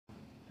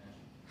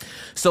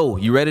So,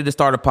 you ready to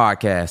start a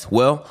podcast?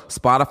 Well,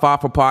 Spotify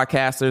for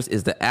Podcasters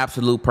is the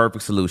absolute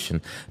perfect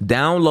solution.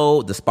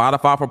 Download the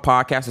Spotify for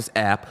Podcasters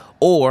app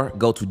or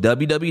go to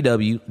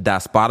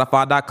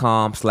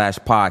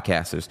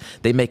www.spotify.com/podcasters.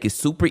 They make it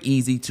super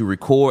easy to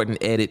record and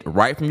edit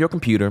right from your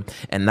computer.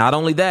 And not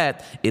only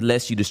that, it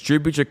lets you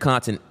distribute your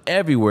content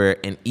everywhere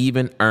and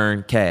even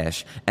earn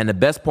cash. And the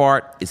best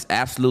part, it's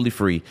absolutely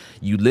free.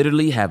 You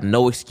literally have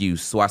no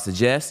excuse. So I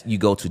suggest you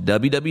go to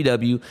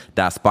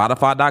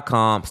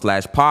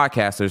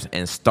www.spotify.com/podcasters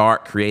and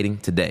start creating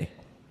today.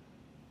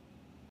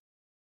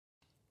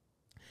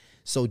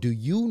 So do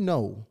you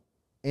know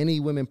any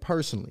women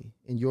personally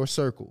in your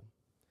circle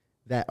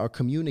that are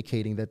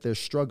communicating that they're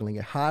struggling,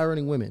 and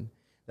hiring women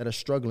that are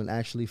struggling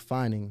actually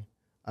finding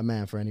a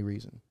man for any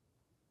reason?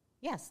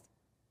 Yes.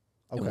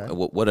 Okay.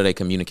 What are they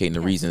communicating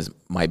the reasons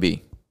might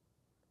be?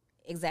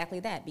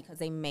 Exactly that, because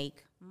they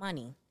make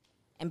money.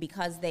 And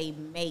because they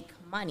make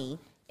money,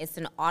 it's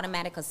an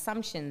automatic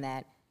assumption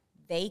that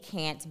they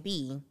can't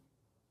be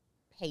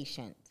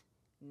patient,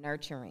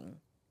 nurturing,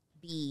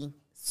 be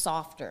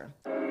softer.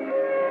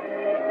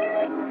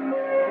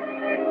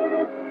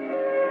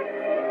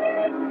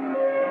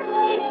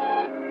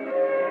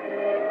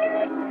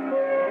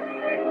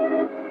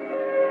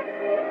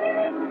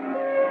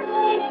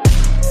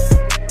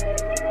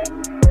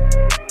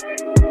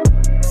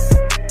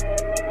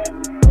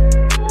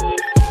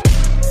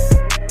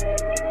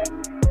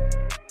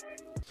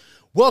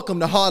 Welcome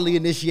to Hardly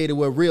Initiated,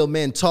 where real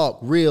men talk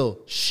real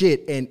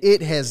shit, and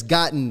it has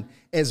gotten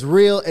as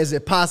real as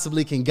it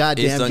possibly can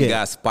goddamn get. It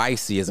got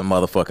spicy as a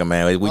motherfucker,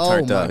 man. We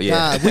turned up.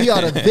 Yeah. God. We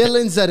are the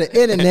villains of the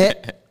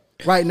internet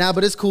right now,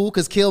 but it's cool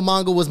because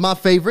Killmonger was my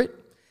favorite.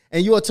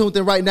 And you are tuned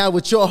in right now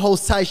with your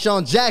host,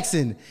 Tyshawn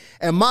Jackson,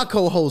 and my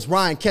co-host,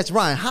 Ryan Ketch.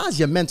 Ryan, how's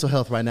your mental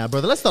health right now,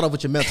 brother? Let's start off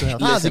with your mental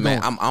health. How's Listen,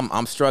 it going? man,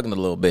 I'm struggling a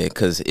little bit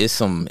because it's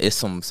some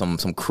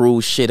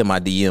cruel shit in my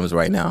DMs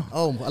right now.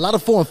 Oh, a lot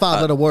of 4 and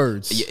 5 letter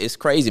words. Yeah, it's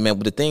crazy, man.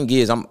 But the thing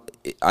is,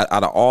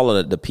 out of all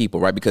of the people,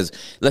 right? Because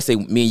let's say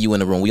me and you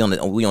in the room, we on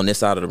this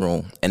side of the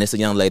room, and it's a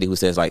young lady who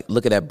says, like,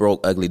 look at that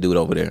broke, ugly dude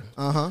over there.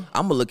 I'm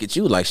gonna look at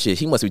you like, shit,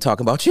 he must be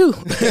talking about you.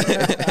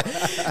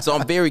 So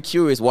I'm very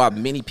curious why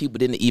many people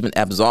didn't even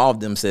absolve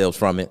themselves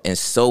from it, and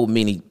so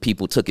many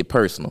people took it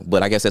personal.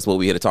 But I guess that's what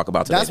we're here to talk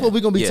about today. That's what we're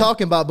going to be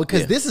talking about,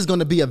 because this is going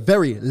to be a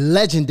very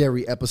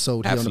legendary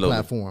episode here on the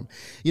platform.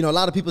 You know, a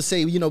lot of people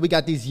say, you know, we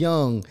got these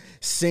young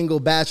single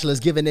bachelors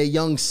giving their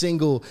young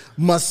single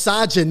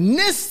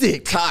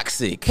misogynistic,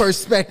 toxic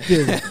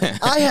perspective.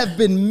 I have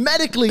been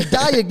medically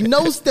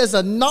diagnosed as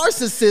a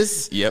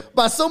narcissist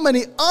by so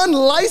many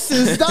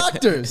unlicensed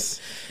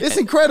doctors. It's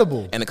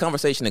incredible. And the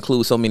conversation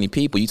includes so many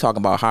people. You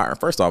talking about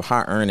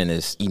high earning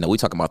is, you know, we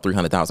talking about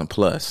 300,000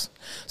 plus.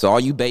 So all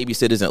you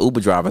babysitters and Uber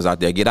drivers out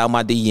there, get out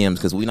my DMs,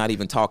 because we're not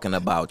even talking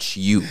about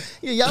you.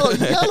 Yeah,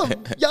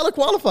 y'all are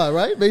qualified,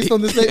 right? Based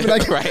on the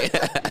statement. Right.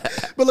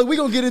 But look, we're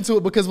going to get into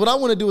it, because what I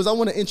want to do is I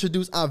want to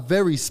introduce our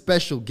very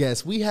special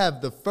guest. We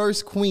have the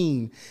first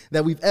queen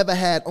that we've ever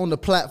had on the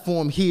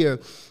platform here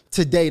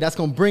today. That's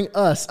going to bring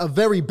us a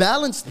very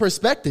balanced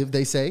perspective,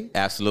 they say.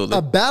 Absolutely.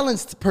 A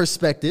balanced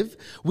perspective.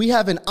 We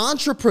have an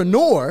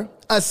entrepreneur,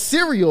 a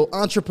serial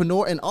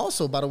entrepreneur, and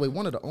also, by the way,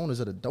 one of the owners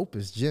of the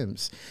dopest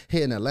gyms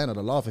here in Atlanta,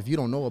 The Loft. If you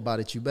don't know about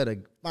it, you better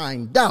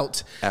find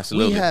out.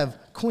 Absolutely. We have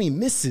Queen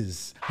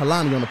Mrs.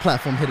 Halani on the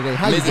platform here today.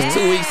 How you doing? Mrs.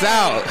 2 weeks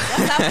out.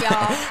 What's up,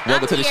 y'all?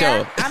 Welcome to the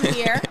show. I'm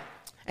here.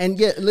 And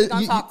yeah, we're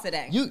gonna talk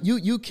today.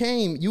 You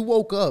came, you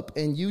woke up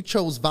and you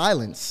chose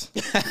violence.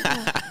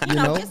 you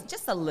know,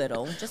 just a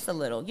little.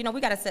 You know, we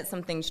got to set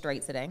some things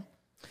straight today.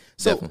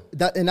 So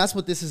that's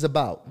what this is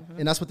about.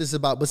 And that's what this is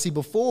about. But see,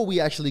 before we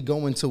actually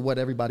go into what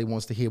everybody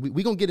wants to hear,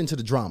 we're going to get into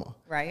the drama.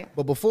 Right.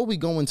 But before we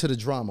go into the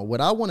drama,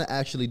 what I want to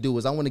actually do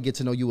is I want to get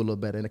to know you a little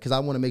better, because I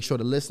want to make sure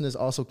the listeners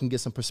also can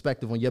get some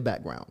perspective on your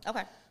background.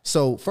 Okay.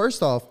 So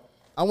first off,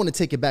 I want to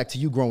take it back to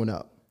you growing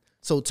up.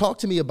 So talk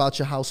to me about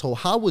your household.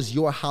 How was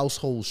your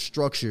household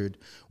structured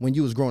when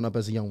you was growing up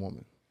as a young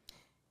woman?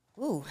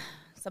 Ooh,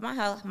 so my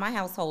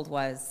household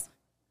was,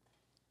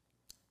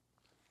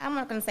 I'm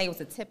not going to say it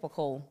was a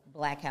typical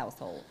black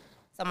household.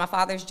 So my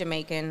father's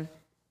Jamaican.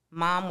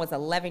 Mom was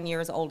 11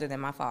 years older than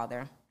my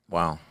father.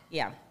 Wow.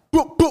 Yeah.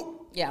 Boop, boop.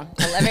 Yeah,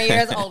 11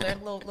 years older,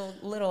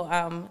 little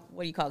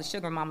what do you call it,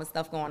 sugar mama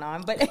stuff going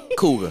on. But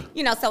cougar.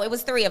 You know, so it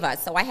was 3 of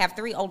us. So I have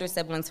 3 older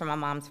siblings from my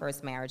mom's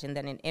first marriage, and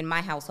then in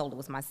my household it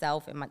was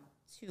myself and my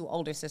 2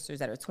 older sisters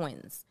that are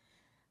twins.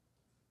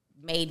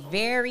 Made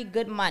very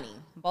good money,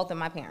 both of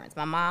my parents.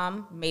 My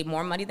mom made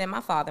more money than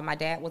my father. My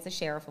dad was a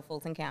sheriff of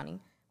Fulton County.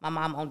 My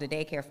mom owned a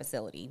daycare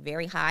facility.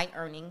 Very high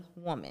earning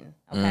woman,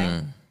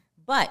 okay?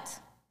 But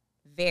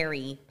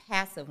very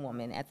passive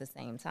woman at the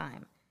same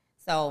time.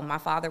 So my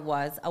father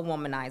was a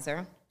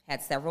womanizer,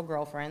 had several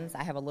girlfriends.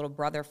 I have a little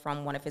brother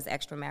from one of his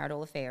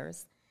extramarital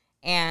affairs.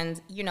 And,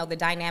 you know, the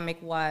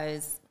dynamic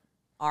was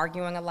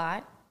arguing a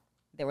lot.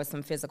 There was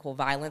some physical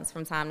violence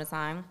from time to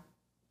time.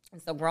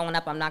 And so growing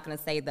up, I'm not going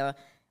to say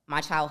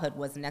my childhood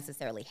was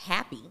necessarily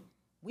happy.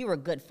 We were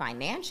good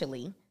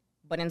financially,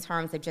 but in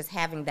terms of just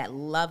having that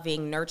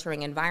loving,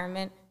 nurturing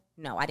environment,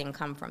 No, I didn't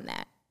come from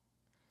that.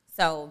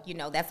 So,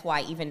 that's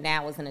why even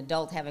now as an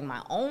adult having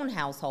my own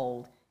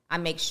household, I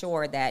make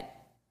sure that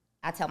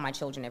I tell my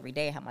children every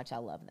day how much I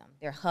love them.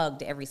 They're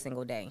hugged every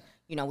single day.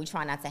 We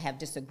try not to have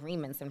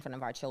disagreements in front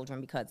of our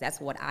children because that's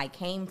what I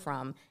came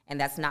from,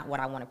 and that's not what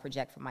I want to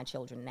project for my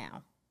children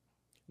now.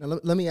 Now,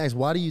 let me ask,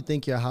 why do you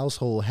think your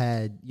household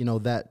had,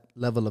 that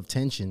level of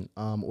tension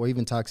or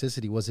even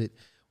toxicity?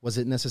 Was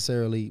it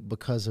necessarily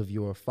because of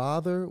your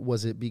father?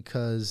 Was it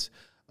because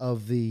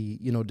of the,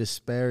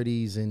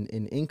 disparities in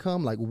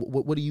income? Like,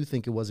 what do you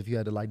think it was if you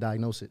had to,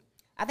 diagnose it?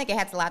 I think it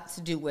had a lot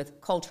to do with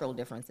cultural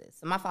differences.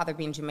 So my father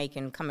being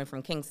Jamaican, coming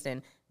from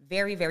Kingston,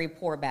 very, very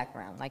poor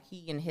background. Like,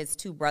 he and his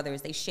two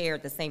brothers, they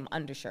shared the same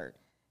undershirt.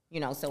 So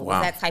it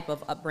was that type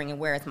of upbringing,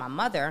 whereas my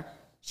mother,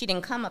 she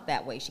didn't come up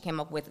that way. She came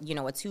up with,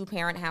 a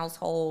two-parent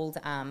household,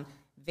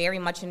 very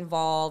much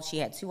involved. She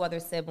had 2 other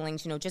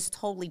siblings, just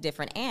totally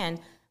different. And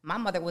my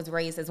mother was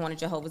raised as one of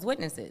Jehovah's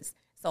Witnesses.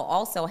 So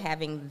also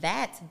having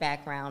that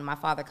background, my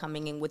father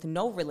coming in with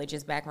no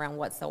religious background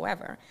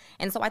whatsoever.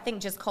 And so I think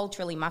just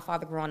culturally, my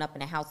father growing up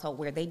in a household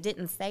where they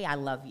didn't say, I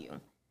love you.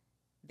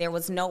 There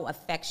was no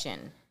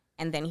affection.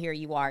 And then here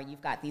you are,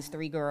 you've got these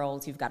 3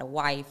 girls, you've got a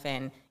wife,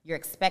 and you're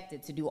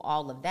expected to do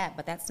all of that,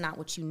 but that's not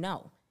what you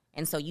know.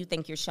 And so you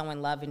think you're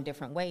showing love in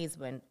different ways,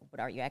 but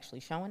are you actually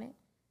showing it?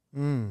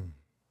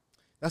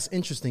 That's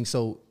interesting.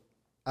 So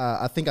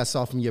I think I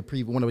saw from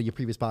one of your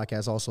previous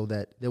podcasts also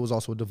that there was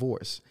also a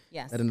divorce.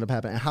 Yes. That ended up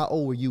happening. And how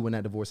old were you when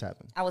that divorce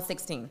happened? I was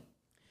 16.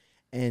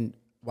 And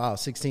wow,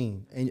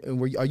 16.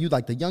 And are you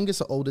the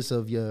youngest or oldest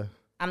of your?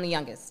 I'm the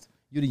youngest.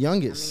 You're the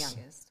youngest? I'm the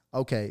youngest.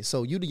 Okay,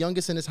 so you're the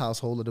youngest in this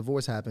household. A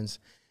divorce happens,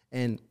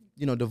 and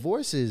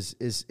divorce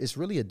is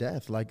really a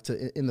death.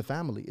 In the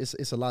family,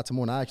 it's a lot to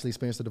more. And I actually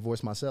experienced a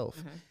divorce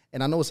myself,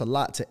 and I know it's a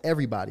lot to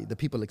everybody. The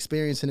people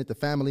experiencing it, the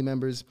family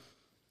members.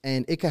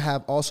 And it could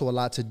have also a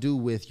lot to do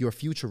with your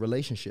future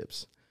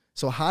relationships.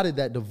 So how did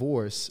that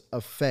divorce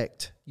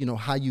affect,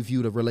 how you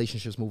view the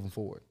relationships moving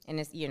forward? And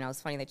it's,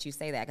 it's funny that you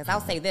say that, because I'll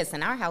say this.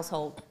 In our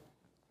household,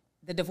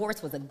 the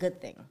divorce was a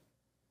good thing.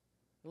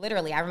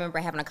 Literally, I remember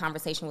having a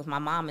conversation with my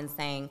mom and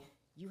saying,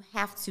 you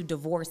have to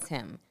divorce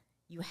him.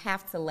 You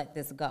have to let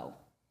this go.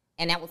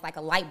 And that was like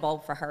a light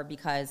bulb for her,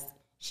 because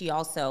she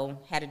also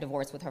had a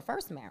divorce with her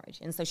first marriage.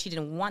 And so she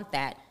didn't want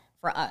that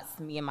for us,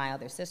 me and my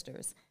other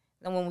sisters.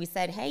 And when we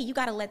said, hey, you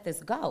got to let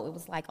this go, it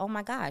was like, oh,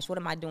 my gosh, what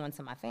am I doing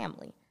to my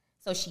family?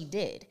 So she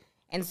did.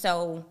 And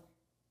so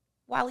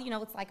while,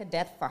 it's like a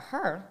death for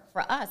her,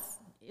 for us,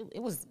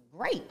 it was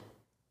great.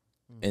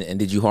 And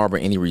did you harbor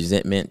any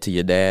resentment to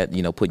your dad,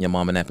 putting your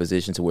mom in that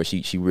position to where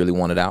she really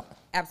wanted out?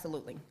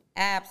 Absolutely.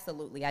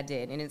 Absolutely, I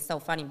did. And it's so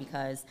funny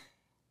because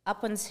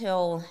up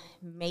until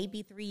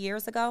maybe 3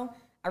 years ago,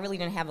 I really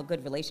didn't have a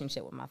good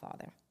relationship with my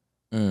father.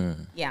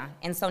 Yeah.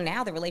 And so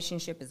now the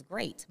relationship is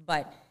great.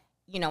 But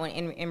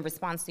in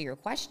response to your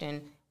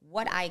question,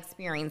 what I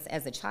experienced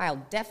as a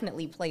child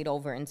definitely played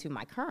over into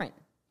my current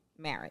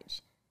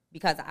marriage.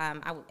 Because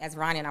as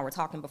Ryan and I were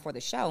talking before the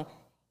show,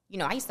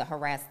 I used to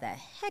harass the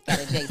heck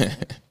out of Jason.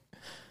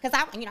 Because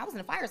I was in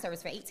the fire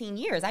service for 18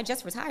 years. I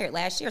just retired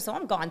last year, so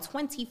I'm gone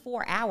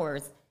 24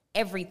 hours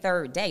every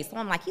third day. So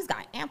I'm like, he's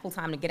got ample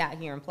time to get out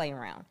here and play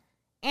around.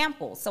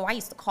 Ample. So I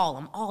used to call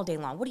him all day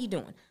long. What are you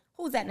doing?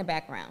 Who's that in the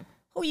background?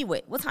 Who you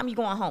with? What time you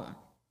going home?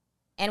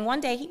 And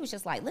one day he was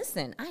just like,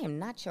 listen, I am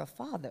not your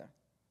father.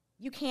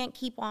 You can't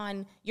keep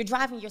on, you're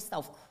driving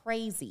yourself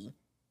crazy,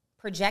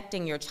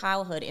 projecting your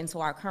childhood into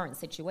our current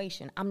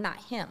situation. I'm not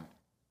him.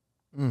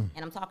 And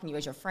I'm talking to you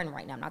as your friend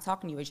right now. I'm not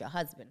talking to you as your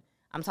husband.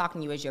 I'm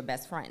talking to you as your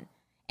best friend.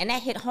 And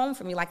that hit home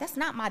for me, like, he's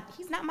not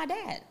my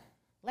dad.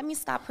 Let me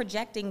stop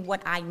projecting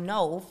what I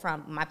know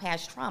from my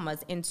past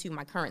traumas into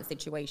my current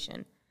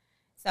situation.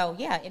 So,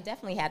 yeah, it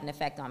definitely had an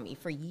effect on me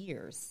for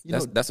years.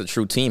 That's a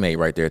true teammate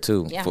right there,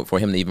 too, yeah. for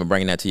him to even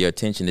bring that to your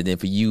attention, and then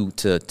for you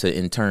to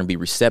in turn be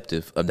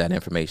receptive of that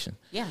information.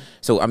 Yeah.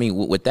 So, I mean,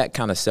 with that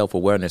kind of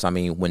self-awareness, I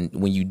mean,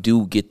 when you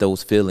do get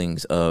those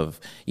feelings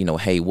of,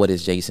 hey, what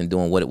is Jason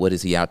doing? What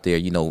is he out there,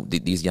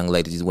 these young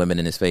ladies, these women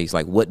in his face,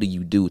 like, what do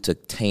you do to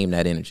tame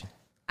that energy?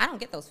 I don't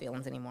get those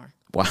feelings anymore.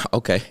 Wow,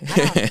 okay.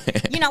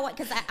 You know what?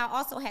 Because I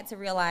also had to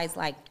realize,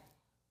 like,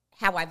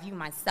 how I view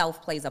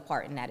myself plays a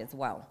part in that as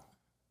well.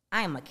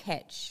 I am a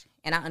catch,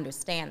 and I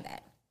understand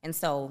that. And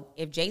so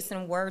if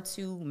Jason were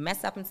to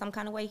mess up in some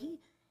kind of way,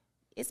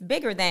 it's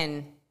bigger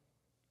than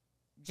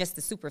just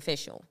the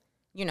superficial,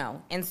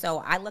 And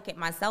so I look at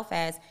myself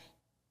as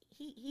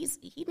he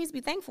needs to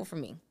be thankful for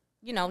me.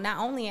 Not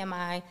only am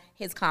I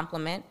his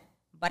complement,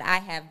 but I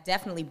have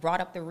definitely brought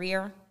up the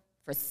rear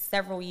for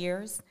several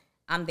years.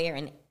 I'm there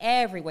in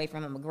every way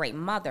from him. I'm a great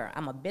mother.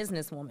 I'm a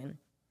businesswoman.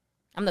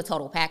 I'm the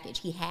total package.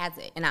 He has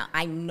it, and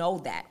I know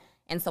that.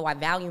 And so I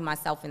value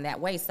myself in that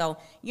way. So,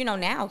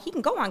 now he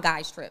can go on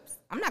guys' trips.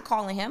 I'm not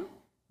calling him.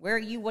 Where are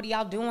you? What are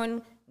y'all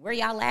doing? Where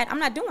y'all at? I'm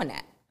not doing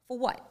that. For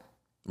what?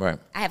 Right.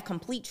 I have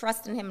complete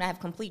trust in him, and I have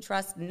complete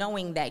trust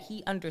knowing that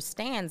he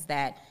understands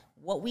that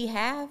what we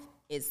have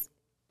is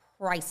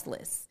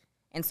priceless.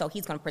 And so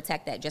he's going to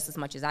protect that just as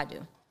much as I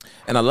do.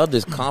 And I love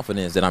this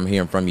confidence that I'm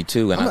hearing from you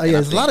too. And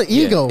there's a lot of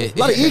ego, a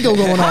lot of ego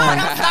going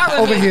on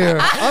over here.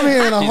 I'm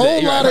hearing a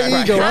whole lot of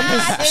ego.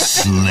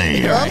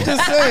 I'm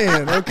just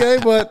saying, okay?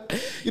 But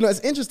it's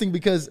interesting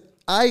because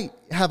I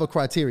have a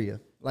criteria,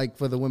 like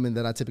for the women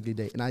that I typically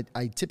date, and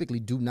I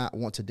typically do not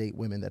want to date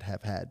women that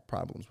have had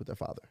problems with their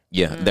father.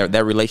 Yeah,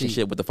 that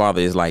relationship with the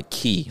father is like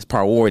key. It's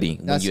priority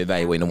when you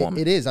evaluate a woman.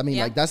 It is. I mean,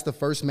 like that's the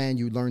first man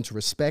you learn to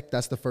respect.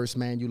 That's the first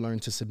man you learn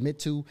to submit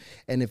to.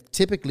 And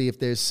if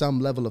there's some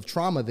level of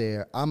trauma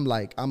there, I'm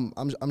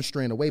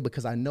straying away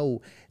because I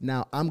know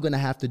now I'm gonna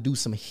have to do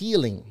some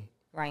healing.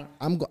 Right.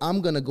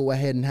 I'm gonna go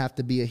ahead and have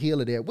to be a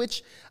healer there,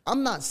 which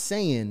I'm not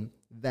saying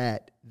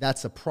that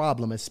that's a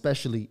problem,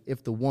 especially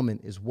if the woman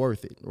is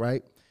worth it,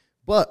 right?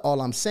 But all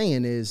I'm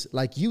saying is,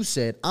 like you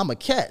said, I'm a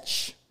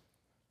catch,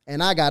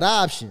 and I got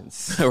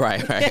options.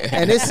 right.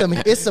 And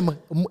it's some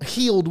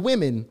healed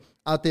women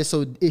out there.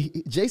 So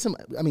Jason's,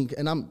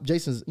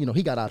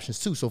 he got options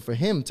too. So for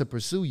him to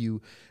pursue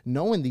you,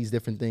 knowing these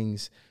different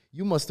things,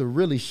 you must have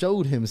really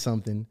showed him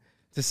something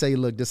to say,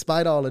 look,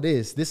 despite all of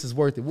this is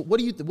worth it. What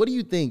do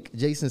you think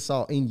Jason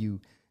saw in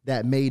you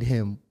that made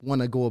him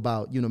want to go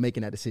about,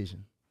 making that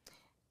decision?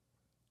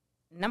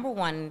 Number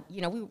one,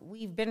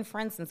 we've been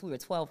friends since we were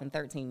 12 and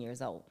 13 years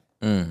old.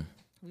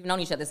 We've known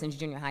each other since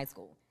junior high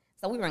school.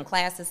 So we were in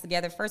classes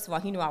together. First of all,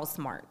 he knew I was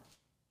smart.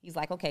 He's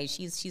like, okay,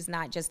 she's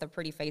not just a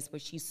pretty face, but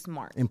she's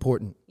smart.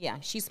 Important. Yeah,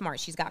 she's smart.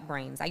 She's got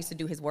brains. I used to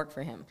do his work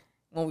for him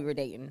when we were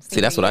dating.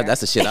 See, that's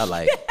the shit I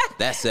like.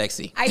 That's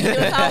sexy. I do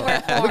his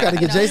homework for him. We got to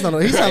get Jason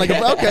on it. He sound like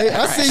okay,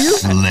 I see you.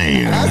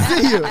 I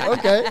see you.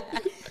 Okay.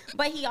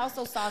 But he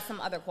also saw some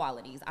other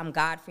qualities. I'm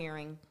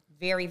God-fearing,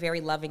 very,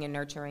 very loving and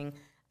nurturing.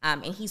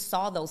 And he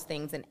saw those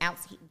things, and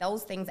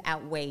those things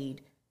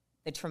outweighed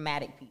the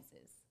traumatic pieces.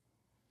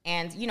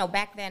 And,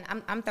 back then,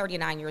 I'm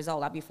 39 years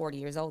old. I'll be 40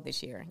 years old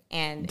this year.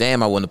 And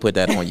damn, I wouldn't have put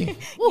that on you.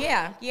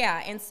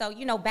 Yeah. And so,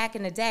 back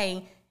in the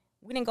day,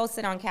 we didn't go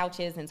sit on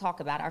couches and talk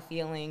about our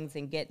feelings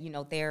and get,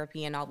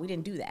 therapy and all. We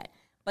didn't do that.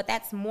 But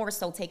that's more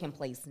so taking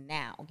place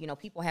now.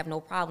 People have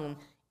no problem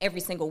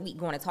every single week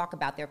going to talk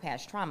about their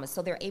past traumas.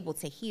 So they're able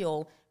to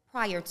heal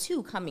prior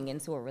to coming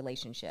into a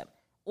relationship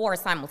or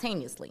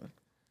simultaneously.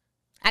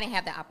 I didn't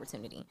have that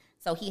opportunity.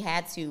 So he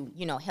had to,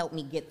 help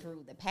me get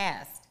through the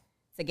past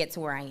to get to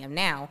where I am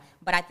now.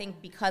 But I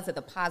think because of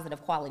the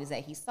positive qualities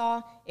that he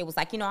saw, it was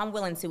like, I'm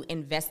willing to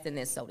invest in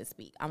this, so to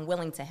speak. I'm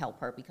willing to help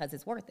her because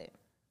it's worth it.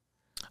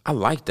 I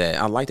like that.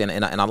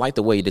 And I like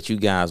the way that you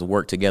guys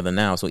work together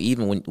now. So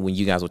even when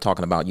you guys were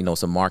talking about,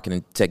 some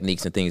marketing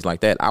techniques and things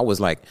like that, I was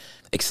like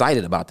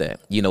excited about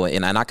that,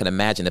 and I can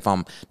imagine if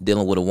I'm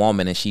dealing with a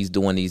woman and she's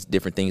doing these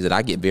different things that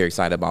I get very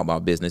excited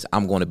about business,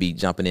 I'm going to be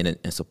jumping in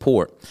and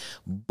support.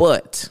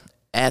 But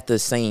at the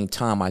same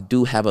time, I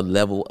do have a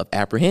level of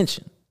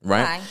apprehension,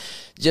 right? Why?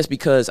 Just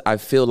because I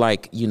feel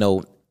like,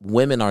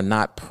 women are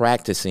not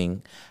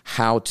practicing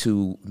how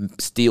to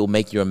still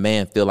make your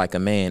man feel like a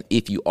man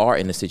if you are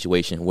in a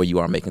situation where you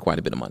are making quite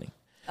a bit of money.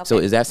 Okay. So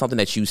is that something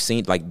that you've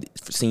seen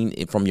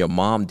from your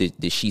mom?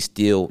 Did she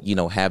still,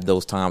 have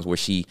those times where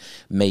she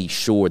made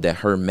sure that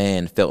her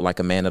man felt like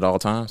a man at all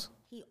times?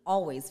 He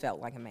always felt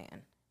like a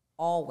man.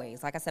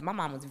 Always. Like I said, my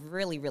mom was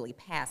really, really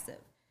passive.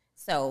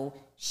 So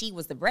she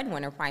was the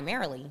breadwinner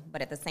primarily,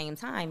 but at the same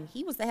time,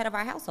 he was the head of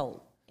our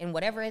household. And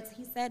whatever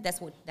he said, that's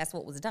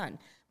what was done.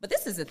 But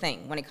this is the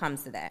thing when it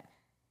comes to that.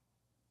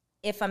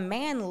 If a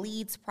man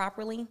leads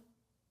properly,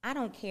 I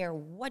don't care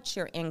what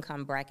your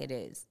income bracket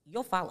is,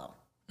 you'll follow.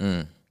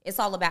 It's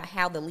all about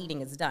how the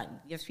leading is done.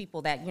 There's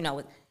people that,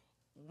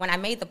 when I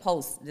made the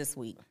post this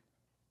week,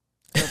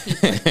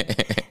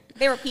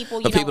 there were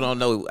people, But people don't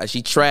know,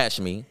 she trashed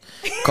me,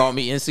 called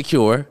me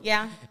insecure.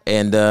 Yeah.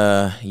 And,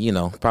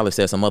 probably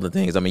said some other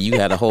things. I mean, you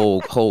had a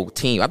whole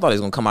team. I thought he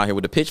was going to come out here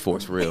with the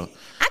pitchforks for real.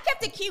 I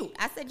kept it cute.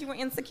 I said you were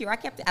insecure.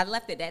 I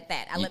left it at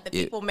that. I let the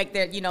people make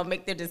their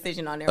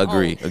decision on their own.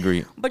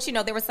 Agree. But,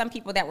 there were some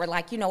people that were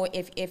like,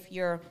 if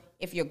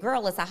your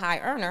girl is a high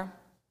earner,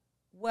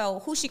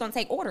 well, who's she going to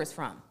take orders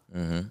from?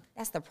 Mm-hmm.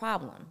 That's the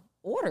problem.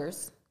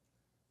 Orders?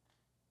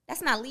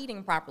 That's not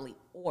leading properly.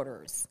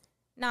 Orders.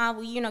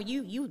 Now,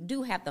 you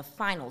do have the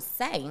final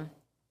say,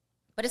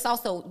 but it's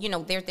also,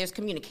 there's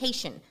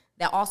communication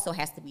that also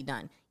has to be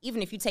done.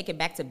 Even if you take it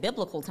back to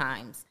biblical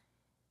times,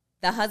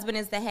 the husband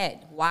is the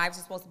head. Wives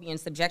are supposed to be in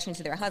subjection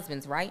to their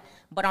husbands, right?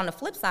 But on the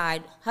flip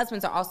side,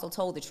 husbands are also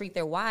told to treat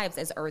their wives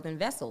as earthen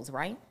vessels,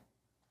 right?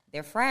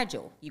 They're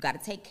fragile. You got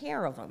to take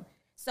care of them.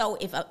 So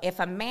if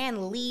a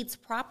man leads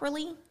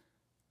properly,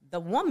 the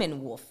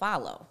woman will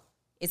follow.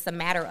 It's a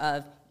matter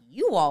of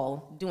you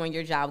all doing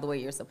your job the way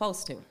you're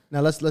supposed to.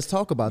 Now let's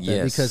talk about that,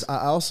 yes. because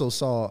I also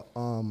saw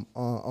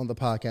on the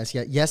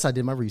podcast. Yes, I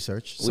did my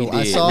research. So we did.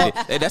 I saw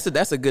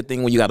that's a good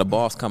thing when you got a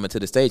boss coming to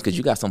the stage because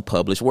you got some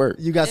published work.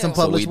 You got some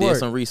published work. So we did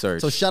some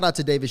research. So shout out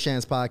to David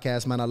Shan's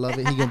podcast, man. I love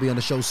it. He's gonna be on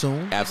the show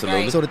soon.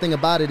 Absolutely. So the thing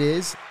about it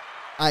is,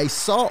 I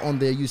saw on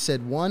there you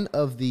said one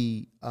of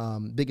the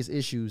biggest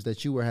issues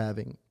that you were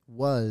having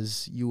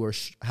was you were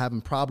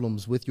having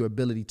problems with your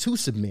ability to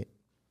submit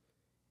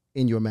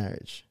in your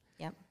marriage.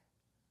 Yep.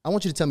 I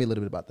want you to tell me a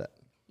little bit about that.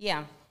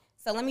 Yeah.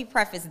 So let me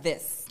preface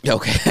this.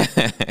 Okay.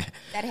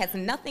 That has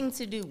nothing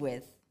to do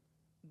with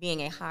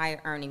being a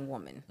high-earning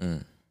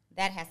woman.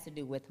 That has to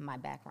do with my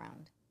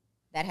background.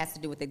 That has to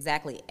do with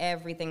exactly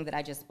everything that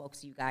I just spoke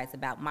to you guys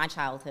about, my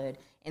childhood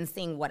and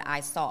seeing what I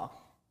saw.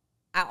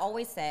 I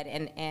always said,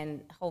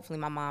 and hopefully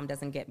my mom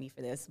doesn't get me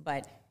for this,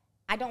 but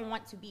I don't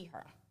want to be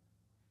her.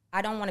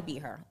 I don't want to be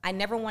her. I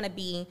never want to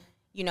be,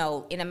 in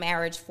a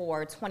marriage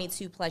for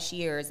 22 plus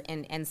years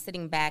and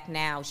sitting back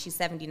now, she's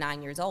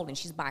 79 years old and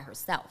she's by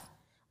herself.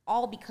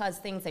 All because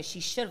things that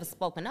she should have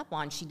spoken up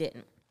on, she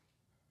didn't.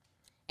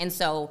 And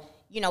so,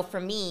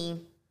 for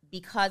me,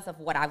 because of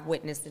what I've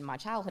witnessed in my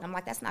childhood, I'm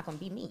like, that's not going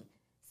to be me.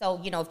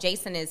 So, if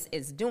Jason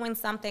is doing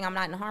something, I'm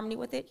not in harmony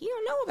with it, you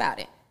don't know about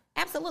it.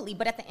 Absolutely.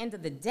 But at the end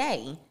of the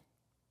day,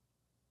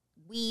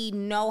 we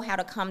know how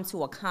to come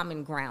to a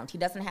common ground. He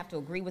doesn't have to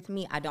agree with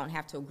me. I don't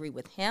have to agree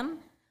with him.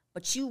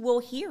 But you will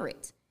hear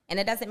it. And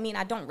it doesn't mean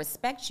I don't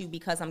respect you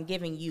because I'm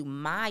giving you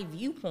my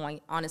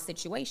viewpoint on a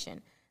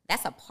situation.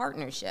 That's a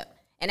partnership.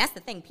 And that's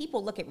the thing.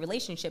 People look at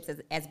relationships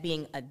as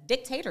being a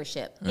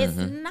dictatorship. It's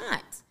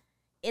not.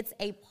 It's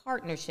a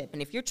partnership.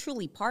 And if you're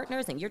truly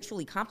partners and you're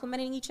truly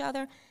complimenting each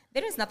other,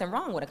 there is nothing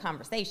wrong with a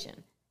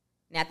conversation.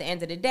 Now, at the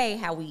end of the day,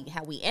 how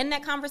we end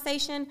that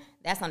conversation,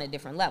 that's on a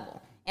different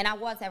level. And I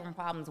was having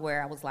problems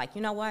where I was like,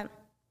 you know what?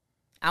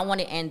 I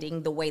want it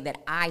ending the way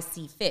that I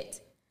see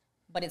fit.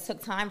 But it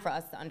took time for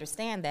us to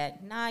understand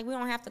that, we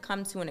don't have to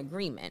come to an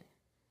agreement.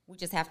 We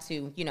just have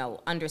to,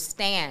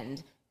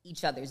 understand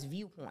each other's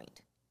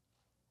viewpoint.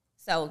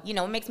 So,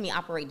 it makes me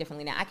operate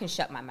differently now. I can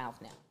shut my mouth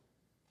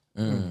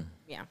now.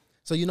 Yeah.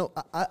 So,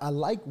 I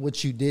like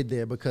what you did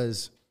there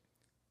because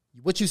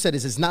what you said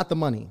is it's not the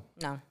money.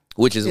 No.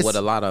 Which is what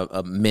a lot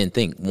of men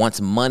think. Once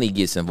money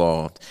gets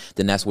involved,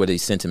 then that's where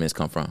these sentiments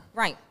come from.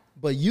 Right.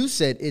 But you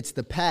said it's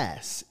the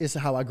past. It's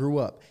how I grew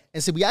up.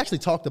 And so we actually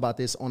talked about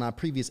this on our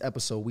previous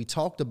episode. We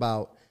talked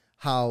about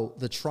how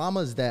the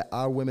traumas that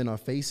our women are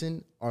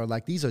facing are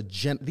like these are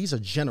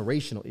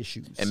generational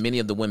issues. And many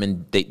of the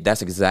women,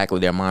 that's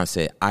exactly their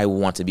mindset. I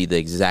want to be the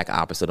exact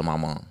opposite of my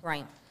mom.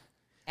 Right.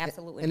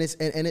 Absolutely.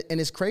 And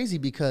it's crazy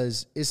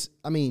because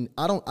I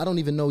don't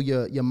even know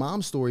your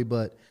mom's story,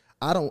 but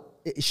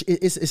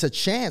it's a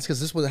chance because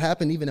this would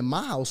happen even in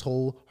my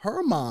household.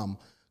 Her mom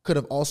could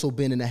have also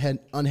been in an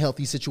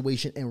unhealthy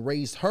situation and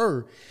raised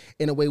her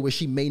in a way where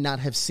she may not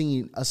have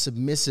seen a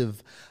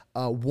submissive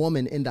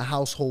woman in the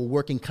household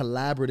working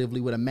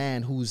collaboratively with a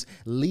man who's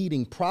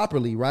leading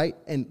properly, right?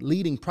 And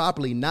leading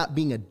properly, not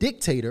being a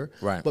dictator,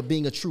 right, but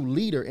being a true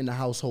leader in the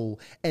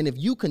household. And if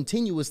you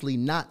continuously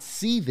not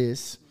see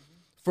this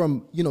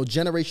from,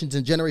 generations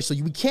and generations,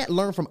 so we can't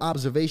learn from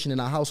observation in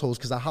our households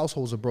because our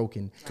households are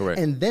broken. Correct.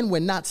 And then we're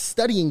not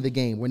studying the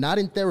game. We're not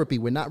in therapy.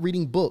 We're not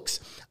reading books.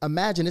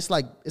 Imagine it's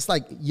like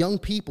young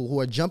people who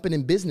are jumping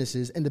in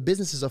businesses and the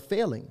businesses are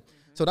failing.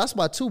 So that's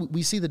why too,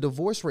 we see the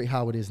divorce rate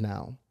how it is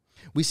now.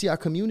 We see our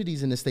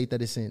communities in the state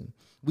that it's in.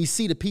 We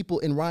see the people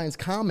in Ryan's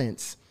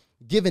comments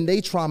giving their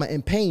trauma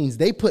and pains.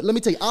 Let me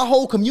tell you, our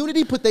whole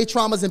community put their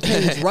traumas and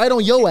pains right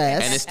on your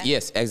ass. And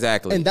yes,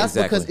 exactly. And that's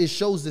because it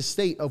shows the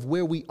state of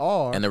where we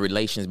are. And the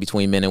relations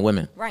between men and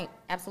women. Right,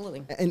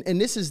 absolutely.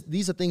 And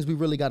these are things we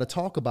really got to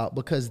talk about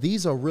because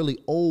these are really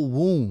old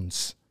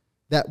wounds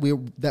that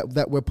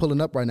we're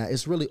pulling up right now.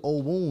 It's really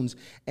old wounds.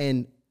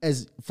 And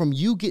as from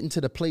you getting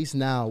to the place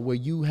now where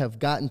you have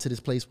gotten to this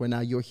place where now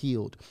you're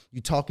healed,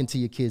 you're talking to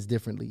your kids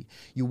differently,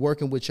 you're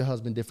working with your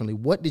husband differently.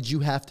 What did you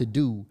have to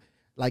do,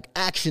 like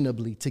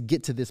actionably, to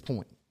get to this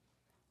point?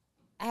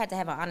 I had to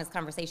have an honest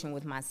conversation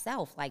with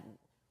myself. Like,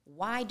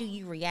 why do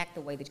you react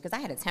the way that? Because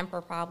I had a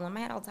temper problem. I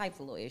had all types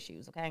of little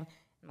issues. Okay, I'm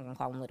not gonna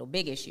call them little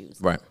big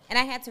issues. Right. And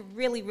I had to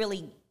really,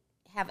 really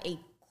have a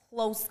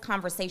close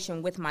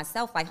conversation with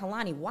myself. Like,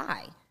 Halani,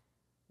 why?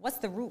 What's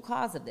the root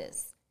cause of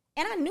this?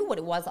 And I knew what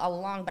it was all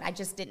along, but I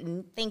just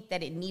didn't think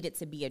that it needed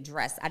to be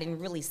addressed. I didn't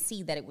really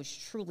see that it was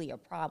truly a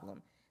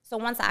problem. So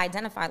once I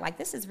identified, like,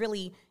 this is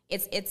really,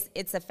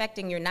 it's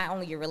affecting not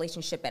only your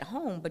relationship at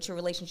home, but your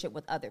relationship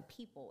with other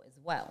people as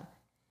well.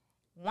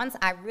 Once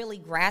I really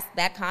grasped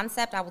that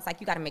concept, I was like,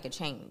 you got to make a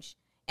change.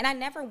 And I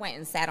never went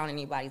and sat on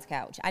anybody's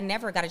couch. I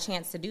never got a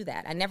chance to do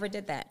that. I never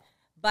did that.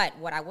 But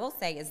what I will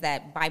say is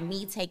that by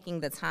me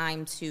taking the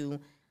time to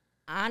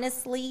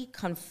honestly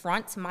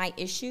confront my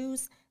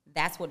issues,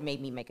 that's what made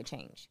me make a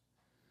change.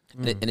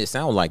 And it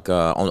sounded like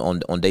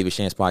on David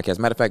Shan's podcast.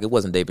 Matter of fact, it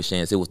wasn't David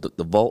Shan's. It was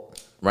the Vault,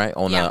 right,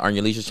 on Earn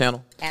Your Leisure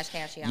channel. Ash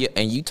Cash, yeah. Yeah,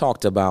 and you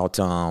talked about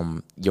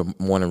your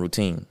morning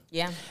routine.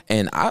 Yeah.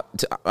 And I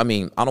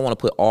don't want to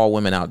put all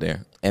women out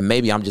there. And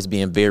maybe I'm just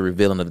being very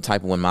revealing of the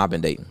type of women I've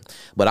been dating.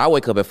 But I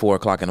wake up at 4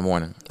 o'clock in the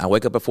morning.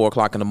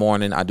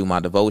 I do my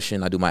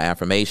devotion. I do my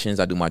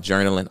affirmations. I do my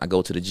journaling. I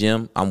go to the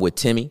gym. I'm with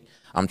Timmy.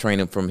 I'm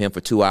training from him for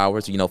 2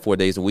 hours, 4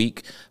 days a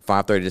week,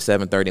 5:30 to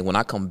 7:30. And when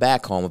I come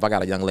back home, if I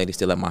got a young lady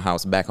still at my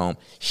house back home,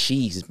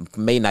 she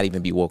may not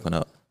even be woken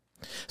up.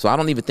 So I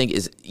don't even think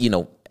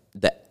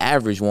the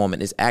average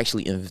woman is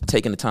actually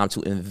taking the time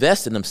to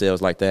invest in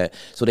themselves like that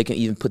so they can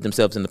even put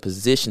themselves in the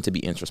position to be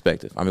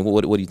introspective. I mean,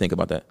 what do you think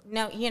about that?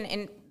 No,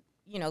 and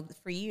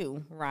for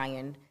you,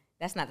 Ryan,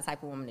 That's not the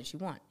type of woman that you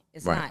want.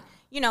 It's Right. not.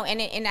 You know,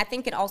 and I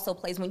think it also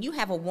plays when you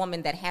have a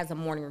woman that has a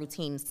morning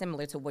routine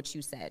similar to what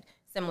you said,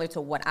 similar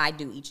to what I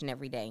do each and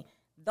every day.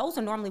 Those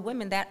are normally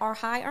women that are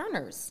high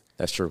earners.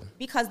 That's true.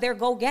 Because they're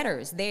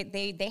go-getters.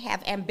 They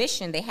have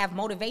ambition. They have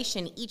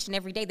motivation each and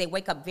every day. They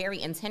wake up very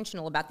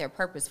intentional about their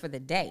purpose for the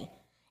day.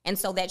 And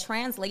so that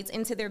translates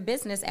into their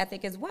business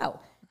ethic as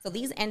well. So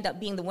these end up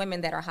being the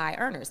women that are high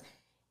earners.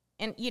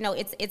 And, you know,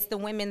 it's the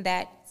women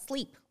that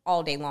sleep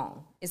all day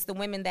long. It's the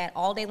women that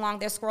all day long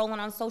they're scrolling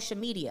on social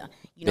media.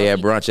 You know, They have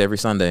brunch every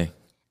Sunday.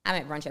 I'm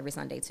at brunch every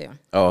Sunday too.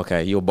 Oh,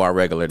 okay. You're a bar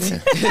regular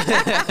then.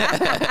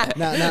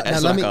 Now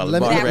That's let what me I call it, let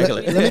bar me,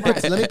 regular.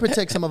 let me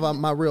protect some of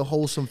my real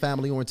wholesome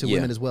family-oriented Yeah.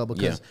 women as well,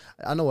 because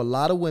I know a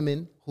lot of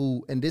women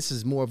who, and this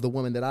is more of the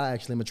women that I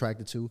actually am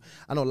attracted to.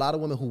 I know a lot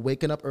of women who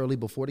waking up early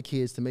before the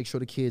kids to make sure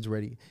the kids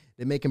ready.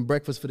 They're making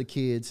breakfast for the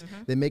kids.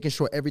 They're making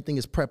sure everything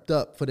is prepped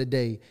up for the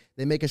day.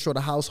 They're making sure the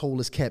household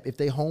is kept. If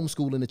they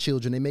homeschooling the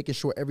children, they're making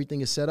sure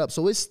everything is set up.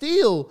 So it's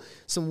still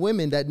some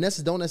women that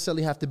don't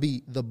necessarily have to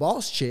be the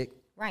boss chick,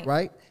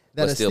 right?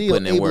 That But are still still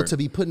putting in able work. to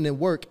be putting in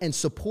work and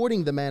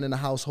supporting the man in the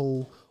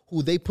household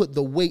who they put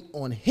the weight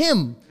on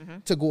him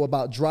to go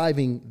about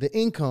driving the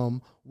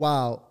income,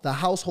 while the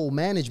household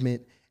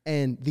management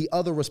and the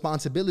other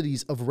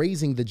responsibilities of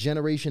raising the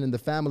generation and the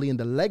family and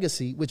the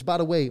legacy, which, by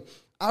the way,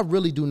 I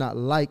really do not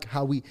like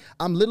how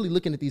I'm literally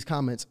looking at these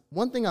comments.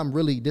 One thing I'm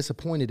really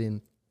disappointed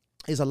in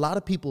is a lot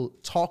of people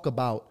talk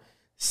about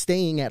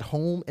staying at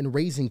home and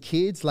raising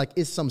kids like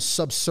it's some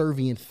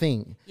subservient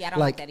thing. Yeah, I don't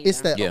like that it's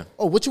either. that, Yeah.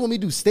 oh, what you want me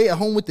to do? Stay at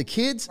home with the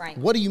kids? Right.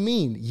 What do you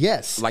mean?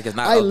 Yes. Like it's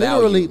not I a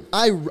literally,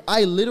 value.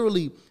 I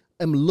literally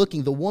am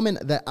looking, the woman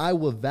that I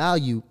will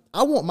value,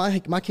 I want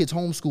my kids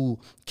homeschool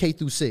K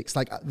through 6.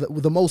 Like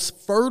the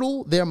most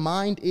fertile their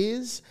mind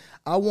is,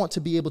 I want to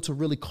be able to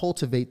really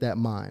cultivate that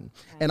mind.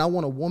 And I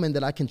want a woman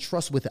that I can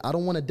trust with it. I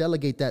don't want to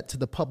delegate that to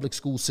the public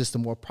school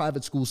system or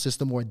private school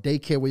system or a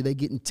daycare where they're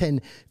getting 10,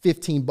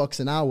 15 bucks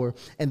an hour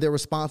and they're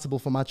responsible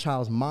for my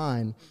child's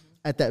mind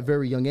at that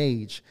very young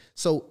age.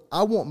 So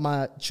I want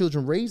my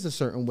children raised a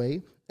certain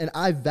way, and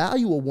I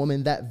value a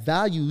woman that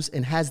values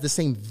and has the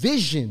same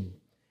vision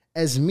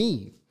as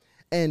me.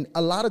 And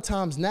a lot of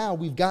times now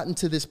we've gotten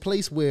to this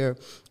place where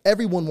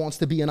everyone wants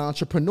to be an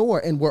entrepreneur,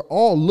 and we're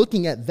all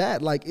looking at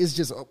that like it's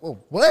just,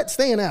 oh, what?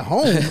 Staying at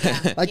home?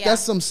 Like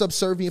that's some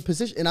subservient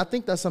position. And I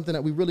think that's something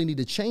that we really need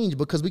to change,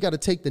 because we got to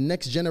take the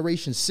next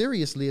generation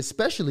seriously,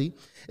 especially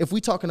if we're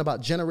talking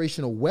about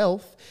generational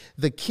wealth.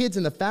 The kids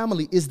in the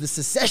family is the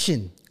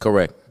succession.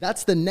 Correct.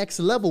 That's the next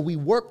level. We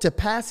work to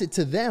pass it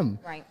to them.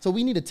 Right. So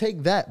we need to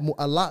take that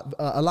a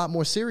lot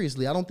more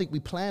seriously. I don't think we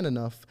plan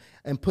enough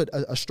and put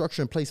a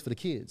structure in place for the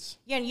kids.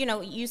 Yeah, you know,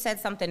 you said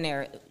something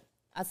there.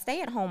 A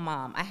stay-at-home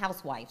mom, a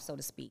housewife, so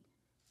to speak,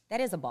 that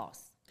is a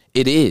boss.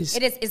 It is.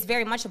 It is. It's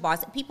very much a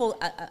boss.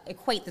 People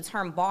equate the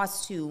term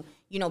boss to,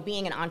 you know,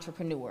 being an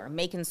entrepreneur,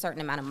 making a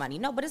certain amount of money.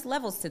 No, but it's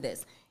levels to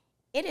this.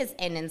 It is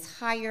an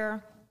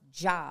entire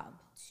job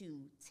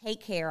to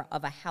take care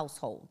of a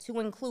household, to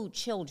include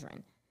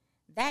children.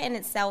 That in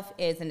itself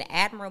is an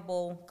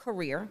admirable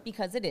career,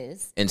 because it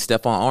is. And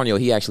Stephon Arnio,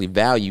 he actually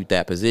valued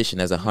that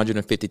position as a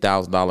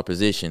 $150,000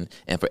 position.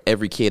 And for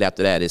every kid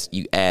after that,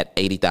 you add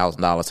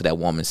 $80,000 to that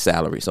woman's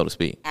salary, so to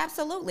speak.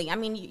 Absolutely. I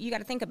mean, you got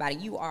to think about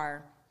it.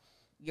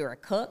 You're a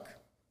cook.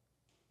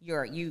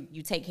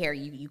 You take care.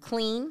 You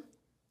clean.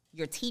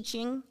 You're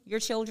teaching your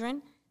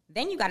children.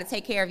 Then you got to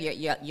take care of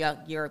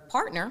your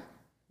partner,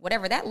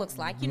 whatever that looks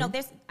like. You know,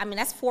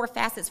 that's 4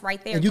 facets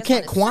right there. And you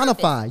can't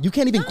quantify. You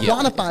can't even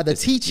quantify the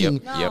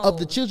teaching Yep. of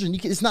the children.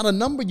 It's not a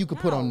number you could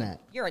put on that.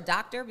 You're a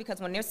doctor, because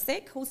when they're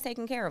sick, who's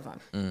taking care of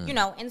them? You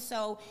know, and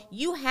so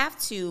you have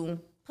to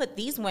put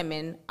these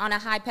women on a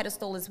high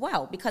pedestal as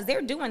well, because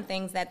they're doing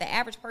things that the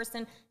average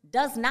person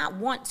does not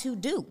want to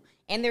do,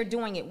 and they're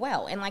doing it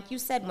well. And like you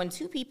said, when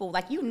two people,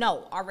 like, you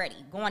know already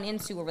going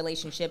into a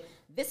relationship,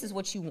 this is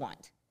what you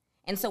want.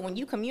 And so when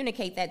you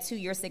communicate that to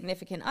your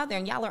significant other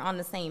and y'all are on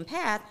the same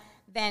path,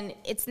 then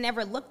it's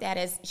never looked at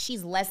as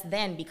she's less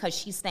than because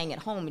she's staying at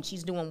home and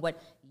she's doing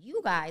what you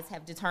guys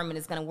have determined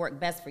is going to work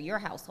best for your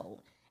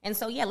household. And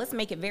so, yeah, let's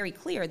make it very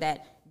clear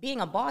that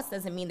being a boss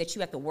doesn't mean that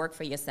you have to work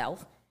for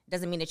yourself. It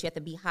doesn't mean that you have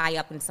to be high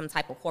up in some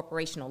type of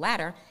corporational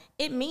ladder.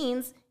 It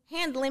means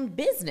handling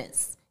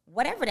business,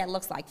 whatever that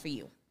looks like for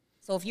you.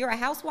 So if you're a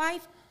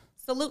housewife,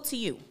 salute to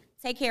you.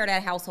 Take care of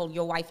that household,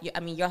 your wife,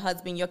 your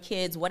husband, your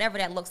kids, whatever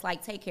that looks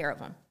like, take care of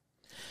them.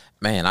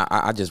 Man,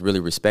 I just really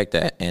respect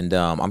that. And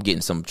I'm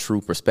getting some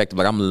true perspective.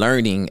 Like, I'm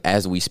learning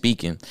as we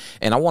speaking.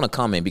 And I want to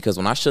comment, because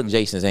when I shook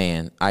Jason's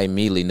hand, I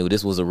immediately knew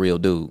this was a real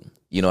dude.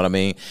 You know what I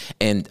mean?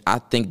 And I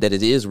think that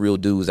it is real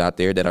dudes out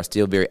there that are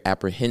still very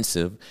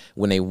apprehensive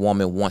when a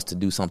woman wants to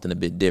do something a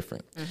bit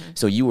different.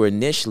 So you were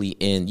initially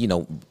in, you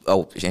know,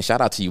 oh, and shout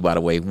out to you, by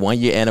the way, 1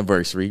 year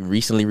anniversary,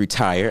 recently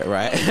retired,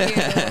 right?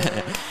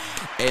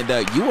 And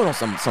you were on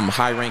some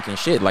high-ranking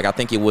shit. Like, I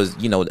think it was,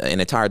 you know, an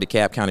entire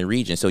DeKalb County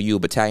region. So you were a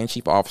battalion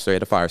chief officer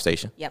at a fire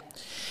station. Yep.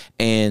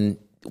 And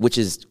which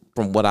is,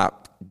 from what I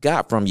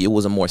got from you, it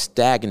was a more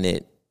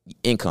stagnant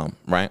income,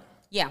 right?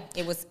 Yeah,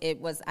 it was.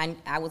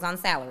 I was on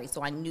salary,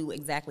 so I knew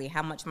exactly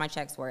how much my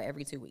checks were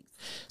every 2 weeks.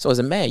 So as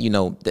a man, you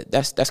know,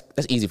 that's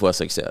easy for us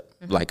to accept.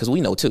 Like, because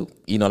we know too.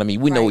 You know what I mean?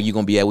 We know where you're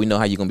going to be at. We know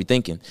how you're going to be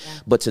thinking. Yeah.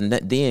 But to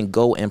then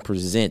go and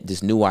present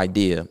this new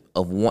idea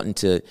of wanting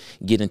to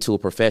get into a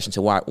profession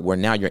where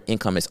now your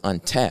income is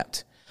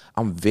untapped,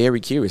 I'm very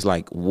curious.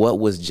 Like, what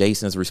was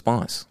Jason's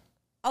response?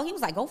 Oh, he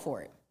was like, go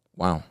for it.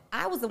 Wow.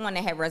 I was the one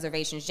that had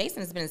reservations.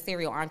 Jason has been a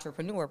serial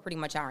entrepreneur pretty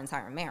much our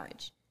entire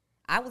marriage.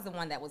 I was the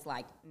one that was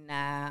like,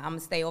 nah, I'm going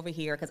to stay over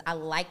here because I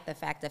like the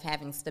fact of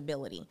having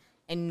stability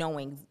and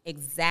knowing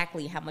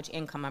exactly how much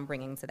income I'm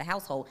bringing to the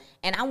household.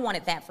 And I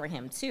wanted that for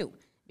him, too,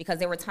 because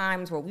there were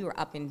times where we were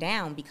up and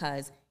down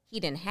because he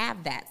didn't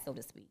have that, so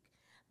to speak.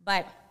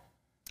 But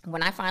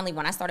when I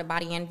started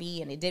Body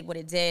Envy and it did what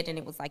it did, and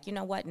it was like, you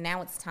know what,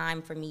 now it's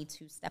time for me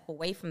to step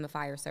away from the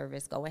fire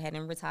service, go ahead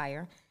and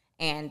retire,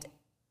 and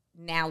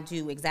now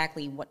do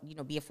exactly what, you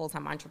know, be a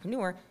full-time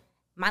entrepreneur.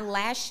 My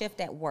last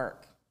shift at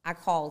work, I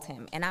called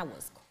him, and I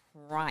was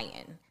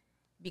crying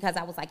because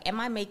I was like, am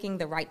I making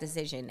the right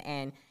decision?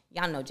 And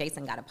y'all know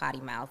Jason got a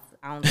potty mouth.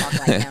 I don't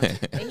talk like him.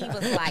 And he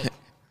was like,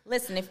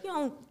 listen, if you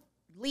don't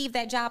leave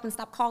that job and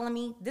stop calling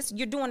me,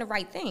 you're doing the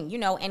right thing, you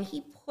know? And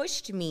he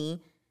pushed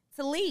me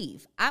to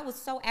leave. I was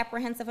so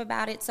apprehensive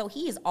about it. So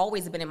he has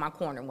always been in my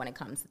corner when it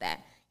comes to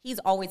that. He's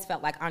always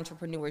felt like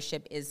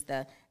entrepreneurship is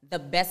the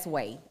best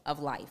way of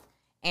life.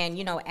 And,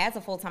 you know, as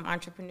a full-time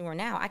entrepreneur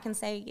now, I can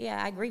say,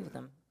 yeah, I agree with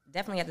him.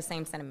 Definitely have the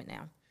same sentiment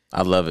now.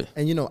 I love it.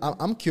 And, you know,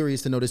 I'm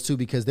curious to know this, too,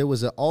 because there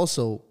was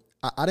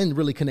I didn't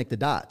really connect the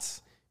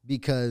dots,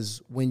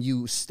 because when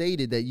you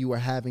stated that you were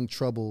having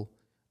trouble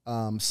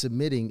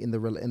submitting in the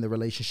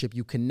relationship,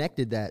 you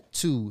connected that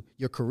to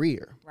your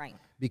career. Right.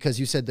 Because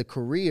you said the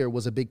career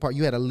was a big part.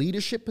 You had a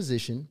leadership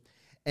position,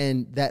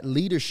 and that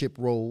leadership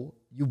role,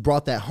 you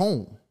brought that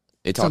home.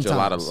 It taught you a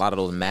lot of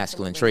those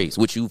masculine traits,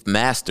 which you've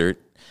mastered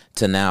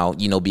to now,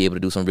 you know, be able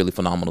to do some really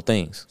phenomenal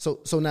things.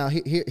 So now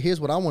here's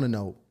what I want to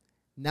know.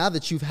 Now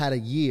that you've had a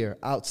year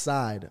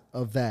outside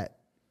of that,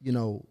 you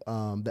know,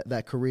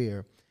 that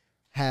career,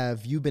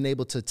 have you been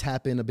able to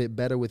tap in a bit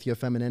better with your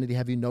femininity?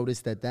 Have you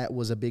noticed that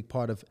was a big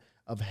part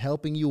of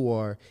helping you,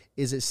 or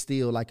is it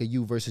still like a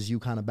you versus you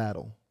kind of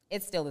battle?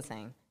 It's still the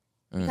same,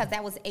 because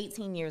that was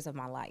 18 years of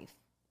my life.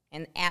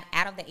 And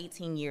out of the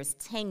 18 years,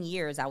 10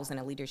 years I was in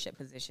a leadership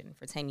position.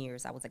 For 10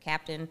 years, I was a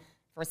captain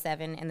for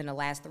 7, and then the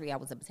last 3, I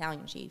was a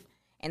battalion chief.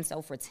 And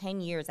so for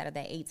 10 years out of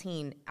that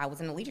 18, I was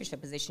in a leadership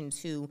position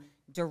to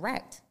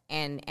direct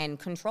and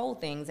control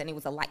things, and they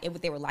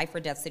were life or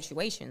death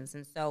situations.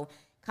 And so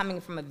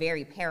coming from a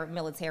very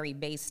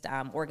paramilitary-based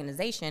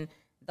organization,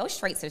 those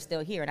traits are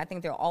still here, and I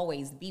think they'll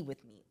always be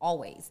with me,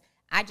 always.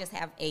 I just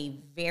have a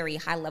very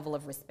high level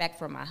of respect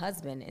for my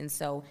husband, and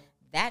so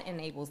that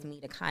enables me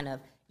to kind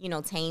of, you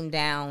know, tame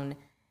down,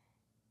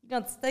 you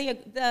know,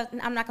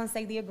 I'm not going to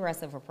say the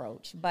aggressive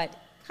approach, but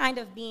kind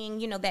of being,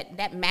 you know,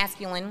 that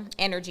masculine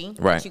energy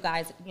that you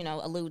guys, you know,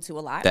 allude to a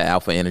lot. That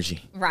alpha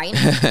energy. Right,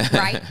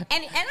 right.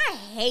 And I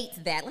hate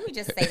that. Let me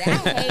just say that.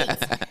 I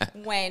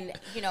hate when,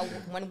 you know,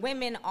 when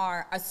women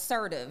are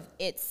assertive,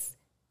 it's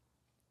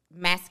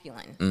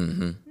masculine.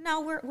 Mm-hmm.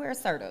 No, we're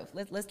assertive.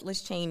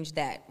 Let's change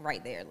that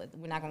right there.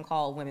 We're not gonna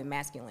call women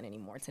masculine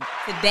anymore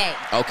today.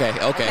 Okay.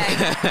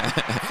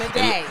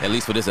 Today. At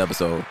least for this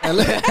episode. While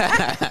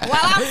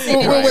I'm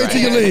sitting we'll wait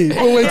till you leave.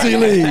 We'll wait till you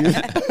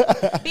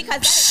leave.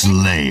 Because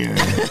Slayer.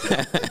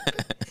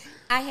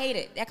 I hate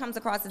it. That comes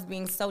across as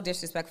being so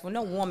disrespectful.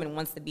 No woman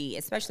wants to be,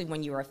 especially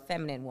when you're a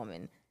feminine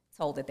woman,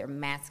 told that they're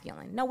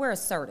masculine. No, we're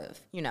assertive,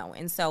 you know.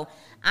 And so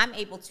I'm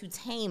able to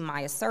tame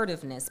my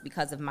assertiveness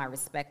because of my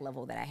respect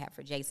level that I have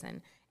for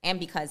Jason, and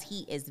because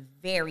he is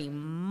very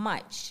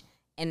much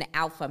an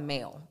alpha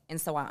male. And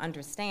so I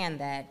understand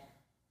that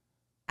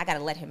I got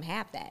to let him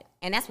have that.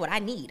 And that's what I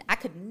need. I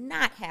could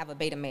not have a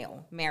beta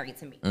male married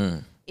to me.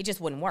 It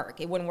just wouldn't work.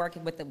 It wouldn't work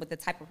with the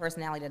type of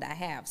personality that I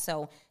have.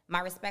 So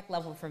my respect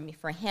level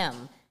for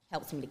him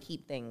helps me to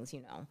keep things,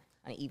 you know,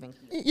 on an even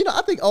keel. You know,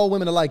 I think all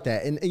women are like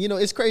that. And you know,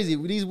 it's crazy.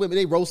 These women,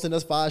 they roasting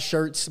us for our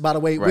shirts, by the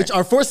way, which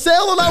are for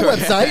sale on our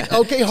website.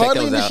 Okay,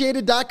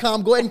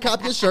 hardlyinitiated.com. Go ahead and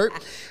copy a shirt.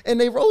 And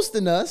they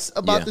roasting us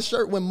about the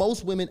shirt when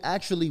most women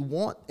actually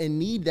want and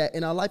need that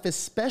in our life,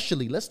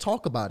 especially. Let's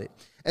talk about it.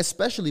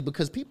 Especially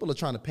because people are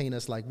trying to paint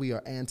us like we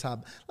are anti.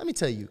 Let me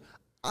tell you,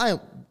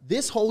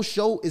 this whole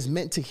show is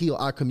meant to heal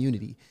our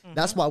community. Mm-hmm.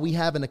 That's why we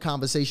having the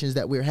conversations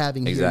that we're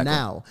having here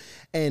now.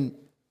 And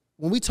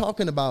when we're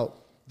talking about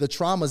the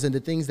traumas and the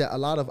things that a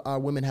lot of our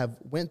women have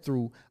went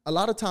through, a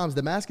lot of times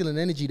the masculine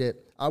energy that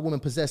our women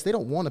possess, they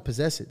don't want to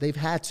possess it. They've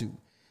had to.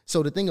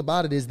 So the thing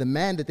about it is, the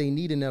man that they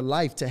need in their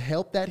life to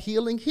help that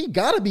healing, he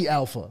got to be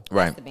alpha.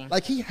 Right.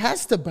 Like, he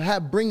has to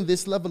bring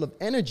this level of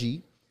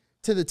energy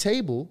to the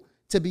table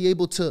to be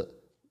able to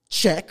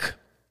check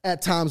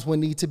at times when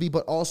need to be,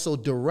 but also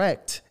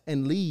direct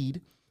and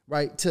lead,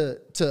 right, to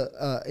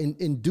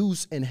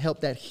induce and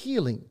help that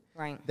healing.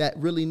 that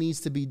really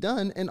needs to be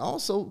done. And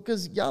also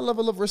because y'all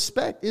level of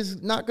respect is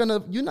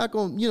you're not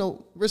gonna,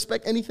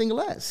 respect anything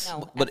less.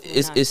 No, but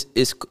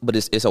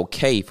it's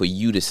okay for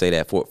you to say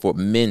that, for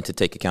men to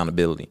take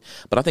accountability.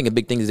 But I think a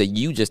big thing is that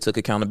you just took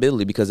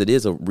accountability because it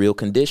is a real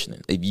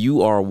conditioning. If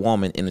you are a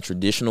woman in the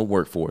traditional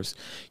workforce,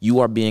 you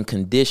are being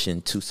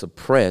conditioned to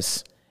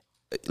suppress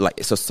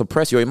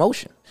your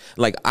emotion.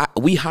 Like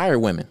we hire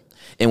women,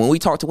 and when we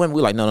talk to women,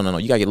 we're like, no,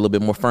 you gotta get a little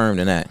bit more firm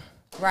than that.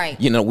 Right.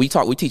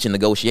 We teaching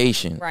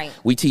negotiation. Right.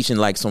 We teaching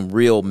like some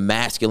real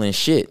masculine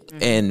shit.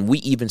 Mm-hmm. And we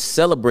even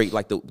celebrate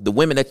like the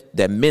women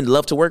that men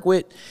love to work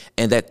with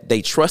and that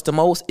they trust the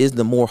most is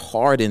the more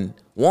hardened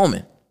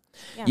woman.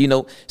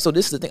 Yeah. So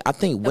this is the thing. I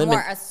think women. The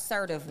more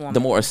assertive woman. The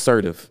more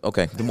assertive.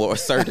 Okay. The more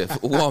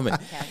assertive woman.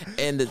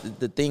 Okay. And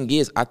the thing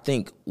is, I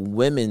think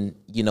women,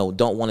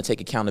 don't want to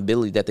take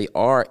accountability that they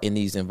are in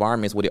these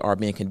environments where they are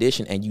being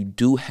conditioned. And you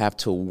do have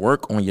to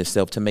work on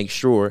yourself to make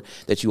sure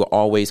that you are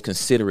always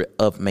considerate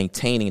of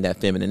maintaining that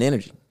feminine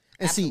energy.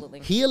 And Absolutely.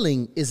 See,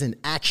 healing is an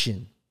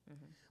action.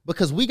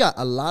 Because we got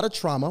a lot of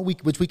trauma,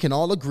 which we can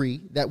all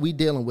agree that we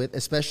dealing with,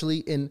 especially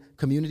in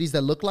communities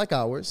that look like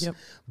ours. Yep.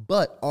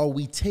 But are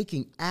we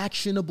taking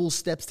actionable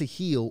steps to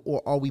heal,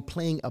 or are we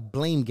playing a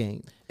blame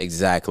game?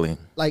 Exactly.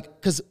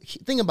 Because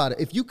think about it.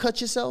 If you cut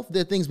yourself,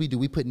 there are things we do.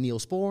 We put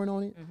Neosporin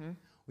on it. Mm-hmm.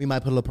 We might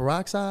put a little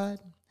peroxide.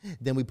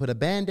 Then we put a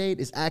Band-Aid.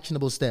 It's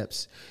actionable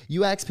steps.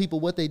 You ask people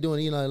what they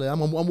doing.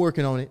 I'm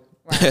working on it.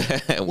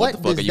 Right. what the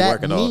fuck are you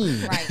working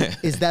on? Right.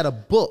 Is that a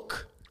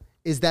book?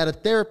 Is that a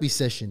therapy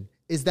session?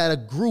 Is that a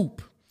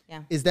group?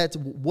 Yeah.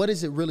 What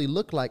does it really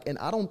look like? And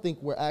I don't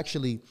think we're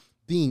actually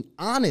being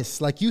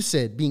honest, like you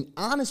said, being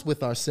honest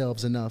with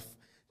ourselves enough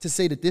to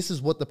say that this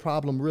is what the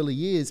problem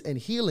really is and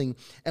healing.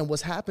 And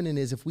what's happening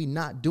is if we're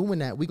not doing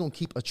that, we're going to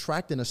keep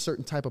attracting a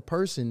certain type of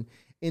person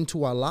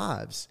into our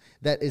lives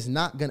that is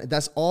not going to,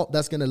 that's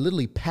going to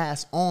literally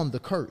pass on the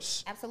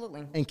curse.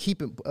 Absolutely. And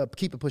keep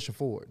it pushing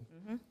forward.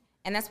 Mm-hmm.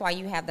 And that's why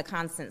you have the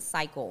constant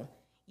cycle.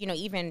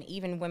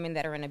 Even women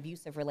that are in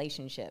abusive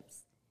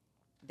relationships,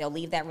 they'll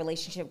leave that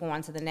relationship, go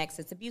on to the next.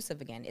 It's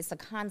abusive again. It's a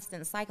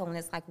constant cycle, and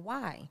it's like,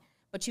 why?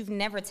 But you've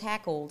never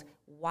tackled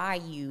why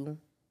you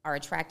are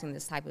attracting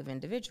this type of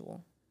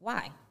individual.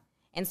 Why?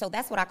 And so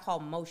that's what I call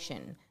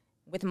motion.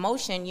 With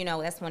motion,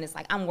 that's when it's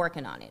like, I'm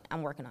working on it.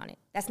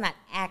 That's not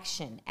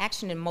action.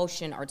 Action and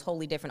motion are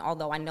totally different,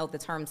 although I know the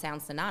term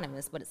sounds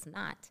synonymous, but it's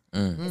not.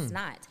 Mm-hmm. It's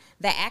not.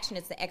 The action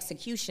is the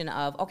execution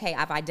of, okay,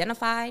 I've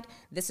identified,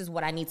 this is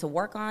what I need to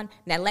work on.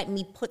 Now let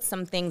me put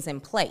some things in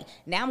play.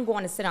 Now I'm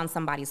going to sit on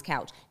somebody's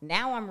couch.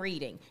 Now I'm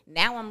reading.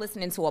 Now I'm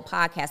listening to a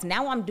podcast.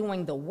 Now I'm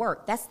doing the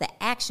work. That's the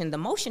action. The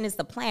motion is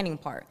the planning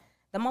part.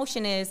 The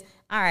motion is,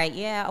 all right,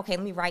 yeah, okay,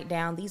 let me write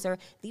down. These are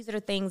the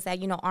things that,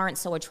 aren't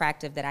so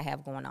attractive that I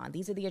have going on.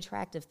 These are the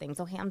attractive things.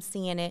 Okay, I'm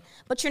seeing it.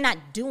 But you're not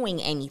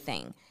doing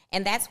anything.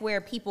 And that's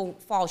where people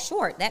fall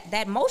short.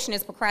 That motion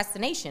is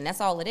procrastination.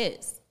 That's all it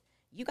is.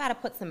 You got to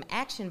put some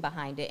action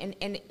behind it.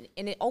 And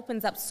it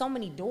opens up so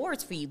many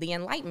doors for you. The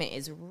enlightenment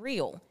is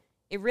real.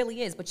 It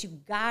really is, but you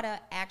gotta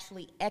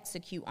actually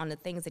execute on the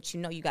things that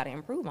you gotta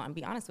improve on.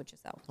 Be honest with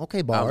yourself.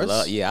 Okay, bars.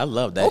 I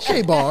love that. Okay,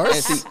 shit. bars.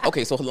 And see,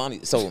 okay, so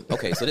Halani, so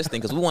this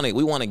thing, because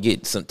we want to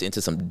get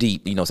into some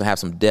deep, to have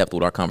some depth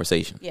with our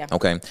conversation. Yeah.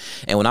 Okay.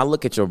 And when I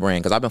look at your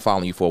brand, because I've been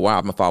following you for a while,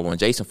 I've been following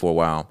Jason for a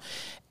while.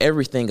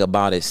 Everything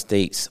about it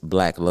states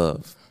Black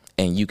love.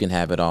 And you can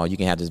have it all. You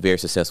can have this very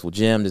successful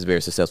gym, this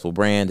very successful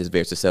brand, this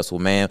very successful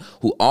man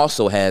who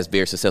also has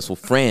very successful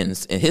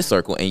friends in his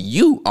circle. And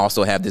you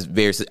also have this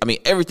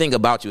everything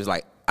about you is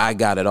like, I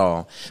got it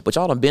all. But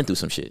y'all done been through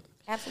some shit.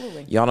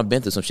 Absolutely. Y'all done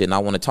been through some shit. And I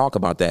want to talk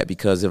about that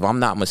because if I'm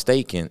not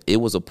mistaken, it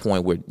was a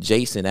point where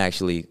Jason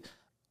actually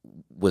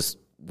was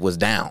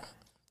down.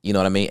 You know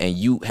what I mean? And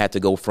you had to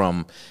go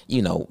from,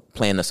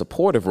 playing a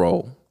supportive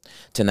role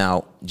to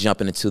now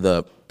jumping into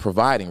the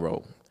providing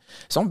role.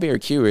 So I'm very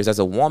curious, as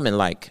a woman,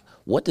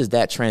 what does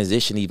that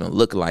transition even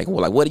look like?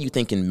 Well, what are you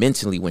thinking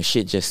mentally when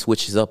shit just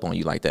switches up on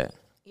you like that?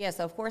 Yeah,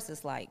 so of course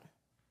it's like,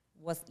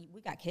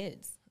 we got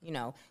kids,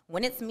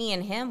 When it's me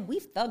and him,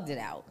 we've thugged it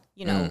out,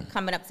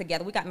 coming up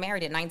together. We got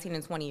married at 19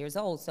 and 20 years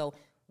old, so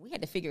we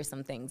had to figure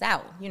some things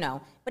out,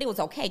 But it was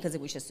okay because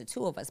it was just the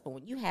two of us. But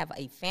when you have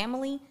a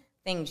family,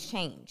 things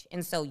change.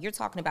 And so you're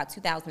talking about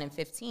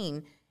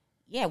 2015.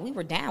 Yeah, we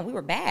were down. We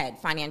were bad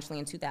financially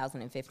in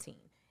 2015.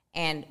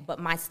 But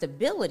my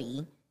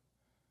stability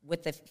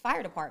with the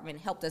fire department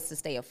helped us to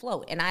stay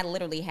afloat. And I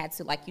literally had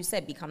to, like you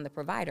said, become the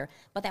provider.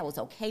 But that was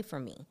okay for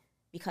me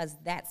because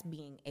that's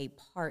being a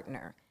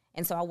partner.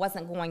 And so I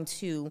wasn't going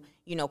to,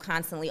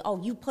 constantly,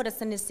 you put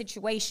us in this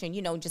situation,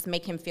 just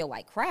make him feel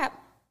like crap.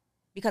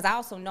 Because I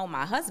also know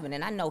my husband,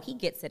 and I know he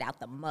gets it out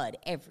the mud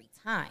every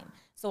time.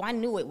 So I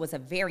knew it was a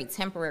very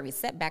temporary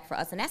setback for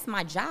us. And that's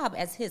my job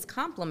as his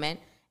complement,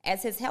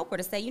 as his helper,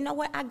 to say, you know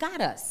what, I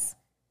got us.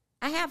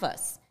 I have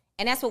us.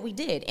 And that's what we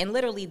did. And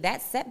literally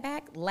that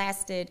setback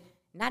lasted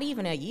not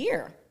even a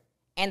year.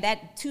 And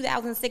that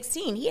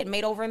 2016, he had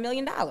made over $1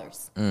 million,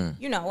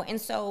 And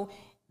so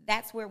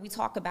that's where we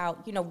talk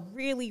about,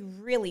 really,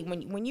 really,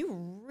 when you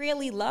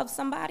really love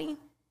somebody,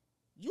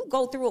 you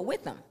go through it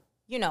with them.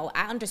 you know,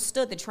 I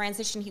understood the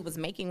transition he was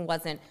making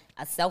wasn't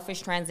a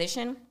selfish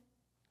transition.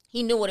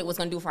 He knew what it was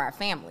going to do for our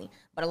family.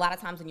 But a lot of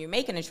times when you're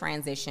making a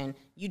transition,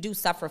 you do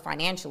suffer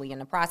financially in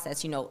the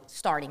process, you know,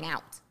 starting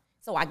out.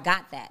 So I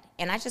got that.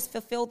 And I just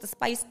fulfilled the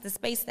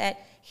space that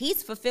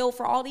he's fulfilled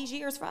for all these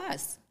years for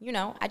us. You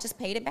know, I just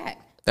paid it back.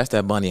 That's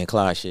that Bonnie and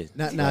Clyde shit.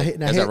 Now,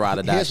 that's a ride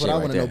or die here's shit what I right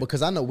want to there. know,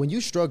 because I know when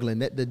you're struggling,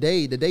 the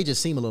day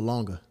just seem a little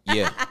longer.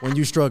 Yeah. When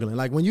you're struggling.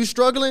 Like when you're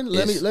struggling,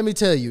 let me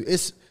tell you,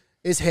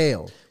 it's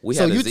hell. We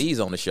had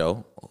Aziz on the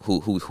show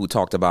who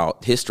talked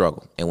about his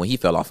struggle and when he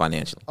fell off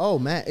financially. Oh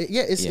man,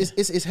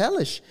 it's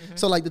hellish. Mm-hmm.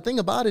 So like the thing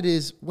about it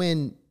is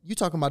when you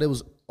talking about it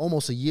was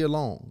almost a year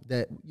long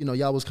that, you know,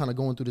 y'all was kind of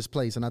going through this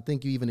place, and I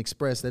think you even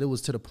expressed that it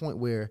was to the point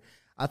where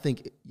I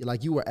think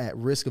like you were at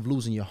risk of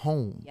losing your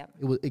home. Yep.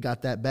 It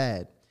got that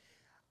bad.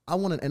 I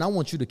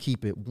want you to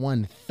keep it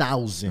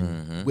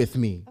 1,000 with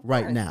me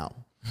right now.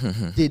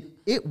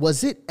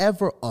 Was it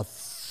ever a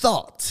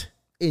thought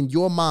in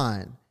your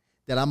mind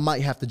that I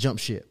might have to jump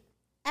ship?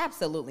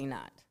 Absolutely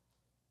not.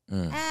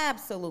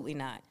 Absolutely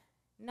not.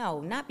 No,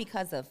 not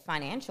because of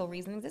financial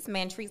reasons. This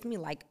man treats me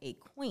like a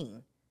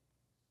queen.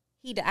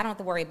 I don't have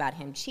to worry about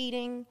him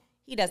cheating.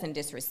 He doesn't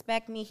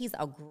disrespect me. He's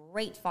a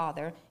great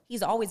father.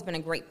 He's always been a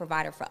great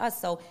provider for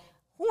us. So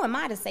who am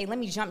I to say, let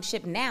me jump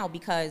ship now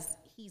because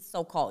he's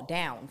so-called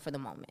down for the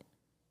moment?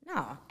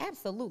 No,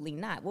 absolutely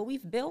not. What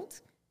we've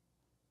built,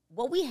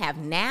 what we have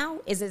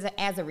now is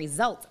as a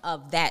result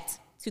of that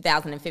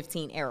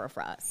 2015 era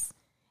for us.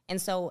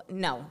 And so,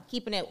 no,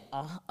 keeping it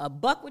a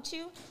buck with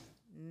you,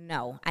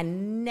 no. I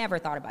never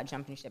thought about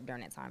jumping ship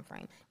during that time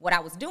frame. What I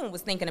was doing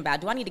was thinking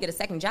about, do I need to get a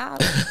second job?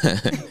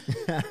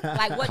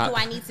 Like, what do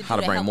I need to do how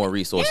to bring help more me?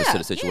 resources to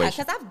the situation? Yeah,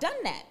 because I've done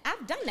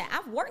that.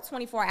 I've worked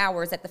 24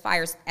 hours at the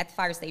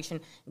fire station,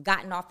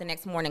 gotten off the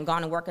next morning,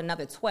 gone and worked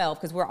another 12,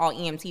 because we're all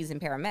EMTs and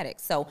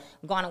paramedics. So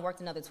gone and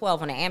worked another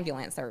 12 on an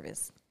ambulance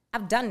service.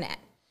 I've done that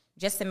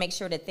just to make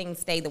sure that things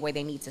stay the way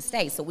they need to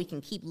stay so we can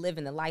keep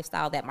living the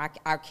lifestyle that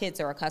our kids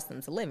are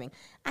accustomed to living.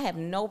 I have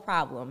no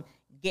problem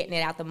getting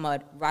it out the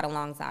mud right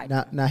alongside.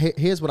 Now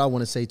here's what I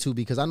want to say too,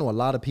 because I know a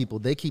lot of people,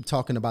 they keep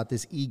talking about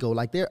this ego.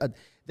 Like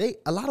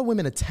a lot of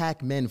women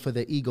attack men for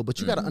their ego, but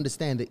you got to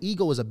understand the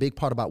ego is a big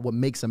part about what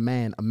makes a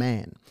man a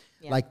man.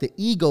 Yeah. Like the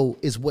ego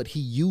is what he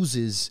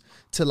uses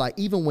to, like,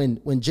 even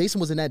when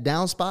Jason was in that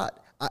down spot,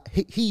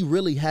 he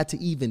really had to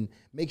even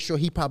make sure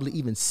he probably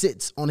even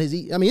sits on his.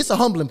 I mean, it's a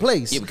humbling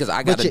place. Yeah, because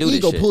I got to do this.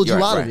 Your ego pulled you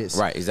out of this.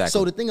 Right, exactly.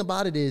 So the thing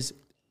about it is,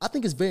 I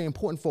think it's very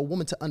important for a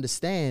woman to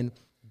understand.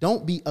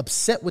 Don't be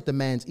upset with the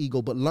man's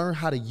ego, but learn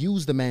how to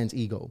use the man's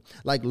ego.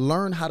 Like,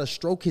 learn how to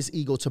stroke his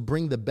ego to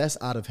bring the best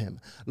out of him.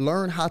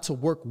 Learn how to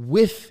work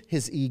with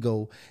his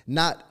ego,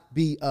 not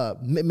be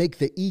make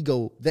the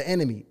ego the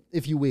enemy,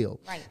 if you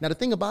will. Right. Now, the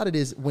thing about it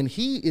is, when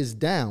he is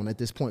down at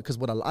this point, because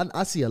what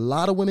I see a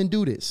lot of women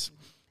do this,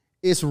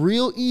 it's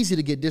real easy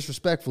to get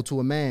disrespectful to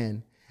a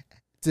man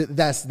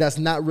that's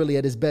not really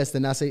at his best,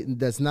 and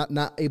that's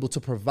not able to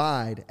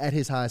provide at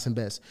his highest and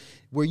best.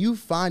 Were you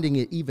finding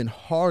it even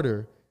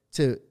harder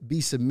to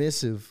be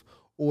submissive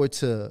or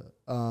to,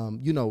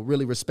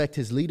 really respect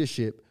his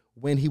leadership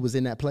when he was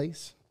in that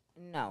place?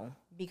 No,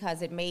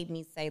 because it made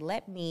me say,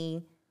 let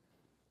me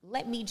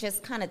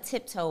just kind of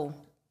tiptoe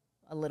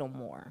a little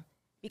more.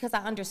 Because I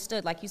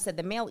understood, like you said,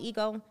 the male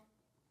ego,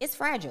 it's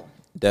fragile.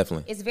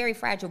 Definitely. It's very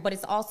fragile, but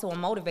it's also a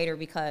motivator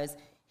because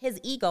his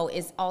ego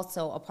is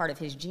also a part of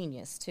his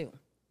genius too.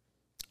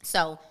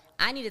 So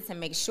I needed to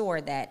make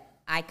sure that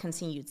I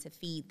continued to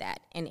feed that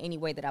in any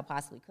way that I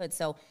possibly could.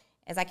 So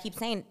as I keep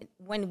saying,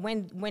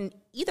 when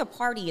either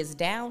party is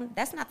down,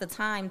 that's not the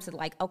time to,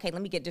 like, okay,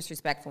 let me get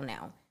disrespectful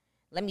now.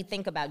 Let me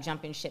think about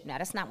jumping ship now.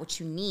 That's not what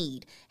you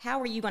need.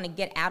 How are you going to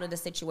get out of the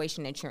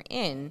situation that you're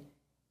in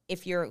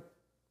if you're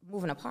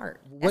moving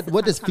apart?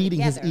 What does feeding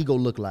his ego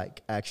look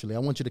like, actually? I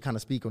want you to kind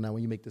of speak on that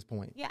when you make this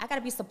point. Yeah, I got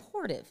to be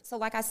supportive. So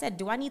like I said,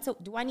 do I need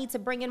to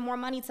bring in more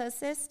money to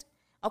assist?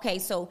 Okay,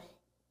 so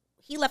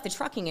he left the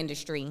trucking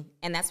industry,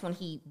 and that's when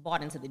he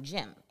bought into the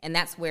gym. And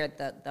that's where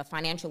the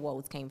financial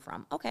woes came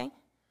from. Okay,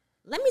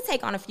 let me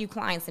take on a few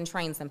clients and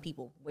train some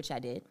people, which I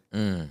did.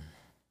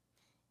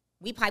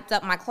 We piped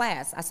up my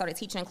class. I started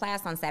teaching a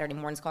class on Saturday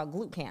mornings called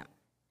Glute Camp.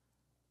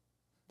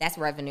 That's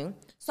revenue.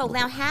 So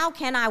now how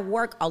can I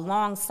work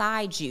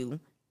alongside you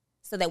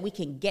so that we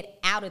can get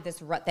out of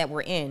this rut that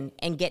we're in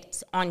and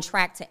get on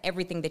track to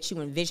everything that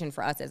you envision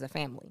for us as a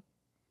family?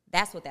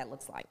 That's what that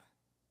looks like.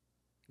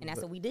 And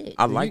that's what we did.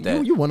 I like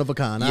that. You're one of a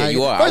kind. Yeah,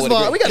 you are. First of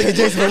all, we got to get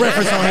Jason a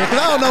reference on here, because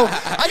I don't know.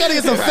 I got to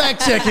get some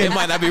fact checking. It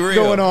might not be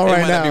real. Going on right now.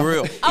 It might not be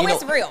real. Oh,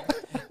 it's real.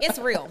 It's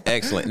real.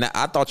 Excellent. Now,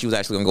 I thought you was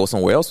actually going to go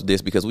somewhere else with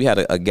this, because we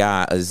had a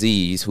guy,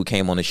 Aziz, who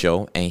came on the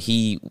show, and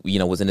he,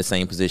 was in the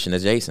same position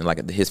as Jason,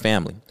 like his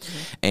family.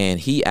 Mm-hmm. And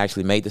he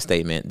actually made the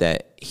statement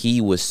that he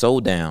was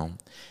so down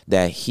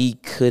that he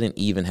couldn't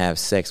even have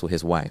sex with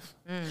his wife.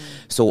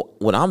 So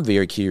what I'm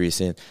very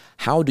curious in,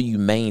 how do you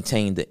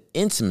maintain the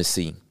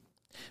intimacy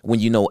when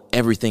you know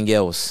everything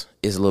else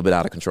is a little bit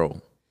out of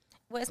control?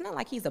 Well, it's not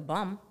like he's a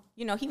bum.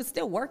 You know, he was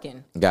still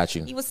working. Got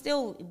you. He was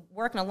still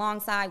working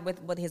alongside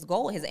with what his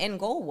goal, his end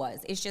goal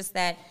was. It's just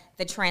that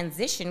the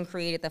transition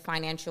created the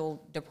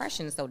financial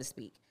depression, so to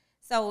speak.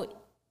 So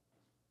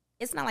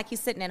it's not like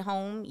he's sitting at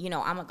home, you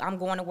know, I'm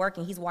going to work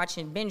and he's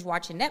binge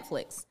watching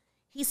Netflix.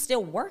 He's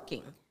still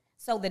working.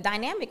 So the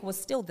dynamic was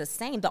still the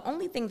same. The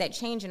only thing that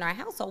changed in our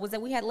household was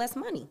that we had less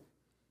money.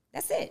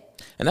 That's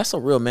it. And that's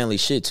some real manly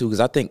shit too, because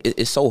I think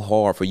it's so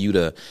hard for you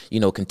to, you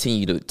know,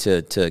 continue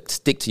to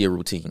stick to your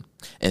routine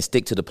and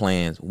stick to the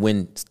plans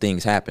when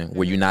things happen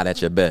where you're not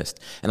at your best.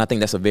 And I think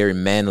that's a very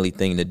manly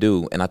thing to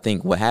do. And I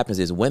think what happens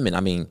is women, I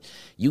mean,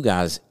 you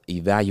guys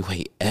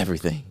evaluate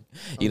everything.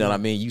 You know what I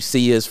mean? You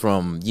see us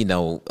from, you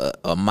know,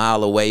 a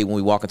mile away when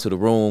we walk into the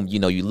room. You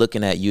know, you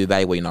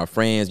evaluating our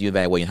friends, you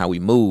evaluating how we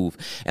move.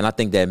 And I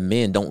think that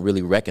men don't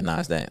really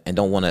recognize that and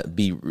don't want to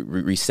be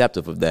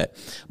receptive of that.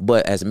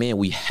 But as men,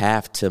 we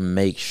have to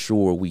make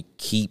sure we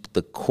keep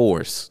the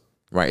course,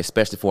 right?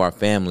 Especially for our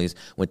families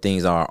when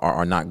things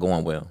are not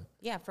going well.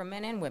 Yeah, for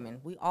men and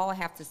women, we all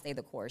have to stay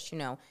the course, you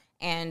know.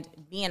 And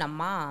being a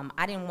mom,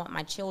 I didn't want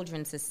my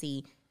children to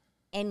see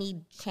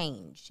any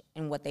change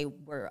in what they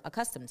were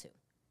accustomed to.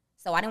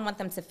 So I didn't want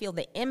them to feel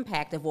the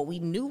impact of what we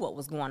knew what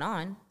was going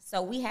on.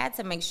 So we had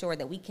to make sure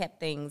that we kept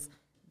things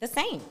the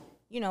same,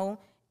 you know.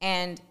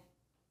 And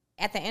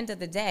at the end of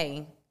the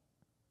day,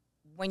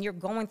 when you're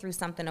going through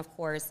something, of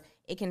course,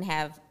 it can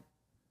have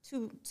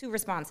two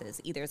responses.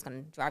 Either it's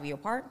going to drive you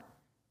apart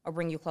or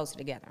bring you closer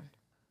together.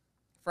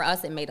 For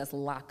us, it made us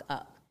lock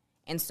up.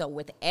 And so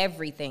with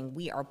everything,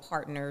 we are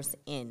partners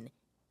in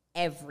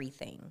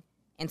everything.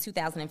 And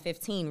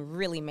 2015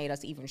 really made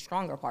us even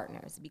stronger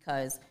partners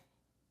because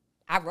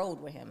I rode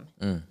with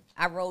him.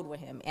 I rode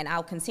with him, and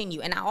I'll continue.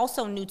 And I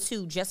also knew,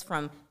 too, just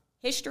from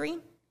history,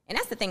 and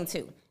that's the thing,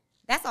 too.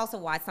 That's also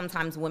why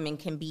sometimes women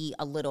can be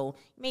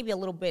maybe a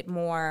little bit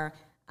more,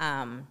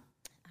 I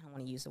don't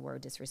want to use the word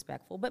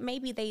disrespectful, but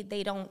maybe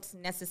they don't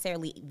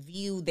necessarily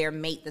view their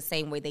mate the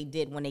same way they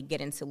did when they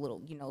get into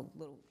little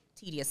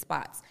tedious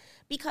spots.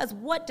 Because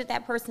what did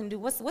that person do?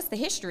 What's the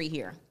history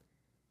here?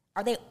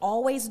 Are they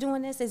always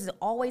doing this? Is it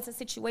always a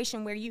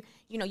situation where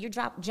you're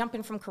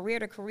jumping from career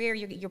to career,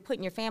 you're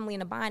putting your family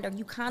in a bind? Are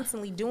you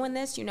constantly doing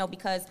this,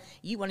 because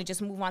you want to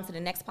just move on to the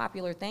next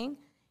popular thing?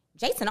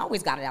 Jason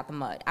always got it out the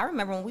mud. I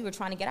remember when we were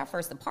trying to get our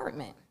first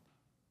apartment,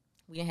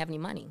 we didn't have any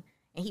money.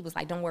 And he was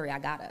like, don't worry, I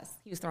got us.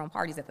 He was throwing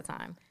parties at the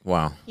time.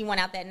 Wow. He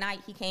went out that night,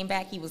 he came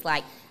back, he was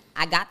like,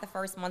 I got the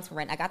first month's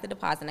rent, I got the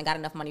deposit, and I got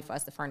enough money for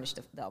us to furnish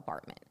the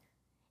apartment.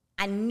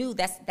 I knew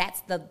that's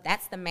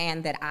the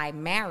man that I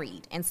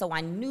married, and so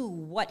I knew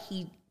what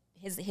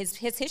his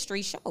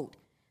history showed.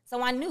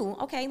 So I knew,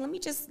 okay, let me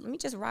just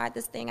ride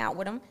this thing out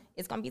with him.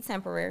 It's gonna be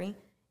temporary,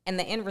 and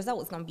the end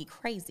result is gonna be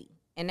crazy.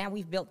 And now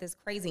we've built this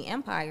crazy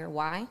empire.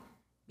 Why?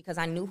 Because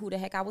I knew who the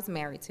heck I was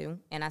married to,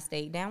 and I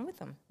stayed down with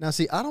him. Now,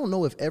 see, I don't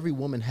know if every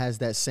woman has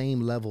that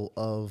same level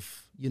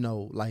of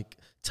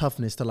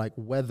toughness to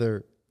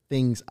weather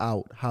things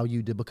out how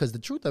you did, because the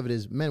truth of it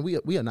is, man,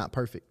 we are not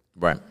perfect.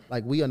 Right.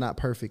 We are not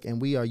perfect,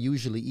 and we are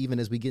usually, even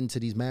as we get into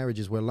these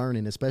marriages, we're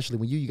learning, especially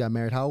when you got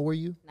married. How old were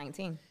you?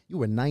 19. You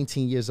were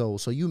 19 years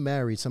old, so you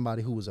married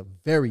somebody who was a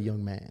very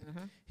young man.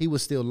 Mm-hmm. He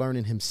was still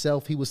learning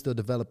himself. He was still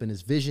developing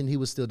his vision. He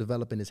was still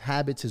developing his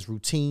habits, his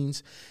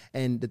routines.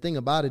 And the thing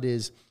about it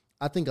is,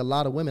 I think a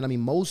lot of women,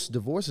 most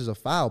divorces are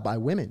filed by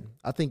women.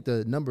 I think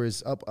the number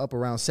is up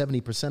around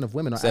 70% of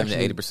women are 70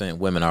 to 80%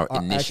 women are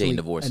initiating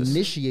divorces.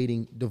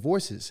 Initiating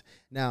divorces.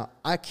 Now,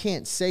 I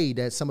can't say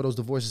that some of those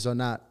divorces are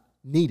not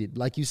needed.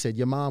 Like you said,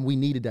 your mom, we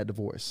needed that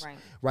divorce.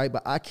 Right?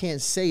 But I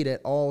can't say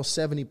that all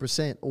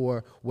 70%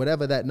 or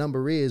whatever that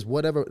number is,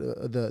 whatever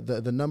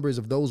the numbers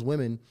of those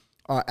women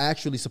are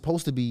actually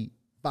supposed to be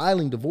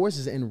filing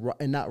divorces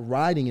and not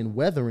riding and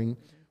weathering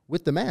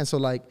with the man. So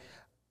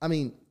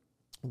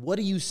what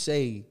do you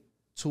say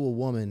to a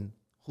woman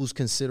who's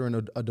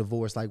considering a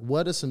divorce?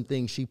 What are some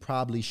things she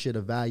probably should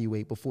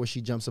evaluate before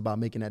she jumps about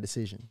making that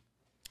decision?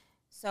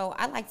 So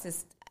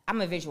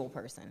I'm a visual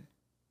person.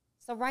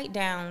 So write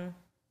down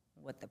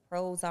what the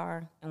pros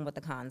are and what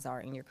the cons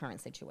are in your current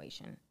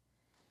situation.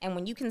 And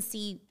when you can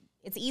see,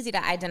 it's easy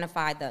to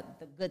identify the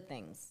good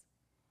things.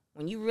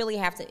 When you really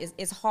have to,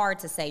 it's hard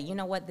to say, you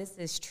know what, this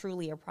is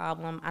truly a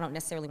problem. I don't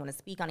necessarily want to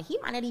speak on it. He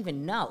might not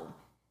even know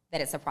that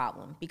it's a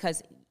problem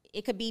because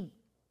it could be,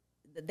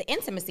 the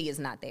intimacy is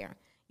not there,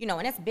 and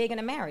that's big in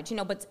a marriage,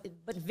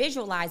 but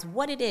visualize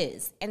what it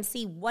is and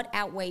see what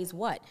outweighs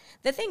what.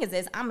 The thing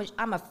is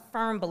I'm a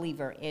firm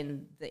believer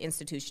in the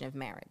institution of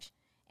marriage.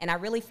 And I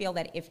really feel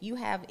that if you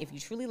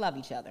truly love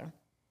each other,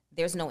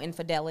 there's no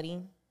infidelity,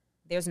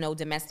 there's no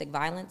domestic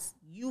violence,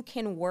 you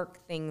can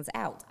work things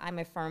out. I'm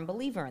a firm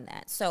believer in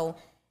that. So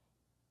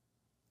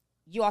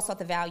you also have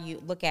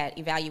to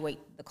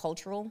evaluate the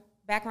cultural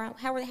background.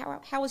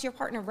 How was your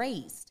partner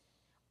raised?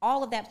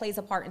 All of that plays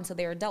a part into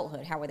their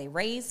adulthood. How were they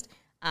raised?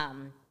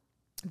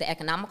 The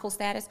economical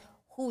status,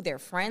 who their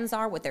friends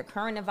are, what their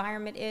current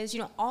environment is.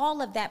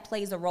 All of that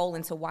plays a role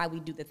into why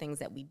we do the things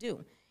that we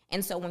do.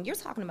 And so when you're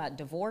talking about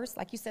divorce,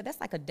 like you said, that's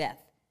like a death.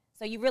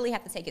 So you really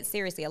have to take it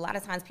seriously. A lot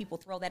of times people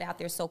throw that out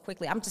there so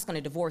quickly. I'm just going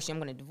to divorce you.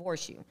 I'm going to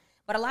divorce you.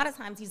 But a lot of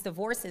times these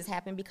divorces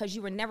happen because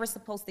you were never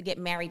supposed to get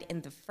married in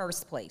the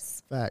first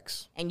place.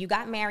 Facts. And you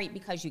got married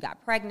because you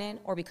got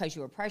pregnant or because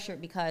you were pressured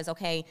because,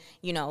 okay,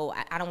 you know,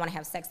 I don't want to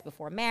have sex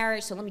before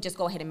marriage, so let me just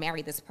go ahead and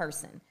marry this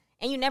person.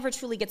 And you never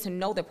truly get to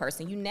know the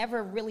person. You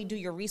never really do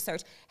your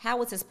research. How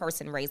was this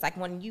person raised? Like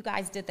when you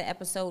guys did the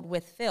episode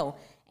with Phil,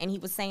 and he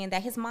was saying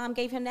that his mom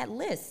gave him that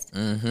list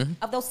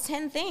of those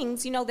 10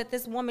 things, you know, that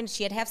this woman,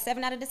 she had to have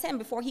 7 out of the 10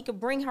 before he could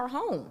bring her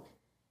home.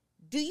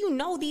 Do you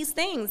know these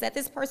things that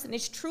this person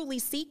is truly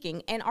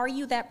seeking, and are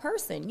you that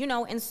person? You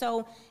know, and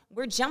so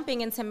we're jumping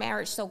into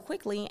marriage so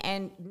quickly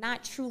and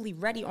not truly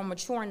ready or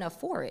mature enough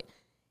for it.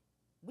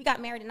 We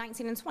got married at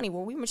 19 and 20.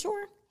 Were we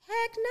mature?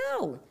 Heck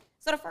no.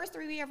 So the first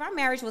 3 years of our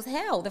marriage was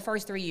hell, the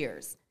first 3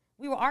 years.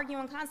 We were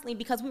arguing constantly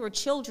because we were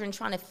children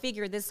trying to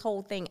figure this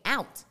whole thing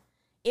out.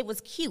 It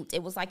was cute.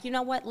 It was like, you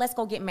know what? Let's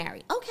go get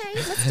married. Okay,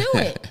 let's do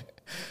it.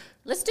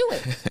 Let's do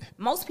it.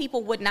 Most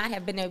people would not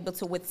have been able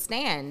to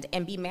withstand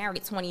and be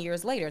married 20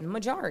 years later, the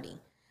majority.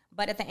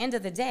 But at the end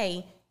of the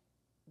day,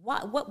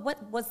 what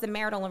was the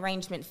marital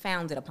arrangement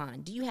founded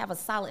upon? Do you have a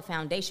solid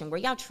foundation? Were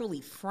y'all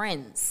truly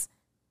friends?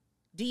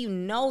 Do you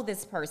know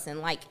this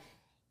person? Like,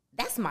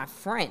 that's my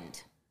friend.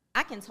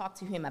 I can talk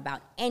to him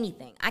about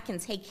anything. I can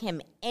take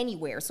him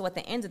anywhere. So at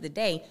the end of the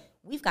day,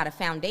 we've got a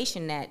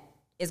foundation that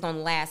is going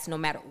to last no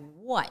matter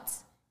what,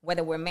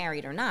 whether we're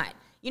married or not.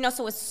 You know,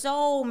 so it's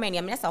so many.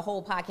 I mean, that's a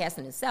whole podcast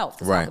in itself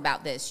to talk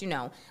about this, you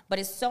know. But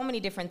it's so many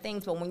different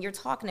things. But when you're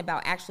talking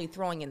about actually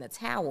throwing in the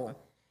towel,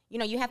 you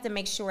know, you have to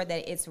make sure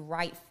that it's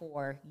right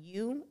for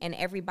you and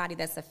everybody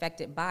that's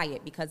affected by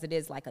it, because it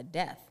is like a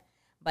death.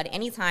 But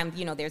anytime,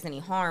 you know, there's any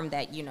harm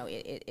that, you know,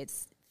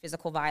 it's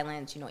physical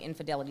violence, you know,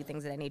 infidelity,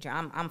 things of that nature,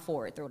 I'm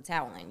for it. Throw the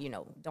towel in, you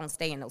know, don't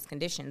stay in those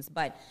conditions.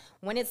 But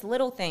when it's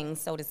little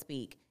things, so to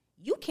speak,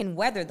 you can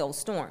weather those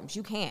storms.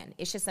 You can.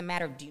 It's just a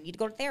matter of, do you need to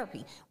go to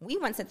therapy? We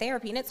went to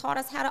therapy, and it taught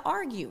us how to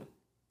argue.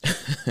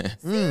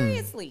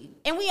 Seriously.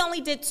 And we only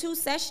did 2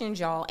 sessions,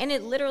 y'all, and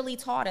it literally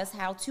taught us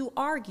how to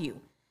argue,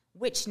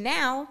 which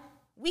now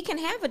we can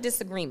have a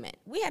disagreement.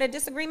 We had a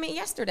disagreement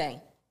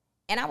yesterday,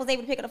 and I was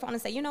able to pick up the phone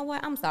and say, you know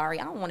what, I'm sorry.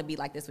 I don't want to be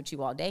like this with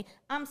you all day.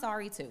 I'm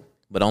sorry, too.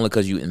 But only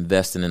because you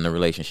investing in the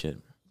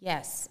relationship.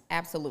 Yes,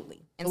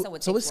 absolutely. And so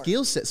it's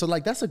skill sets. So,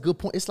 like, that's a good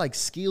point. It's like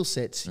skill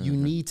sets you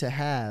need to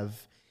have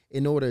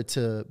in order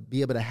to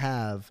be able to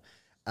have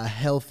a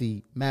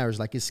healthy marriage.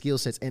 Like, it's skill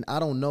sets. And I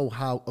don't know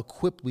how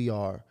equipped we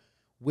are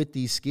with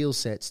these skill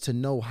sets to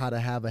know how to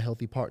have a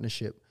healthy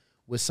partnership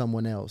with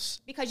someone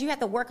else. Because you have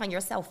to work on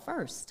yourself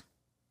first.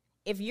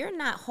 If you're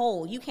not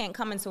whole, you can't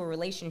come into a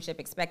relationship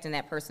expecting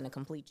that person to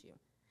complete you.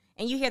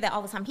 And you hear that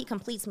all the time. He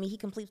completes me,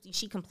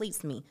 she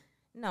completes me.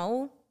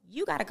 No,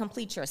 you got to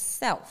complete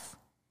yourself.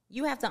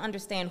 You have to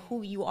understand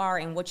who you are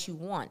and what you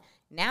want.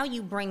 Now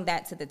you bring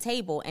that to the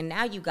table, and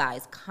now you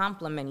guys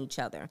complement each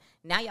other.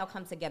 Now y'all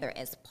come together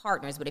as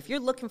partners. But if you're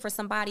looking for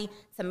somebody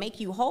to make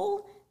you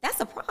whole,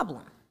 that's a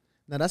problem.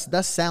 Now,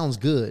 that sounds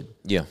good.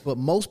 Yeah. But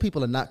most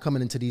people are not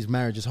coming into these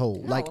marriages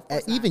whole. No, like,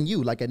 even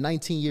you, like at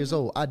 19 years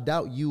old, I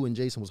doubt you and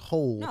Jason was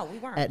whole we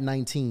weren't. at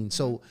 19.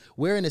 So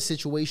we're in a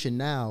situation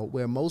now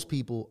where most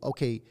people,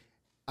 okay,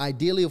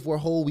 ideally if we're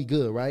whole, we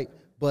good, right?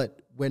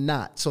 But we're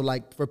not. So,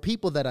 like, for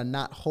people that are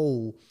not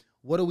whole,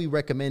 what are we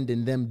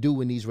recommending them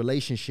do in these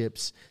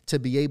relationships to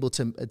be able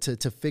to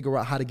figure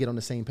out how to get on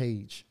the same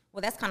page?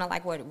 Well, that's kind of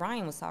like what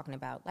Ryan was talking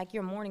about, like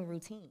your morning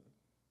routine,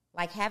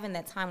 like having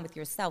that time with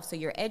yourself. So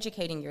you're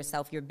educating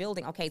yourself, you're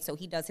building. Okay, so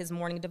he does his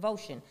morning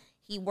devotion,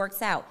 he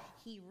works out,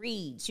 he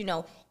reads. You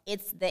know,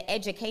 it's the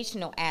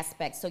educational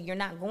aspect. So you're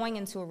not going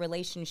into a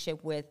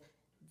relationship with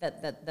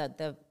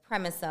the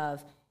premise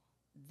of,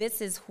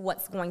 this is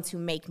what's going to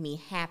make me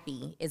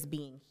happy, is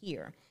being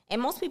here.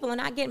 And most people are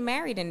not getting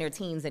married in their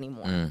teens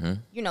anymore.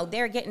 You know,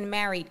 they're getting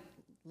married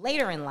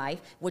later in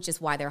life, which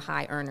is why they're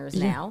high earners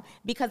now,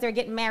 because they're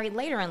getting married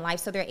later in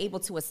life, so they're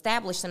able to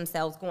establish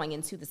themselves going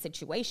into the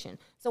situation.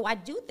 So I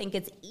do think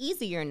it's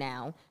easier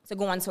now to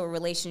go into a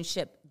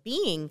relationship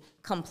being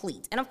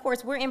complete. And of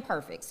course, we're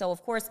imperfect. So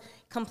of course,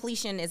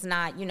 completion is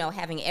not, you know,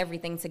 having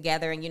everything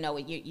together and, you know,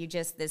 you're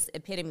just this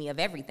epitome of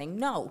everything.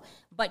 No,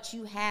 but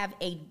you have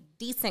a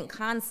decent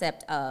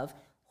concept of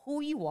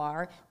who you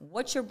are,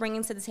 what you're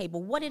bringing to the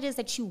table, what it is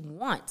that you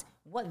want,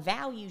 what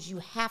values you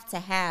have to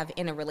have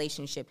in a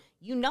relationship.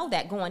 You know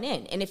that going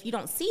in. And if you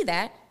don't see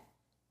that,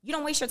 you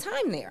don't waste your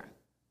time there.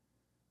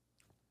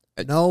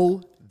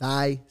 Know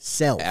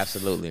thyself.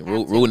 Absolutely.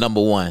 Rule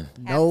number 1.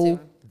 Know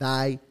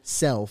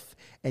thyself.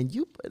 And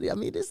you, I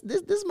mean,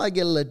 this might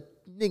get a little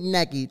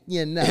knick-knacky,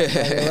 you know,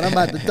 what I'm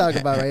about to talk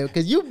about right here.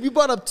 Because you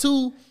brought up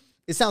 2,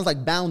 it sounds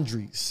like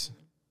boundaries.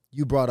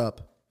 You brought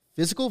up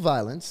physical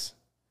violence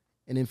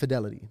and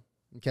infidelity,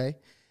 okay?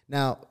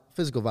 Now,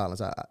 physical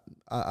violence,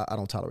 I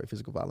don't tolerate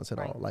physical violence at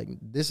all. Like,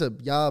 this,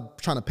 y'all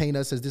trying to paint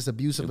us as this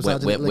abusive.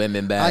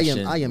 Women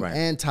bashing. I am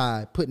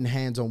anti putting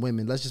hands on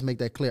women. Let's just make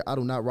that clear. I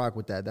do not rock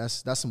with that.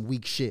 That's some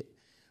weak shit.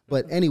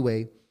 But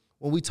anyway,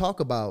 when we talk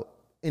about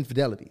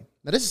infidelity,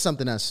 Now, this is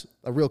something that's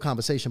a real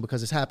conversation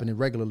because it's happening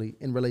regularly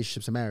in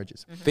relationships and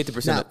marriages.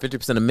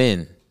 50% of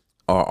men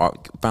are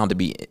found to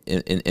be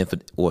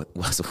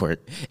what's the word?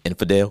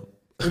 Infidel.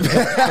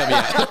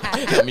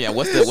 Help me out.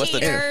 What's the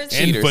term?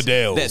 Cheaters.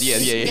 Infidels.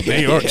 Yeah.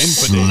 They are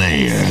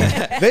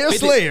infidels. They are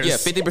slayers. Yeah,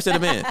 50%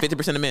 of men.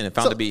 50% of men are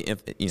found to be.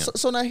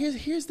 So now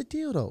here's the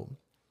deal though.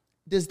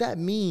 Does that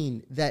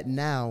mean that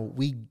now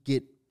we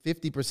get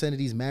 50% of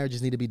these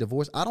marriages need to be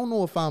divorced? I don't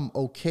know if I'm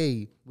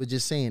okay with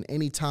just saying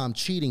anytime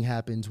cheating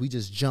happens, we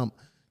just jump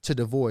to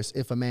divorce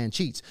if a man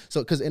cheats.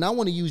 So, and I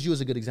want to use you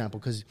as a good example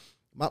because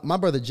my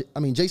brother,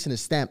 Jason is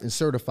stamped and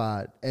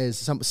certified as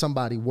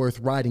somebody worth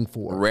riding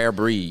for. Rare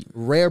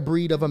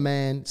breed of a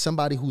man,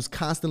 somebody who's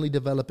constantly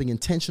developing,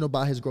 intentional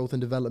about his growth and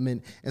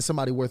development, and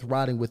somebody worth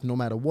riding with no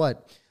matter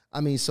what.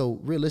 So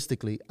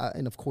realistically,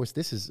 and of course,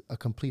 this is a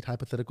complete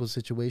hypothetical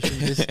situation.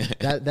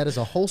 That is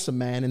a wholesome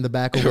man in the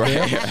back over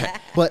there.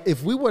 But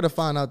if we were to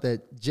find out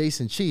that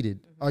Jason cheated,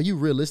 are you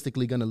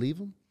realistically going to leave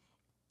him?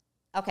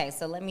 Okay,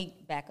 so let me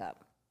back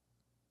up.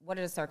 What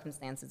are the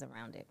circumstances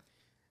around it?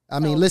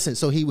 Listen.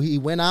 So he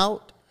went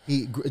out.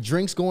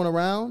 Drinks going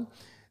around.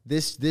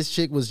 This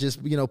chick was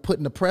just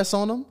putting the press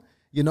on him.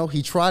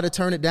 He tried to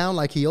turn it down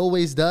like he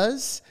always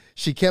does.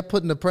 She kept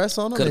putting the press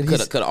on him,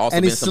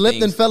 and he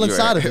slipped and fell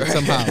inside of it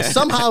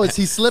somehow.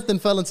 He slipped and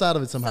fell inside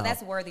of it somehow. So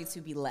that's worthy to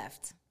be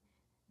left.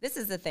 This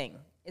is the thing,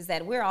 is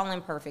that we're all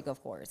imperfect,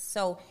 of course.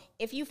 So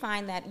if you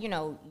find that,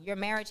 your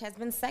marriage has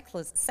been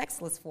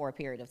sexless for a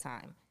period of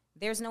time,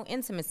 there's no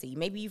intimacy.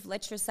 Maybe you've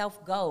let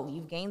yourself go.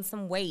 You've gained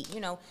some weight,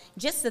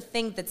 just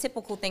the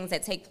typical things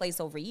that take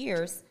place over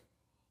years.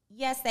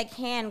 Yes, that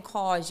can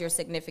cause your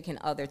significant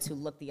other to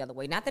look the other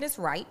way. Not that it's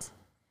right,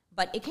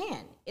 but it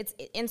can.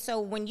 And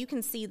so when you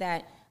can see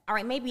that, all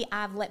right, maybe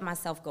I've let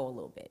myself go a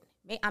little bit.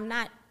 I'm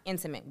not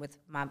intimate with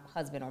my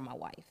husband or my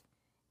wife.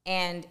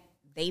 And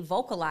they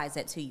vocalize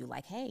that to you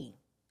like, hey,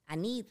 I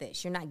need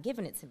this. You're not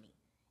giving it to me.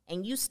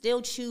 And you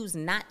still choose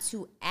not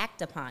to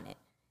act upon it.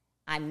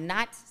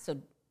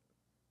 So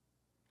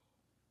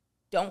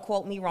don't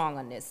quote me wrong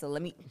on this. So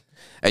let me.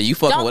 Hey, you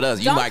fucking with us.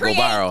 You might go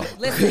viral.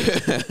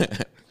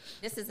 Listen,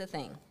 this is the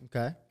thing.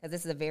 Okay. Because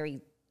this is a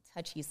very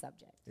touchy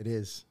subject. It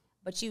is.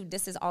 But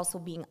this is also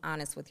being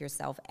honest with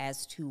yourself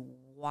as to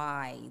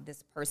why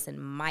this person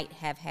might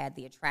have had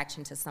the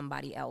attraction to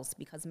somebody else,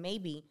 because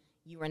maybe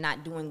you are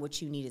not doing what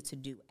you needed to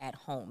do at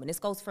home. And this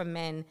goes for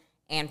men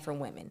and for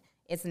women.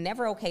 It's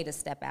never okay to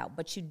step out,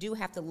 but you do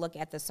have to look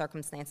at the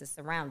circumstances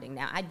surrounding.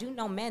 Now, I do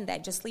know men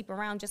that just sleep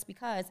around just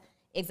because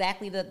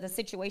exactly the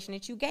situation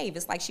that you gave.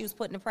 It's like she was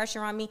putting the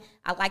pressure on me.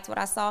 I liked what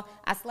I saw.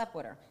 I slept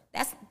with her.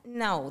 That's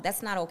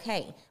not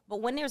okay. But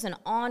when there's an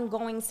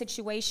ongoing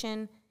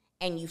situation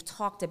and you've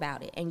talked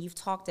about it, and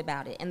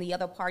the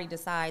other party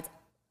decides,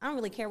 I don't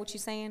really care what you're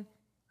saying,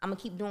 I'm going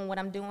to keep doing what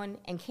I'm doing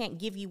and can't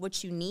give you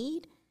what you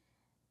need,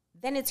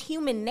 then it's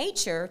human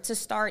nature to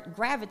start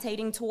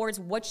gravitating towards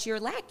what you're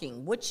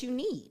lacking, what you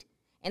need.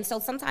 And so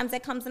sometimes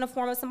that comes in the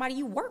form of somebody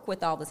you work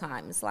with all the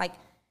time. It's like,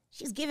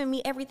 she's giving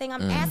me everything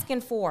I'm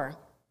asking for,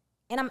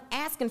 and I'm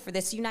asking for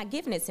this, you're not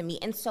giving it to me.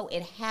 And so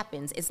it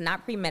happens. It's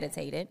not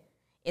premeditated.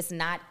 It's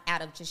not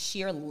out of just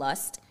sheer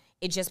lust.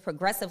 It just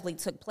progressively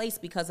took place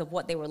because of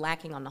what they were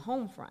lacking on the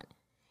home front.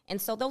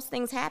 And so those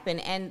things happen,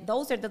 and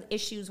those are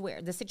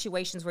the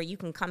situations where you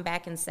can come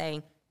back and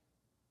say,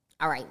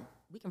 all right,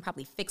 we can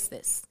probably fix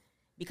this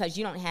because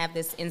you don't have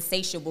this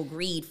insatiable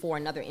greed for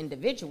another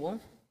individual.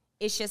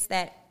 It's just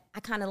that I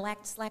kind of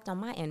slacked on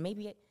my end.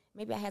 Maybe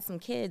I had some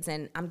kids,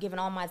 and I'm giving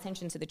all my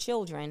attention to the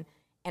children,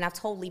 and I've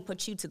totally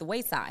put you to the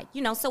wayside.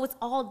 So it's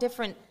all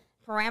different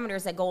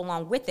parameters that go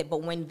along with it.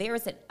 But when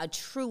there's a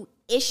true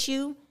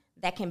issue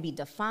that can be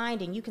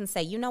defined, and you can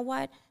say, you know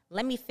what,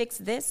 let me fix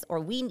this, or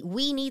we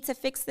need to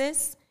fix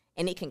this,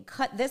 and it can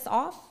cut this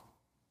off,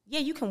 yeah,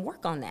 you can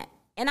work on that.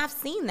 And I've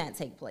seen that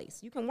take place.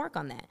 You can work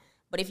on that.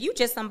 But if you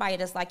just somebody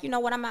that's like, you know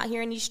what, I'm out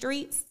here in these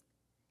streets,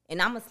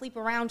 and I'm going to sleep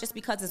around just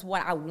because it's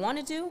what I want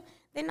to do,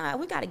 then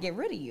we got to get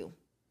rid of you.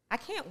 I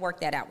can't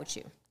work that out with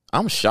you.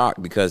 I'm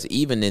shocked because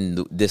even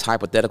in this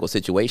hypothetical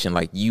situation,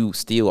 like, you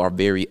still are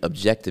very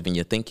objective in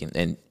your thinking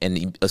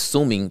and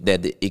assuming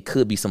that it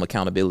could be some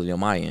accountability on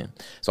my end.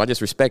 So I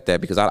just respect that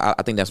because I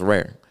think that's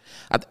rare.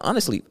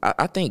 Honestly,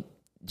 I think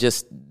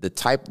just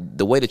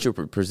the way that you're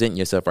presenting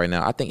yourself right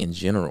now, I think in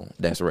general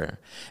that's rare.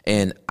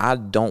 And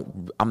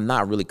I'm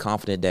not really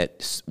confident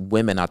that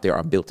women out there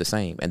are built the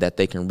same and that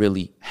they can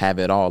really have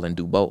it all and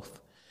do both.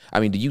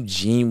 Do you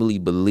genuinely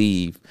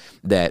believe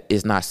that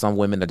it's not some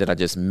women that are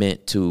just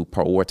meant to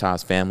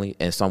prioritize family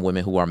and some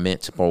women who are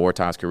meant to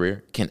prioritize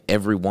career? Can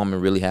every woman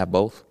really have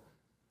both?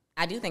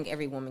 I do think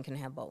every woman can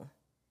have both,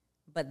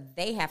 but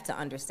they have to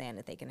understand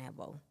that they can have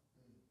both.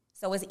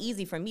 So it's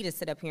easy for me to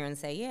sit up here and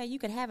say, yeah, you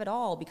can have it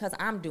all because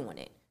I'm doing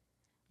it.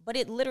 But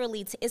it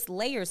literally, it's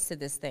layers to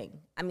this thing.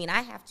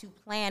 I have to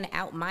plan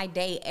out my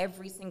day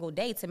every single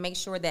day to make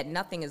sure that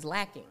nothing is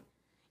lacking.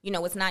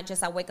 It's not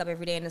just I wake up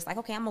every day and it's like,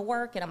 okay, I'm going to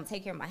work and I'm going to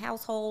take care of my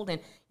household and,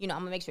 I'm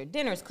going to make sure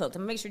dinner's cooked.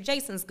 I'm going to make sure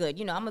Jason's good.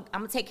 I'm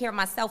going to take care of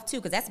myself too,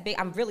 because that's big.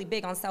 I'm really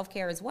big on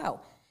self-care as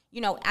well.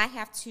 You know, I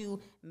have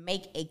to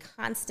make a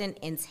constant,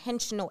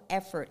 intentional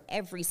effort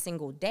every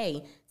single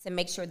day to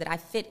make sure that I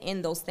fit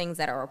in those things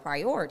that are a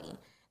priority.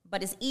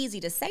 But it's easy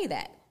to say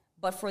that.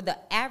 But for the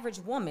average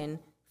woman,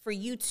 for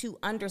you to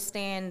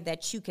understand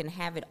that you can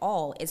have it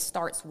all, it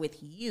starts with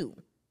you.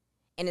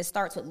 And it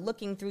starts with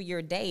looking through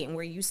your day and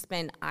where you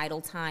spend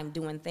idle time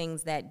doing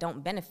things that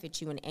don't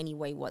benefit you in any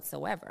way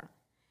whatsoever.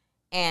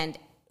 And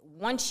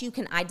once you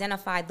can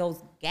identify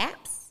those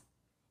gaps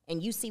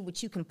and you see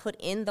what you can put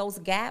in those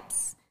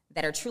gaps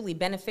that are truly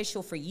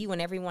beneficial for you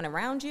and everyone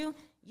around you,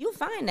 you'll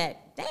find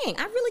that, dang,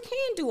 I really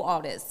can do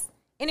all this.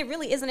 And it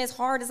really isn't as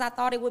hard as I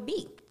thought it would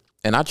be.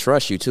 And I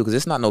trust you, too, because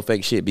it's not no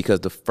fake shit. Because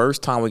the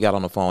first time we got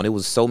on the phone, it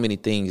was so many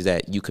things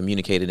that you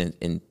communicated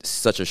in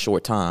such a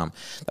short time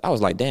that I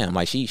was like, damn,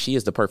 like she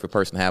is the perfect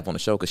person to have on the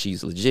show because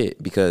she's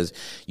legit. Because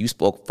you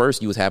spoke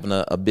first, you was having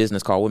a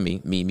business call with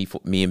me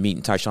and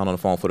meeting Tyshawn on the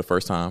phone for the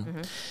first time.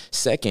 Mm-hmm.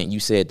 Second, you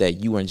said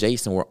that you and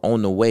Jason were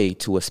on the way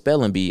to a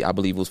spelling bee, I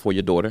believe it was for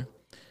your daughter.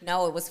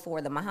 No, it was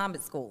for the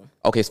Muhammad school.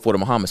 Okay, it's for the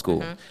Muhammad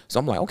school. Mm-hmm. So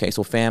I'm like, okay,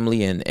 so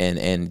family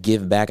and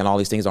give back and all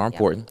these things are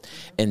important.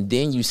 Yep. And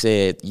then you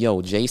said,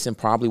 yo, Jason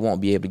probably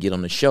won't be able to get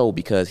on the show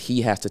because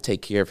he has to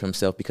take care of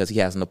himself because he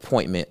has an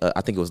appointment.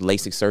 I think it was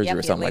LASIK surgery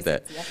or something like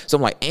that. Yep. So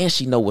I'm like, and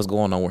she know what's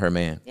going on with her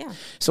man. Yeah.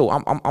 So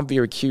I'm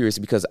very curious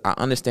because I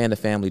understand the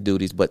family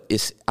duties, but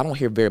I don't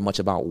hear very much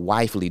about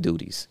wifely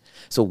duties.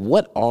 So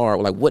what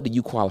do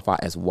you qualify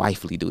as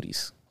wifely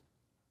duties?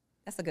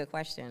 That's a good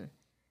question.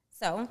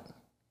 So,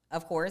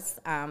 of course,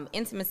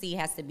 intimacy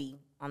has to be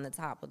on the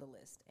top of the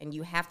list, and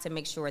you have to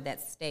make sure that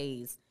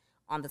stays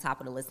on the top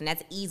of the list. And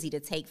that's easy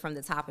to take from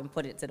the top and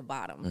put it to the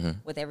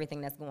bottom with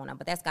everything that's going on,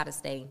 but that's got to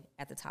stay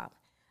at the top.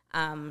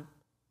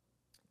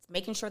 It's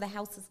making sure the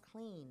house is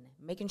clean,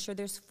 making sure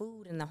there's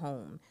food in the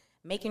home,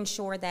 making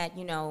sure that,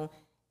 you know,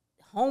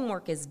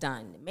 homework is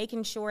done,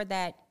 making sure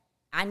that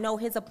I know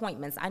his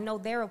appointments, I know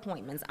their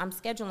appointments, I'm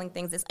scheduling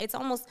things. It's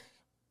almost,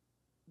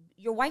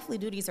 your wifely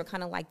duties are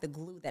kind of like the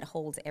glue that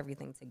holds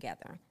everything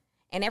together.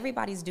 And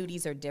everybody's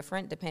duties are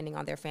different depending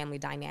on their family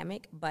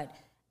dynamic, but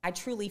I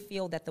truly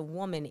feel that the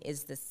woman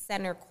is the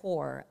center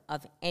core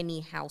of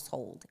any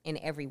household in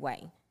every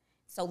way.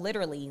 So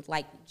literally,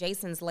 like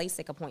Jason's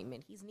LASIK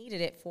appointment, he's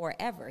needed it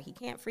forever. He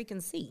can't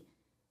freaking see.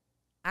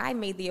 I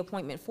made the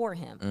appointment for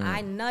him.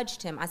 I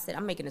nudged him. I said,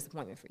 I'm making this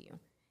appointment for you.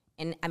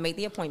 And I made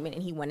the appointment,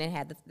 and he went and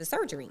had the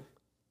surgery.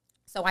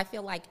 So I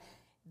feel like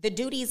the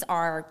duties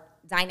are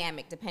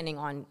dynamic depending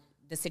on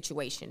the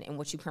situation and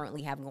what you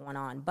currently have going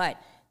on.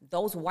 But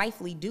those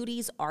wifely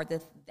duties are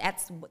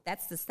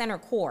that's the center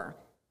core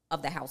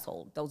of the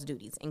household, those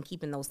duties, and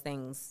keeping those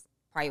things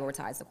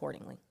prioritized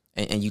accordingly.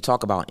 And you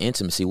talk about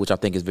intimacy, which I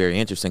think is very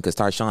interesting because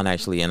Tyshawn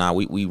actually and I,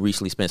 we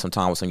recently spent some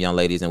time with some young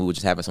ladies and we were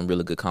just having some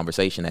really good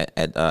conversation at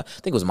I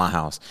think it was my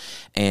house.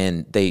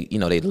 And they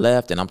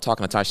left and I'm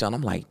talking to Tyshawn.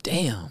 I'm like,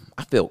 damn,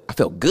 I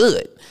felt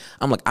good.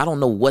 I'm like, I don't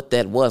know what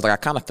that was. Like, I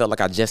kind of felt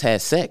like I just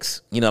had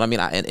sex. You know what I mean?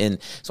 And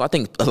so I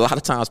think a lot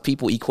of times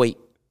people equate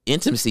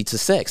intimacy to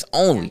sex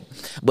only,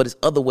 but it's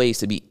other ways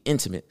to be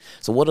intimate.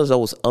 So what are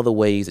those other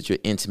ways that you're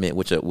intimate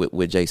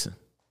with Jason?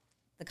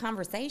 The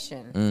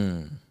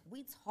conversation.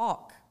 We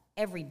talk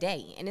every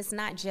day, and it's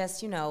not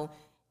just,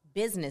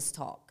 business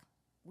talk.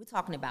 We're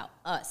talking about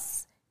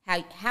us.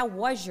 How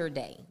was your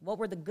day? What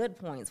were the good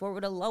points? What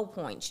were the low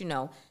points?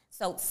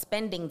 So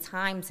spending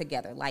time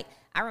together. Like,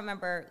 I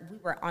remember we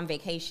were on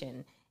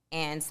vacation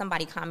and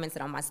somebody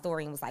commented on my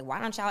story and was like, why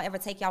don't y'all ever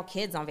take y'all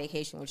kids on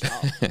vacation with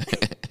y'all?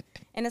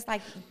 And it's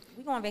like,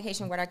 we go on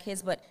vacation with our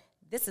kids, but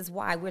this is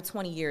why we're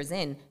 20 years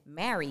in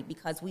married,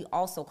 because we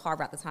also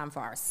carve out the time for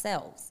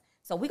ourselves.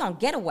 So we're going to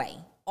get away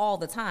all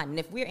the time. And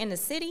if we're in the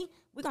city,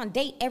 we're going to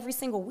date every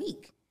single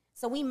week.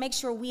 So we make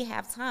sure we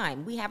have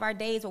time. We have our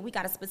days where we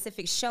got a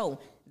specific show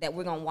that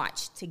we're going to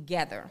watch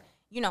together.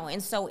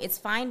 And so it's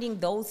finding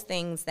those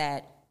things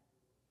that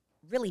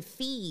really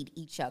feed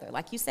each other.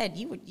 Like you said,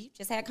 you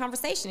just had a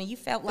conversation and you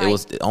felt like... It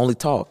was only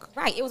talk.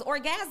 Right. It was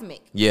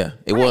orgasmic. Yeah,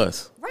 it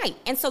was. Right.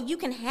 And so you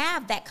can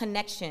have that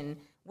connection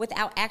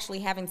without actually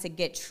having to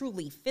get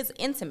truly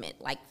intimate,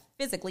 like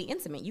physically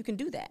intimate. You can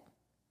do that.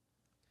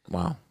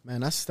 Wow.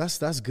 Man,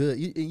 that's good.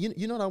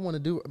 You know what I want to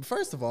do?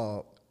 First of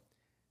all,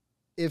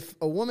 if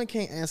a woman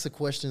can't answer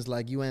questions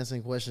like you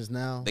answering questions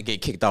now, they get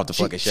kicked off the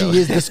fucking show. She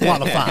is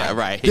disqualified.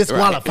 Right.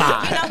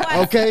 Disqualified. You know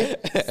what? Okay.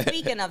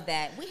 Speaking of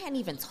that, we hadn't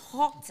even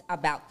talked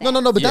about that.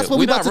 No, but that's what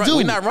we're about to do.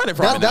 We're not running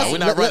from it. We're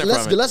not running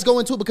from it. Let's go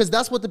into it because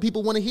that's what the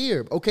people want to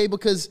hear. Okay,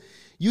 because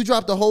you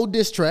dropped a whole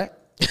diss track.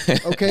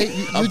 Okay,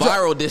 a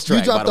viral diss track.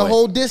 You dropped a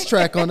whole diss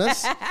track on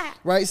us,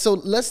 right? So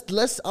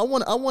let's. I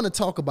want to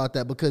talk about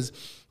that because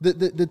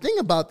the thing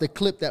about the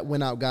clip that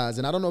went out, guys,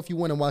 and I don't know if you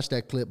went and watched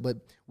that clip, but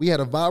we had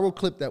a viral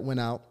clip that went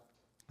out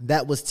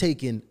that was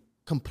taken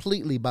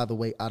completely, by the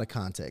way, out of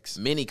context.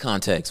 Many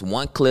contexts.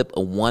 One clip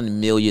of 1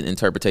 million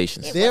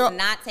interpretations. It was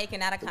not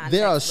taken out of context.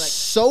 There are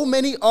so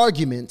many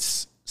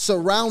arguments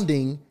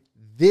surrounding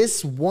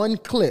this one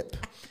clip.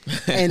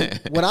 And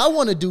what I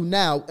want to do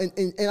now,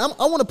 and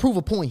I want to prove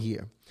a point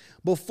here.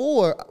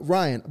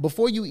 Ryan,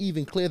 before you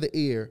even clear the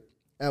air,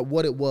 at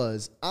what it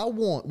was, I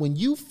want, when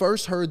you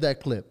first heard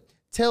that clip,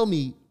 tell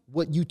me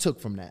what you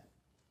took from that.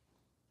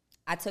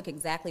 I took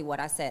exactly what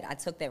I said. I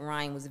took that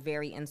Ryan was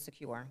very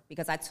insecure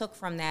because I took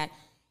from that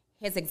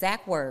his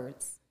exact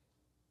words.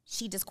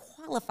 She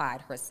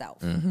disqualified herself.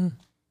 Mm-hmm.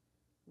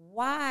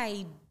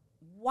 Why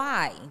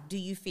do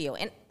you feel,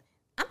 and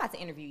I'm about to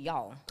interview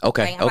y'all.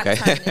 Okay.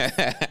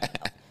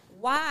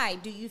 Why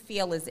do you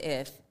feel as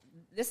if,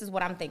 this is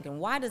what I'm thinking,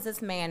 why does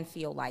this man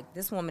feel like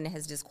this woman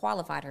has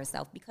disqualified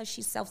herself because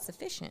she's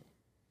self-sufficient?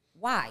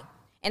 Why?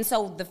 And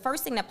so the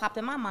first thing that popped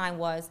in my mind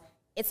was,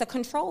 it's a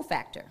control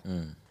factor.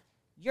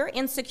 You're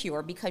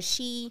insecure because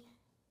she,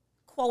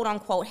 quote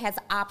unquote, has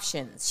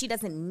options. She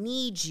doesn't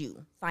need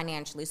you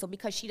financially. So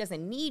because she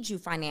doesn't need you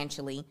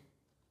financially,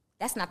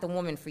 that's not the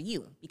woman for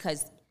you,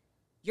 because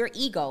your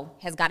ego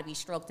has got to be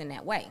stroked in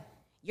that way.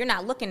 You're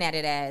not looking at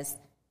it as,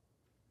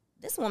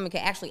 this woman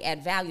can actually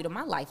add value to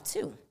my life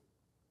too.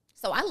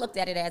 So I looked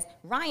at it as,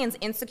 Ryan's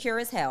insecure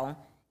as hell,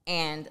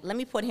 and let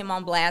me put him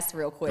on blast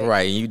real quick.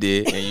 Right, and you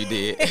did.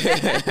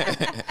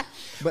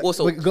 But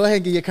go ahead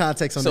and give your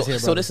context on this here,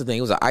 brother. So this is the thing.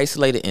 It was an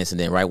isolated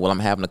incident, right? Well, I'm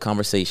having a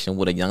conversation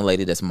with a young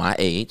lady that's my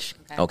age,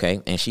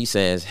 okay? And she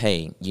says,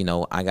 hey,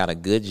 I got a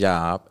good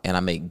job, and I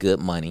make good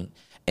money.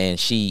 And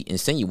she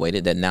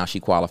insinuated that now she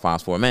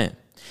qualifies for a man.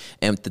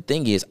 And the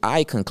thing is,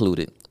 I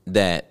concluded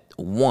that,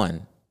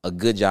 one, a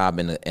good job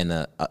and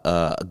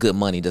a good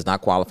money does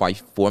not qualify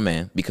for a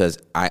man, because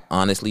I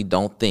honestly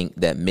don't think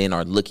that men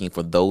are looking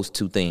for those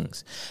two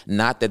things.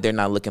 Not that they're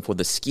not looking for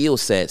the skill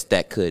sets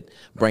that could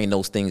bring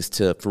those things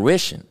to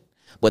fruition,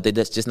 but they're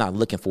just not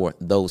looking for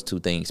those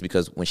two things.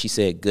 Because when she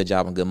said good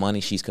job and good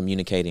money, she's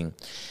communicating,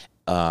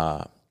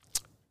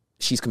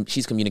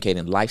 she's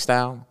communicating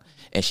lifestyle,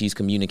 and she's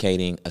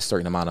communicating a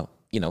certain amount of,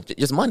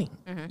 just money,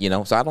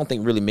 So I don't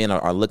think really men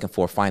are looking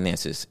for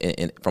finances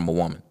from a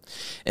woman.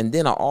 And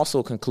then I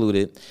also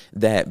concluded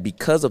that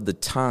because of the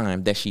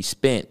time that she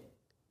spent,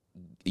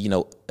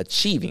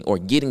 achieving or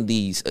getting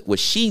these, what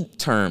she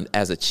termed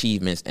as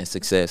achievements and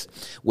success,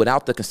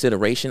 without the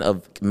consideration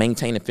of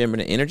maintaining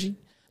feminine energy,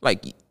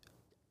 like,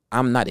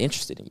 I'm not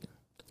interested in you.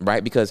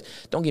 Right? Because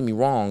don't get me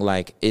wrong,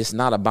 like, it's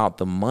not about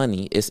the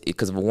money. It's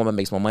because if a woman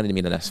makes more money than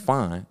me, then that's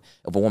fine.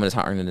 If a woman is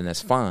high earning, then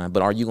that's fine.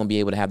 But are you going to be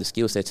able to have the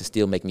skill set to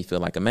still make me feel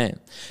like a man?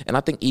 And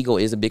I think ego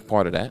is a big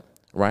part of that,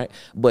 right?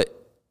 But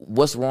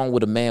what's wrong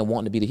with a man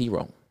wanting to be the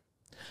hero?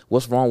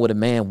 What's wrong with a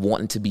man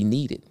wanting to be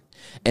needed?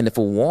 And if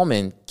a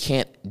woman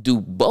can't do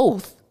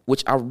both,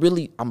 which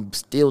I'm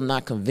still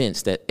not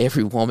convinced that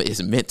every woman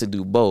is meant to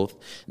do both,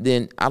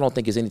 then I don't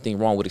think there's anything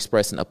wrong with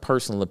expressing a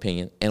personal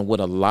opinion. And with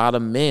a lot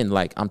of men,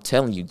 like, I'm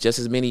telling you, just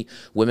as many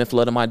women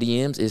flooding my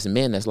DMs is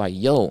men that's like,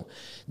 yo,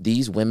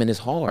 these women is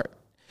hard.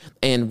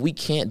 And we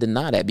can't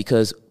deny that,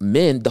 because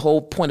men, the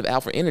whole point of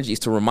alpha energy is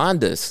to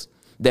remind us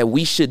that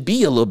we should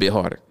be a little bit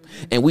harder.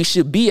 And we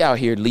should be out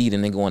here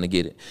leading and going to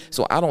get it.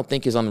 So I don't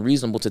think it's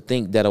unreasonable to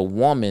think that a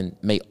woman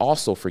may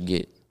also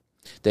forget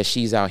that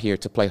she's out here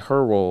to play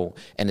her role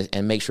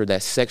and make sure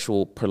that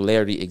sexual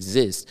polarity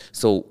exists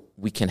so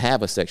we can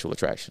have a sexual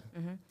attraction.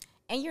 Mm-hmm.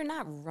 And you're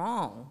not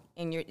wrong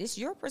it's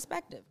your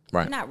perspective.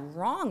 Right. You're not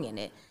wrong in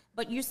it.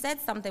 But you said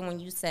something when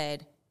you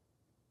said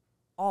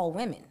all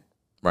women.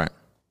 Right.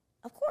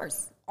 Of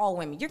course, all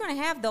women. You're going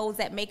to have those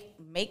that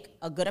make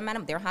a good amount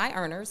of, they're high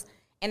earners,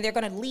 and they're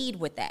going to lead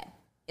with that.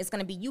 It's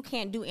going to be, you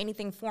can't do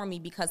anything for me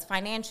because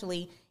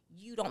financially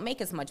you don't make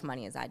as much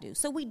money as I do.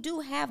 So we do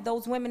have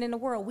those women in the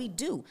world. We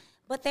do.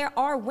 But there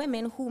are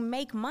women who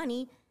make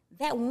money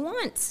that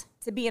want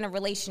to be in a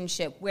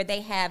relationship where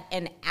they have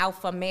an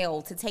alpha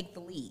male to take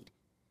the lead.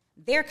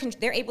 They're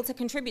able to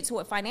contribute to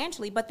it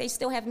financially, but they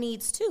still have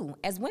needs too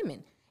as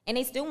women. And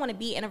they still want to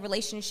be in a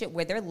relationship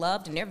where they're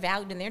loved and they're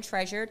valued and they're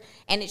treasured.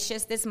 And it's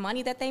just this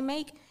money that they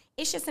make,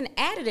 it's just an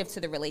additive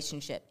to the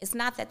relationship. It's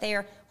not that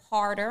they're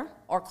harder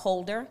or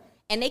colder.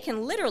 And they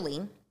can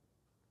literally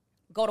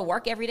go to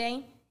work every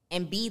day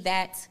and be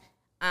that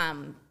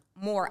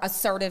more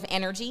assertive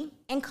energy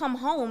and come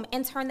home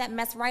and turn that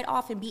mess right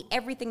off and be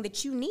everything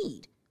that you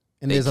need.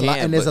 And there's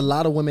a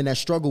lot of women that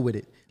struggle with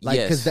it. Like,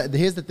 because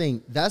here's the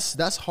thing,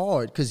 that's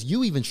hard, because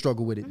you even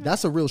struggle with it. Mm-hmm.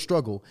 That's a real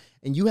struggle.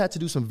 And you had to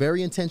do some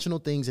very intentional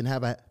things and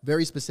have a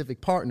very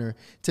specific partner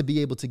to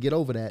be able to get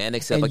over that. And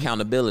accept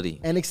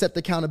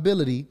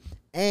accountability.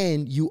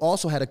 And you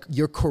also had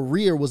your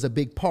career was a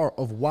big part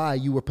of why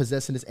you were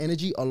possessing this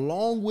energy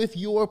along with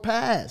your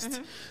past.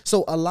 Mm-hmm.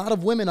 So a lot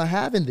of women are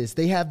having this.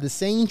 They have the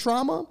same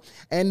trauma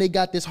and they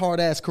got this hard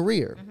ass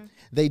career. Mm-hmm.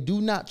 They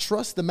do not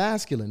trust the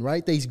masculine,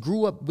 right? They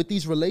grew up with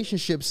these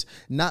relationships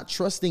not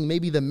trusting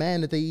maybe the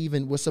man that they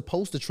even were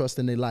supposed to trust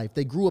in their life.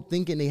 They grew up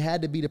thinking they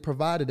had to be the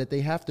provider, that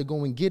they have to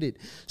go and get it.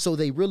 So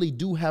they really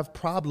do have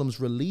problems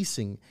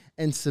releasing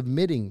and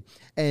submitting.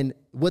 And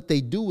what they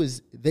do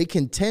is they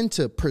can tend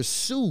to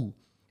pursue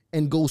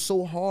and go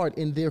so hard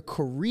in their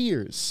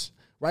careers,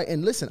 right?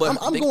 And listen,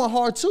 I'm going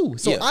hard too.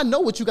 So I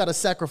know what you got to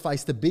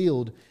sacrifice to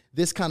build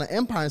this kind of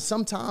empire. And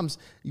sometimes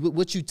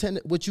what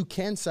you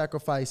can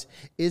sacrifice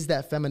is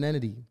that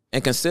femininity.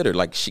 And consider,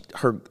 like,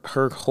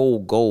 her whole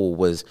goal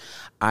was,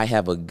 I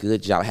have a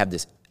good job.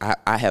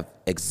 I have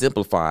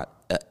exemplified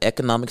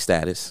economic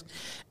status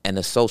and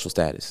the social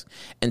status.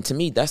 And to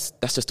me, that's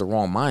just the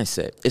wrong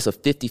mindset. It's a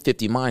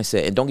 50-50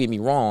 mindset. And don't get me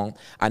wrong,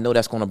 I know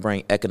that's going to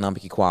bring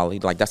economic equality.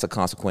 Like, that's a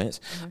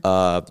consequence.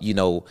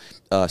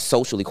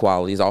 Social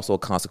equality is also a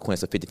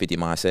consequence of 50-50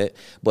 mindset.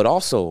 But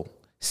also,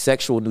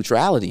 sexual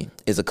neutrality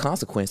is a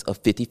consequence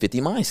of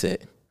 50-50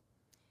 mindset.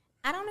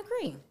 I don't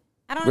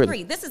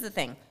agree. This is the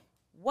thing.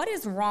 What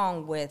is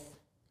wrong with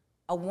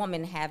a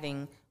woman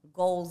having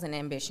goals and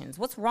ambitions?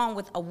 What's wrong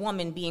with a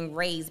woman being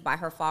raised by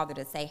her father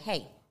to say,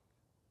 hey,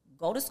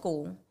 go to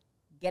school,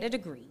 get a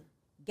degree,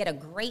 get a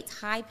great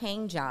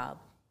high-paying job,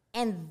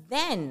 and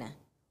then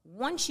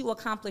once you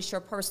accomplish your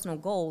personal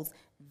goals,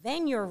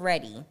 then you're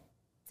ready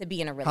to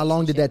be in a relationship. How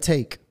long did that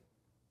take?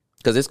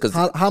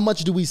 How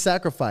much do we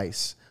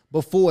sacrifice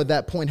before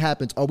that point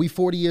happens? Are we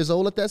 40 years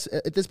old at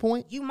this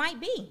point? You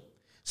might be.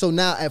 So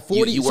now at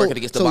 40, you working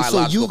against the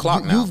biological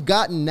clock now. You've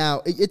gotten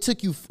now. It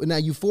took you now.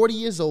 You're 40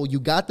 years old. You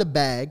got the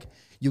bag.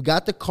 You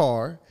got the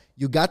car.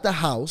 You got the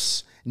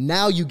house.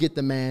 Now you get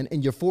the man,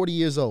 and you're 40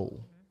 years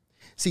old.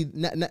 See,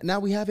 now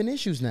we having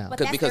issues now.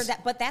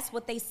 But that's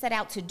what they set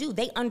out to do.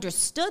 They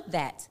understood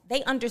that.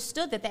 They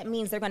understood that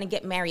means they're going to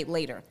get married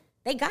later.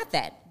 They got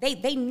that.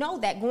 They know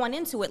that going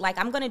into it. Like,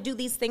 I'm going to do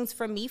these things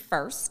for me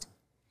first,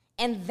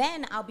 and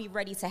then I'll be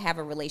ready to have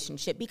a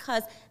relationship,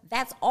 because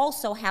that's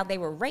also how they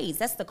were raised.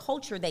 That's the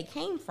culture they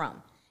came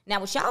from. Now,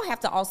 what y'all have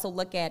to also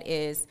look at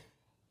is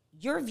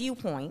your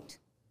viewpoint,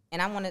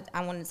 and I want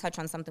to touch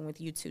on something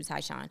with you too,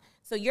 Tyshawn.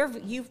 So your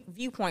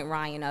viewpoint,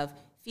 Ryan, of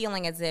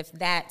feeling as if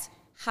that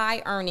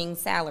high-earning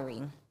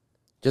salary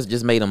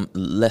just made them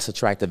less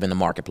attractive in the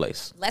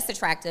marketplace. Less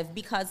attractive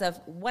because of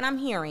what I'm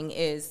hearing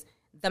is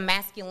the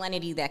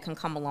masculinity that can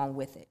come along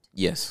with it.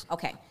 Yes.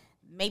 Okay.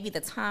 Maybe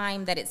the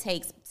time that it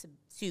takes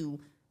to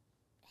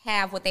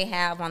have what they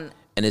have on.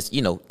 And it's,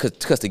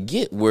 because to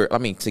get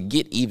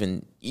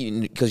even,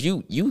 because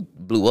you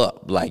blew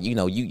up, like,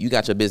 you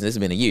got your business, it's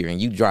been a year,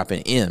 and you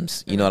dropping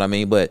M's, you know what I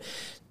mean? But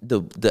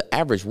the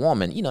average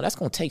woman, that's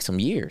going to take some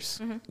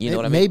years. You know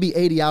what I mean? Maybe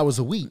 80 hours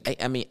a week.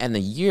 I mean, and the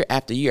year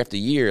after year after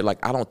year,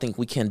 like, I don't think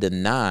we can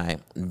deny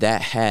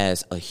that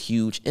has a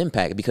huge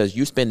impact, because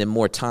you're spending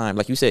more time,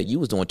 like you said, you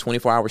was doing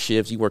 24-hour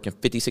shifts, you working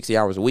 50, 60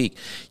 hours a week.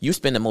 You're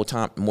spending more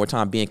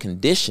time being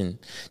conditioned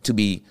to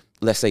be,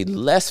 let's say,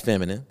 less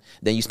feminine,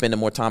 then you spend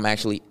more time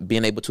actually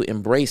being able to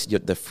embrace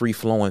the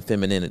free-flowing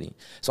femininity.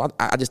 So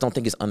I just don't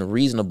think it's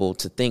unreasonable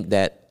to think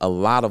that a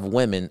lot of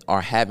women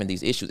are having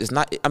these issues. It's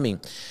not,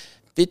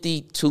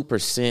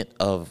 52%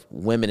 of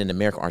women in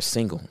America are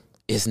single.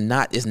 It's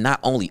not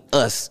only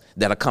us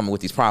that are coming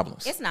with these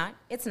problems. It's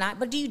not.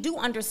 But you do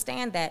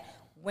understand that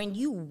when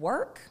you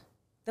work,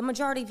 the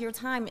majority of your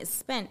time is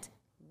spent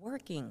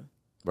working.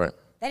 Right.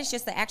 That is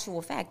just the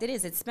actual fact.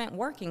 It's spent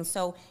working.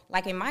 So,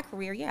 like in my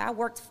career, I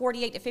worked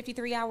 48 to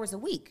 53 hours a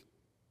week.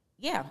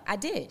 Yeah, I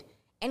did.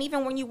 And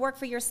even when you work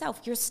for yourself,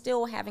 you're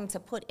still having to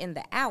put in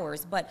the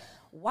hours. But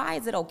why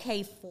is it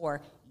okay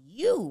for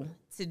you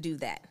to do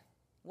that?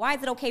 Why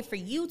is it okay for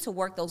you to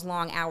work those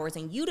long hours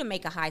and you to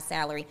make a high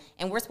salary,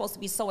 and we're supposed to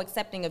be so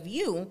accepting of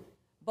you,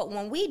 but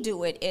when we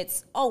do it,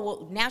 it's,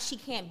 now she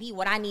can't be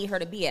what I need her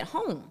to be at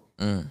home.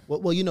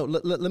 Well,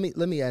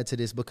 let me add to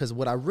this, because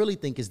what I really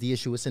think is the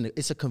issue,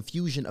 it's a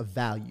confusion of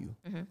value.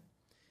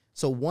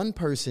 So one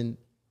person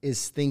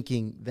is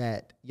thinking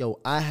that,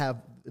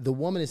 the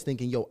woman is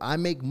thinking, I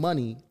make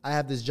money, I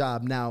have this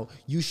job, now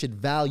you should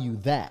value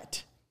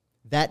that.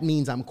 That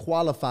means I'm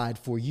qualified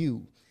for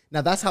you.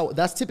 Now,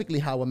 that's typically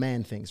how a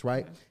man thinks,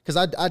 right? Because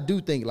I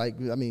do think,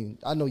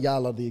 I know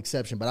y'all are the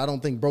exception, but I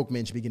don't think broke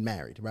men should be getting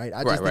married, right?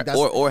 I just think that's,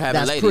 or having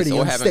that's ladies, pretty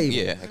or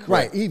unstable. having,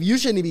 right. You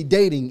shouldn't be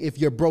dating if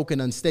you're broke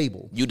and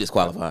unstable. You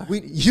disqualified.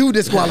 You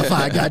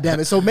disqualified,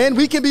 goddammit. So, man,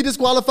 we can be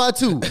disqualified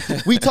too.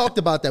 We talked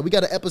about that. We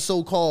got an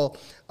episode called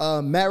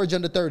Marriage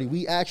Under 30.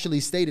 We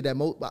actually stated that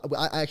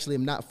I actually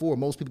am not for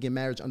most people get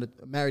married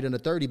under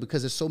 30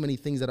 because there's so many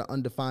things that are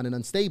undefined and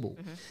unstable.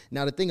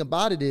 Now, the thing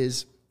about it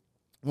is,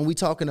 when we're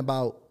talking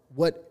about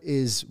what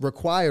is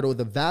required or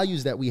the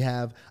values that we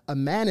have, a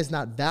man is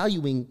not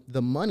valuing the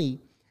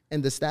money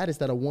and the status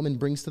that a woman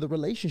brings to the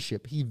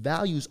relationship. He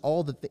values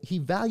he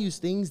values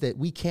things that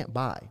we can't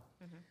buy.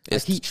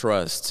 It's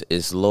trust,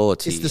 it's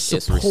loyalty, it's the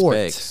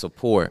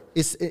support.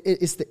 It's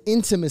the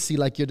intimacy,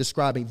 like you're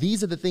describing.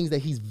 These are the things that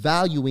he's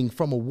valuing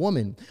from a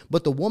woman.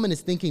 But the woman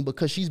is thinking,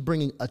 because she's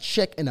bringing a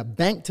check and a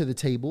bank to the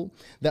table,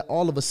 that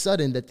all of a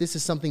sudden that this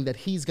is something that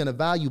he's going to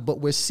value. But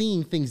we're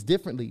seeing things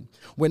differently.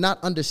 We're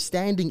not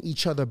understanding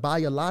each other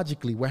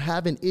biologically. We're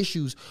having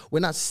issues. We're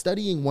not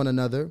studying one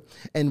another,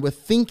 and we're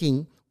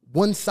thinking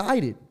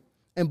one-sided.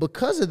 And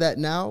because of that,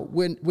 now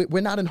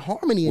we're not in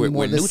harmony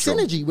anymore. The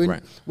synergy,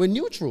 we're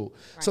neutral.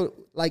 Right. So,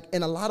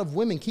 and a lot of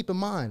women, keep in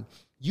mind,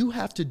 you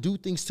have to do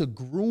things to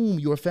groom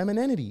your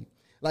femininity.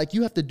 Like,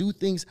 you have to do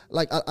things.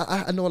 Like,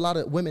 I know a lot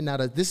of women now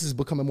that this is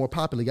becoming more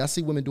popular. I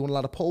see women doing a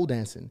lot of pole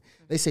dancing.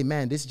 They say,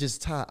 man, this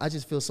just I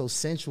just feel so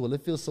sensual.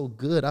 It feels so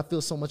good. I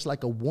feel so much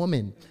like a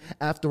woman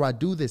after I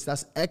do this.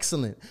 That's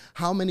excellent.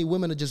 How many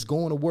women are just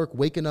going to work,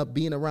 waking up,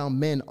 being around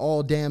men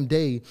all damn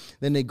day.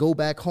 Then they go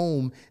back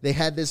home. They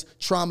had this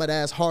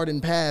traumatized,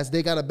 hardened past.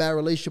 They got a bad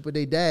relationship with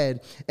their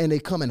dad, and they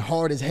coming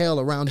hard as hell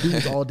around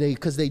dudes all day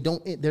because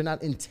they're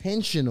not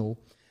intentional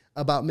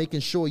about making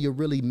sure you're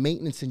really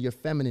maintaining your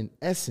feminine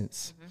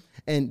essence.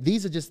 And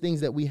these are just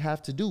things that we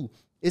have to do.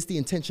 It's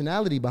the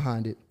intentionality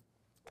behind it.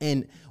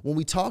 And when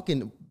we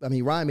talking, I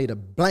mean, Ryan made a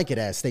blanket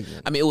ass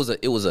statement. I mean,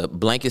 it was a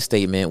blanket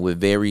statement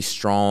with very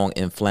strong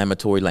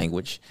inflammatory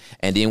language.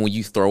 And then when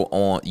you throw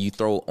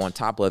on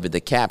top of it the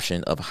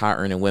caption of high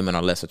earning women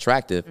are less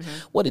attractive,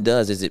 what it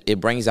does is it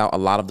brings out a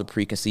lot of the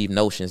preconceived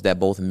notions that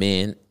both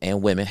men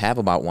and women have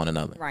about one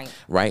another.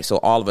 Right. So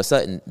all of a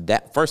sudden,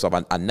 that first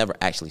off, I never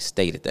actually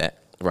stated that.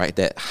 Right,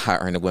 that high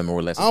earning women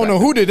were less attractive. I don't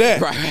know who did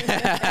that.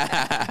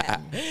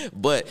 Right.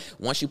 But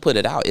once you put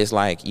it out, it's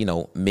like,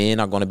 men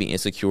are going to be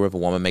insecure if a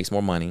woman makes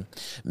more money.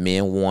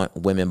 Men want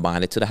women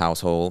bonded to the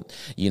household.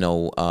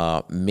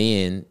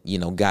 Men,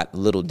 got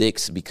little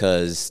dicks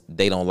because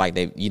they don't like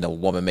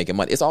woman making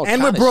money. It's all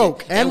and we're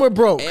broke. Shit. And we're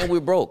broke. And we're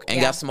broke. And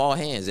got small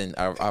hands and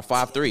are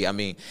 5'3". I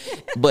mean,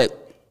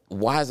 but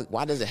why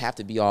does it have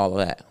to be all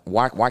of that?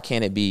 Why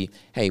can't it be,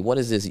 hey, what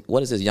is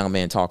this young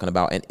man talking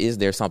about? And is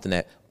there something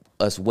that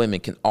us women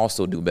can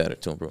also do better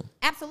to improve?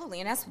 Absolutely,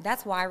 and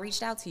that's why I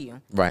reached out to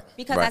you. Right.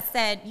 Because I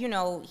said,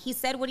 he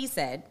said what he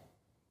said,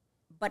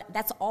 but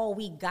that's all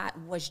we got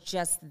was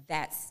just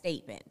that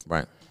statement.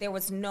 Right. There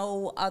was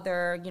no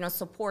other,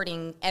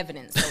 supporting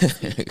evidence, so to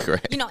speak.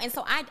 Correct. And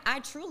so I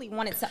truly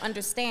wanted to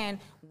understand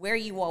where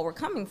you all were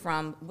coming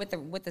from with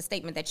the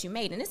statement that you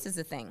made, and this is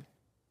the thing.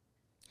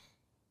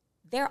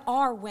 There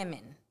are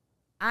women,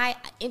 and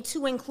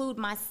to include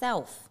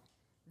myself,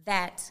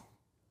 that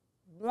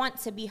want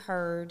to be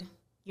heard,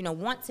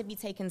 want to be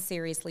taken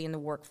seriously in the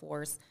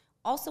workforce,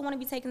 also want to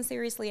be taken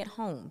seriously at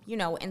home,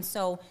 and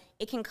so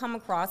it can come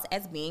across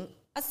as being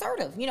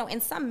assertive,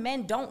 and some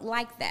men don't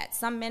like that.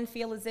 Some men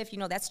feel as if,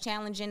 that's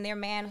challenging their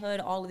manhood,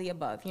 all of the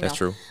above, That's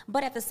true.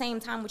 But at the same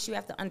time, what you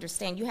have to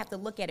understand, you have to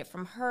look at it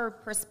from her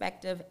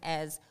perspective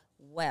as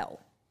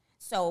well.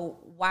 So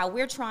while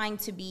we're trying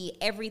to be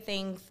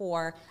everything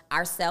for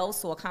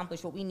ourselves to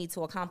accomplish what we need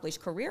to accomplish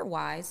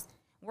career-wise,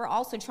 we're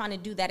also trying to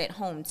do that at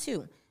home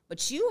too.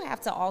 But you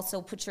have to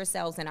also put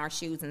yourselves in our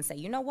shoes and say,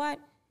 you know what?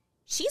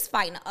 She's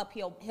fighting an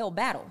uphill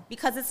battle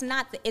because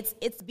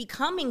it's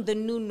becoming the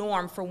new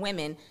norm for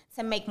women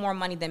to make more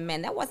money than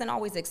men. That wasn't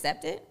always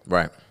accepted.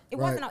 Right. It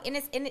wasn't,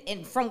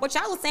 and from what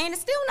y'all was saying, it's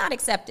still not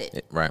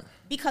accepted. Right.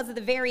 Because of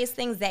the various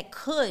things that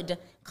could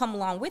come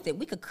along with it.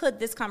 We could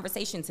this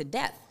conversation to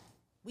death.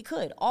 We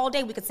could all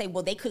day. We could say,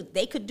 well, they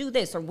could do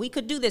this, or we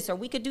could do this, or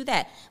we could do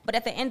that. But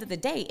at the end of the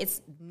day, it's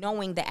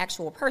knowing the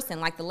actual person.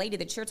 Like the lady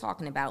that you're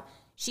talking about,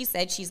 she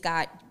said she's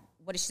got,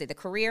 what did she say, the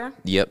career?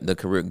 Yep, the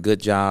career, good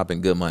job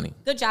and good money.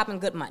 Good job and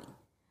good money.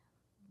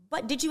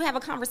 But did you have a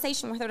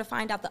conversation with her to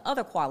find out the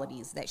other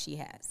qualities that she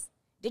has?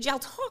 Did y'all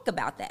talk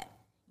about that?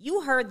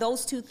 You heard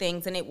those two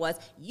things, and it was,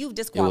 you've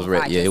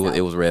disqualified yourself.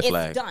 It was red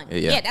flag. It's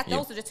done.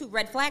 Those are the two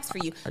red flags for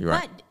you. You're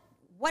right.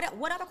 But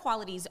what other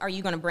qualities are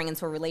you going to bring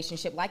into a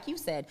relationship? Like you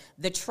said,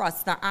 the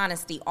trust, the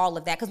honesty, all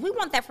of that. Because we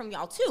want that from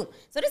y'all too.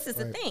 So this is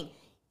the thing.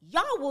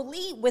 Y'all will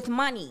lead with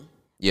money.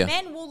 Yeah.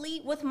 Men will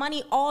lead with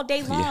money all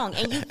day long.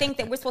 And you think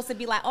that we're supposed to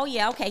be like, oh,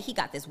 yeah, okay, he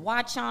got this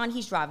watch on.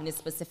 He's driving this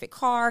specific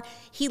car.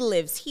 He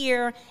lives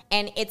here.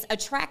 And it's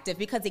attractive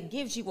because it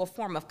gives you a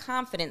form of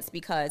confidence,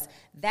 because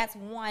that's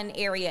one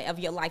area of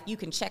your life you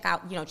can check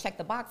out, check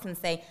the box and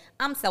say,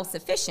 I'm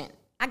self-sufficient.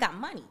 I got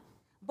money.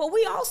 But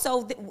we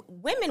also,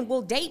 women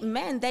will date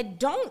men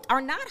that are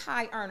not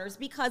high earners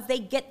because they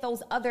get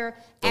those other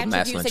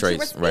attributes that you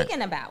were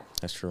speaking about.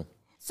 That's true.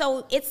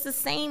 So it's the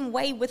same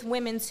way with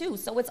women too.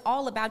 So it's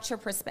all about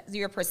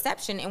your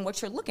perception and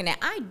what you're looking at.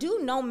 I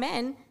do know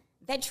men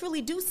that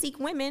truly do seek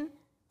women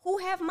who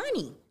have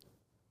money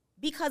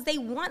because they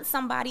want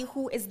somebody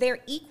who is their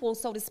equal,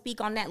 so to speak,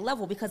 on that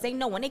level, because they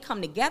know when they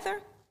come together,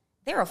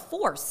 they're a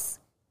force.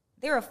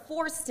 They're a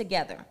force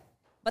together.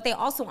 But they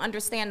also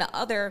understand the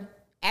other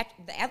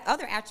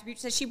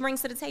attributes that she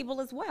brings to the table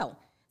as well.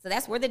 So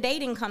that's where the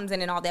dating comes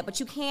in and all that. But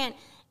you can't,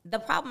 the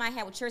problem I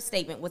had with your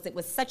statement was it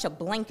was such a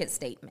blanket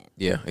statement.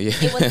 Yeah.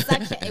 It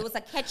was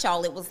a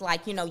catch-all. It was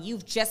like,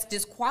 you've just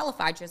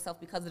disqualified yourself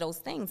because of those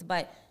things.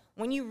 But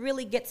when you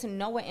really get to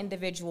know an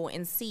individual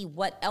and see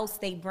what else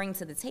they bring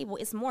to the table,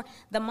 it's more,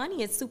 the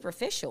money is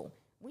superficial.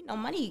 We know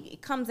money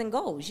comes and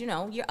goes.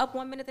 You're up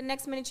 1 minute, the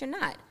next minute you're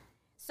not.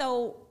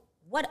 So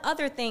what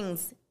other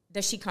things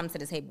does she come to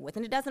the table with?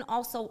 And it doesn't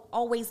also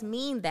always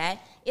mean that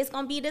it's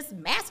going to be this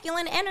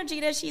masculine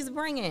energy that she's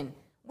bringing.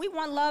 We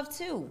want love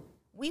too.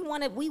 We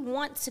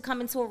want to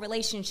come into a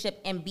relationship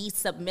and be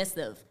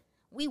submissive.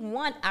 We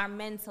want our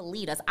men to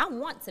lead us. I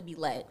want to be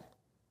led.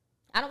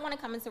 I don't want to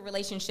come into a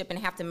relationship and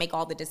have to make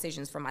all the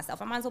decisions for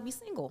myself. I might as well be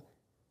single.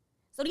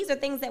 So these are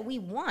things that we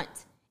want.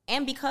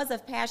 And because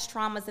of past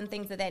traumas and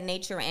things of that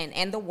nature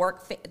and the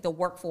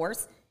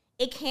workforce,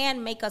 it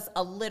can make us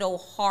a little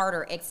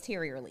harder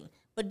exteriorly.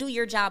 But do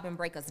your job and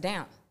break us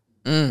down.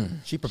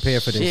 She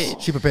prepared for this.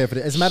 She prepared for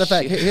this. As a matter of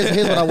fact,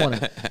 here's what I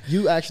wanted.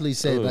 You actually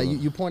said, like,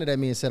 you pointed at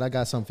me and said, "I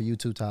got something for you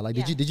too, Ty." Like,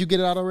 did you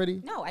get it out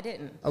already? No, I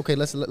didn't. Okay,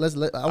 let's. All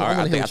right,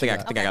 I think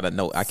I gotta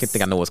know. I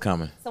think I know what's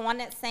coming. So on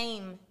that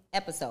same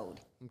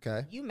episode,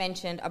 okay, you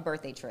mentioned a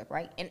birthday trip,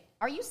 right? And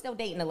are you still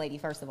dating the lady?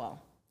 First of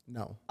all,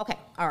 no. Okay,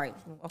 all right.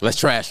 Okay. Let's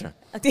trash her.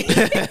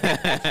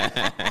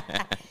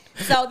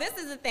 So this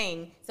is the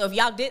thing. So if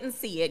y'all didn't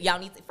see it,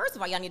 first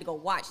of all, y'all need to go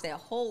watch that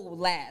whole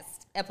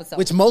last episode.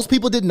 Which most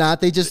people did not.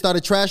 They just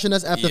started trashing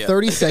us after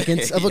 30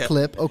 seconds of a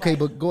clip. Okay,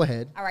 but go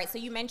ahead. All right, so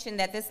you mentioned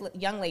that this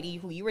young lady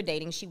who you were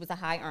dating, she was a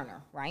high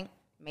earner, right?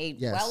 Made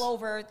well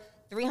over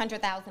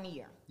 $300,000 a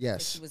year.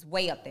 Yes. So she was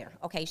way up there.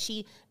 Okay,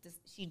 she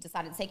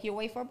decided to take you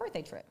away for a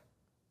birthday trip.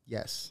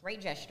 Yes.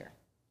 Great gesture.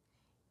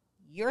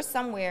 You're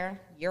somewhere,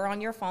 you're on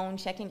your phone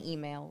checking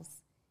emails.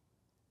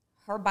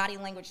 Her body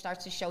language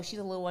starts to show she's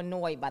a little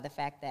annoyed by the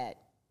fact that,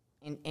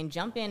 and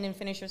jump in and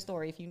finish your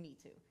story if you need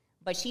to,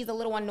 but she's a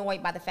little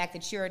annoyed by the fact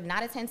that you're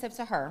not attentive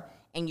to her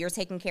and you're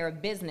taking care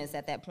of business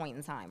at that point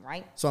in time,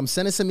 right? So I'm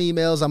sending some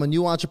emails. I'm a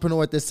new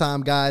entrepreneur at this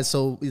time, guys.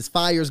 So it's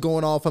fires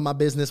going off in my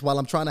business while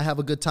I'm trying to have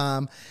a good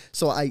time.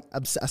 So I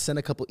send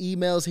a couple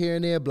emails here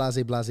and there, blah,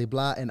 blah, blah,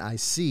 blah, and I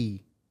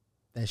see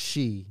that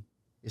she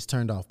is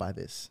turned off by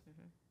this.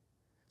 Mm-hmm.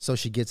 So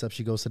she gets up,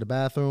 she goes to the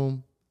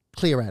bathroom,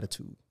 clear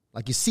attitude.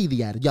 Like, you see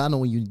the attitude. Y'all know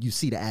when you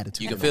see the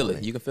attitude. You can feel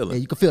it. You can feel it.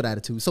 Yeah, you can feel the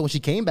attitude. So when she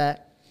came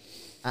back,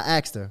 I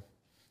asked her,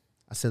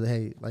 I said,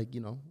 "Hey, like,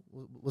 you know,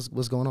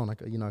 what's going on? I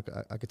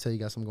could tell you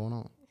got something going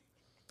on."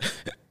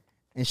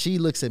 And she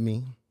looks at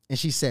me and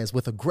she says,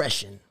 with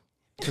aggression,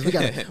 because we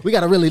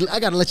gotta really, I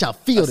gotta let y'all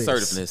feel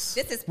assertiveness.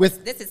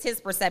 This is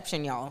his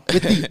perception, y'all.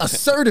 With the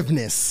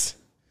assertiveness,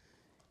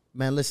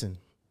 man. Listen,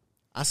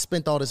 I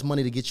spent all this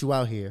money to get you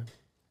out here,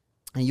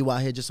 and you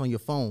out here just on your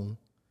phone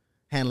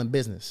handling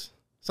business.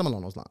 Something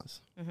along those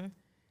lines. Mm-hmm.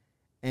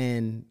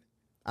 And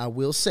I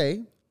will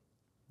say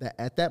that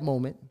at that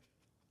moment,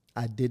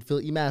 I did feel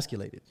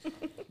emasculated.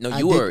 No,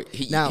 he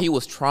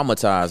was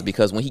traumatized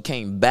because when he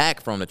came back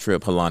from the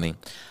trip, Halani,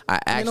 I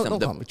asked him.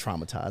 Don't call me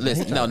traumatized.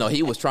 Listen, no,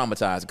 he was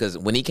traumatized because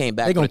when he came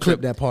back, they gonna from the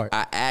clip that part.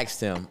 I asked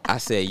him. I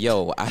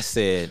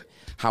said,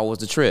 how was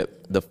the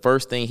trip? The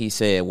first thing he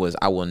said was,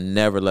 "I will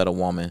never let a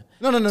woman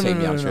take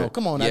me on a trip."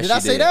 Come on, yes, did I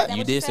say that?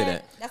 You did say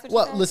that. That's what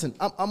well, you said? listen,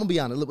 I'm gonna be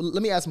honest.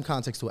 Let me add some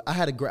context to it. I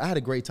had a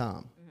great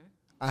time. Mm-hmm.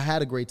 I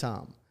had a great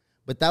time,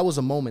 but that was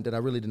a moment that I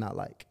really did not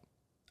like.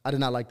 I did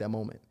not like that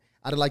moment.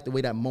 I didn't like the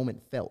way that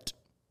moment felt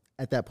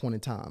at that point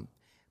in time.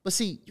 But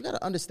see, you got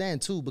to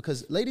understand too,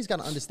 because ladies got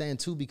to understand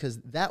too, because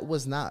that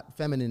was not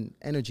feminine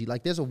energy.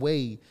 Like, there's a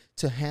way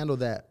to handle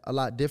that a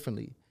lot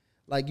differently.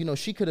 Like, you know,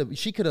 she could have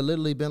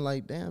literally been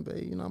like, "Damn,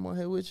 babe, you know, I'm on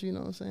here with you," you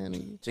know what I'm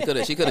saying? She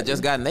could have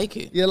just got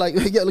naked. Yeah, like,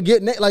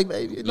 get naked, like,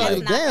 baby,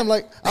 like, damn,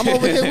 like, I'm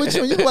over here with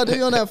you and you about to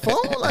be on that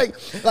phone? Like,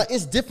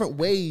 it's different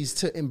ways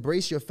to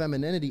embrace your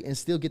femininity and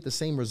still get the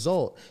same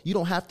result. You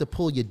don't have to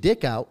pull your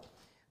dick out,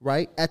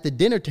 right, at the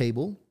dinner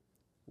table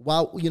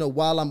while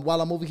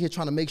I'm over here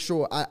trying to make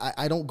sure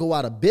I don't go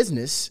out of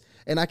business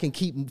and I can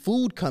keep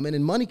food coming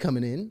and money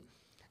coming in.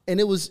 And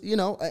it was, you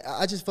know,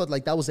 I just felt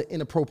like that was an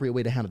inappropriate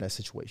way to handle that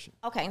situation.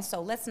 Okay, so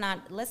let's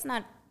not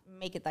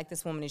make it like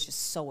this woman is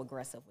just so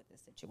aggressive with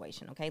this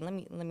situation. Okay, let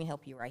me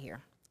help you right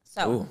here.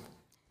 So,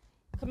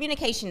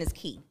 communication is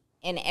key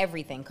in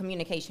everything.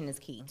 Communication is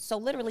key. So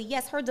literally,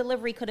 yes, her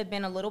delivery could have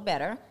been a little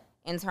better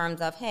in terms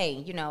of, hey,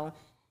 you know,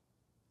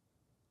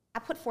 I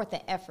put forth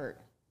the effort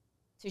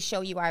to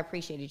show you I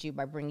appreciated you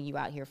by bringing you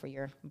out here for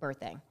your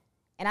birthday,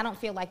 and I don't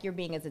feel like you're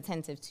being as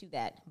attentive to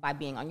that by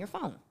being on your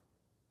phone.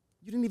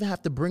 You didn't even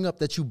have to bring up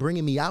that you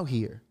bringing me out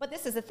here. But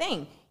this is the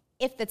thing.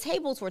 If the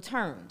tables were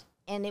turned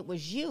and it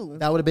was you.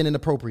 That would have been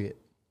inappropriate.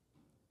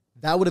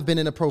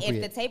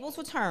 If the tables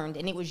were turned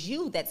and it was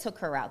you that took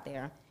her out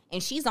there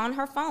and she's on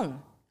her phone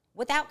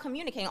without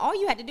communicating, all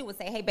you had to do was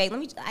say, "Hey, babe,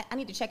 I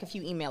need to check a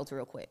few emails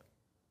real quick."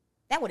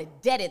 That would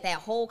have deaded that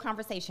whole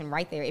conversation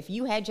right there. If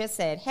you had just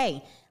said,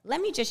 "Hey,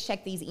 let me just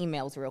check these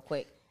emails real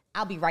quick.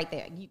 I'll be right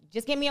there. You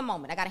just give me a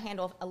moment. I got to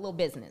handle a little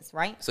business,"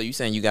 right? So you're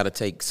saying you got to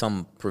take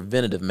some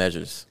preventative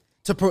measures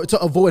to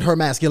avoid her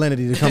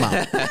masculinity to come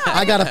out.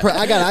 I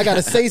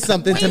gotta say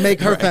something to make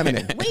her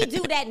feminine. We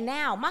do that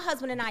now. My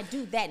husband and I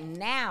do that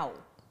now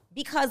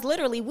because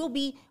literally we'll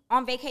be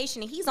on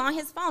vacation and he's on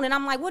his phone and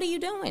I'm like, "What are you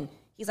doing?"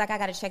 He's like, "I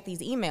got to check these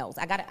emails.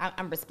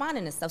 I'm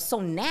responding to stuff."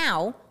 So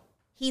now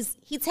he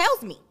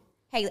tells me,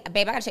 "Hey,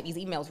 babe, I got to check these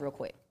emails real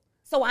quick."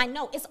 So I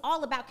know it's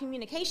all about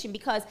communication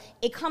because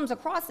it comes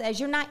across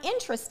as you're not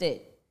interested.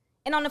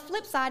 And on the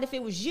flip side, if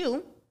it was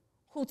you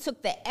who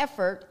took the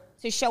effort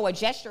to show a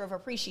gesture of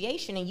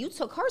appreciation and you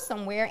took her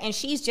somewhere and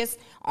she's just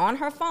on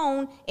her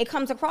phone, it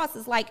comes across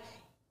as like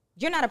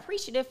you're not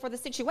appreciative for the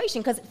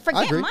situation. Because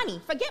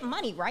forget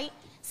money, right?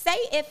 Say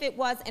if it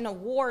was an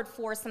award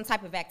for some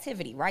type of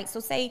activity, right?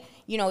 So say,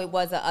 you know, it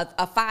was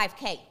a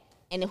 5K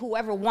and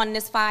whoever won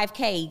this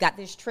 5K got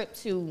this trip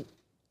to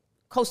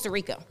Costa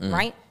Rica,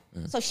 right?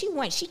 So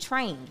she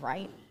trained,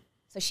 right?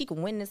 So she could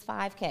win this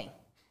 5K.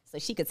 So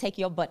she could take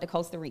your butt to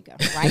Costa Rica,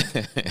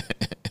 right?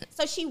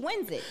 So she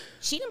wins it.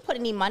 She didn't put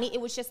any money.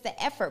 It was just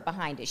the effort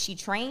behind it. She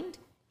trained.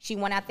 She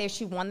went out there.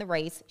 She won the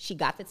race. She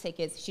got the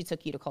tickets. She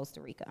took you to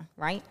Costa Rica,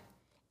 right?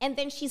 And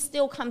then she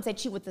still comes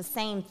at you with the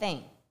same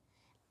thing.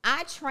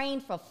 I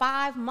trained for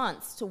 5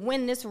 months to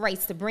win this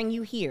race to bring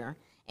you here,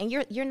 and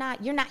you're not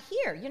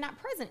here. You're not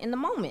present in the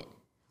moment.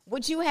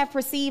 Would you have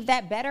perceived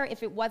that better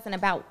if it wasn't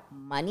about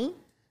money?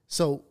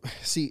 So,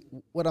 see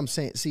what I'm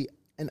saying. See,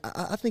 and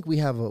I think we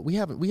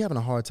having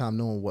a hard time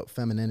knowing what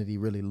femininity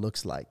really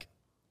looks like,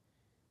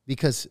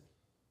 because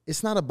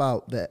it's not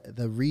about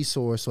the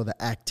resource or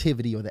the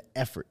activity or the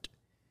effort.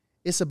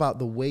 It's about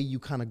the way you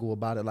kind of go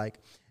about it. Like,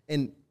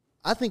 and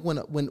I think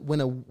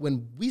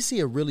when we see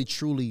a really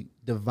truly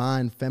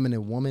divine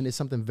feminine woman, it's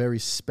something very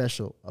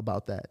special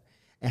about that,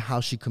 and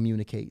how she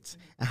communicates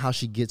and how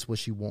she gets what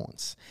she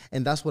wants.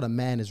 And that's what a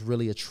man is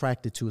really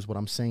attracted to, is what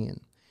I'm saying.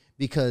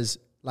 Because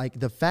like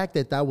the fact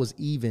that was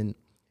even,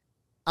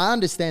 I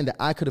understand that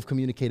I could have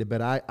communicated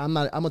better. I'm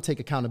gonna take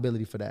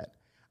accountability for that.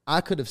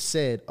 I could have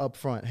said up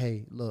front,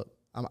 hey, look,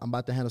 I'm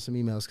about to handle some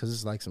emails because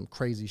it's like some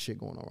crazy shit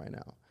going on right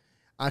now.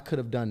 I could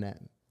have done that.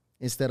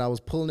 Instead, I was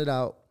pulling it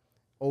out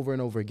over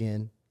and over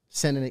again,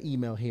 sending an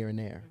email here and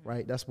there,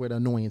 right? That's where the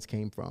annoyance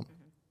came from.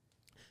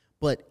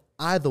 But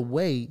either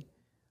way,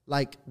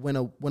 like when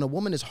a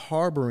woman is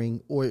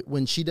harboring, or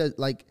when she does,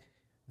 like,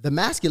 the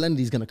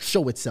masculinity is going to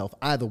show itself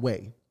either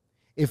way.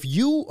 If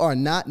you are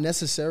not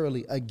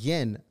necessarily,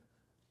 again,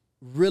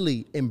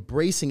 really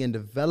embracing and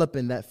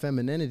developing that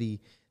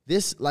femininity,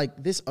 this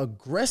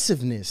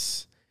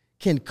aggressiveness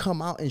can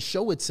come out and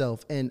show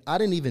itself. And I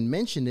didn't even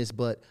mention this,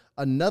 but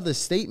another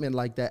statement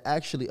like that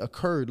actually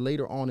occurred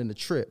later on in the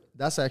trip.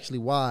 That's actually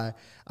why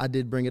I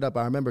did bring it up.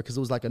 I remember because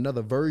it was like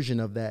another version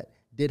of that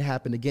did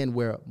happen again,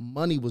 where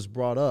money was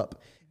brought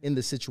up in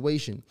the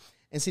situation.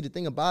 And see, the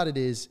thing about it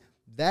is,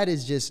 that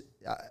is just,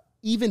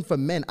 even for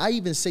men, I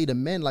even say to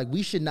men, like,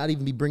 we should not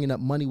even be bringing up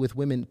money with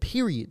women,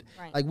 period.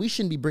 Right. Like, we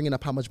shouldn't be bringing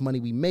up how much money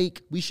we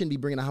make. We shouldn't be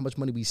bringing up how much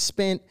money we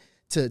spent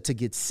to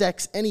get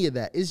sex, any of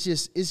that. It's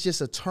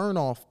just a turn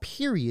off,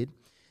 period.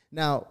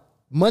 Now,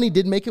 money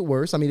did make it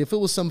worse. I mean, if it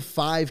was some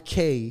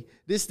 5K,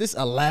 this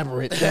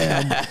elaborate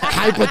damn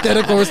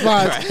hypothetical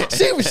response,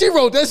 right. she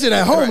wrote that shit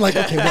at home, like,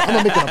 okay, well, I'm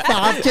gonna make it a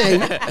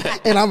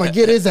 5K and I'm gonna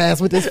get his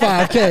ass with this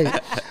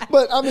 5K.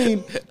 But I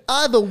mean,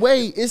 either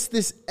way, it's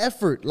this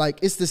effort. Like,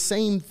 it's the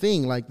same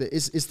thing. Like,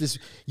 it's this.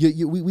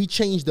 We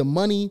changed the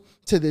money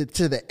to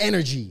the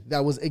energy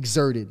that was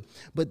exerted.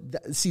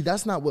 But see,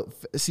 that's not what.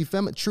 See,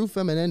 true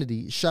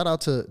femininity. Shout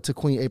out to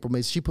Queen April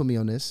Mason. She put me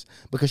on this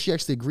because she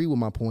actually agreed with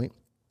my point.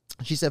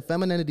 She said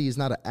femininity is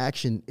not an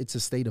action; it's a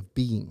state of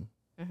being.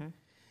 Mm-hmm.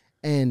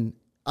 And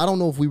I don't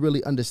know if we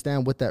really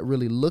understand what that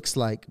really looks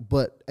like.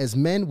 But as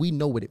men, we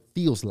know what it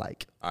feels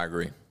like. I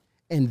agree.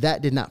 And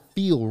that did not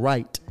feel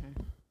right.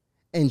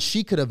 And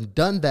she could have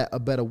done that a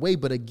better way.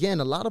 But again,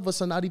 a lot of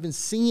us are not even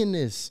seeing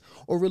this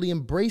or really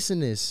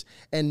embracing this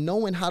and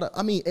knowing how to,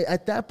 I mean,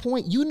 at that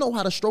point, you know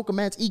how to stroke a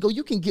man's ego.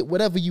 You can get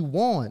whatever you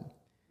want.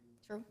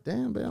 True.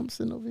 Damn, babe, I'm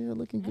sitting over here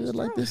looking good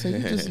like this,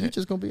 and you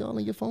just gonna be all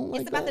on your phone like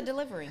that. It's about the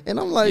delivery. And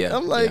I'm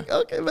like,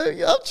 okay,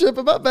 baby, I'm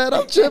tripping, my bad,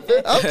 I'm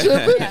tripping.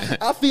 Yeah.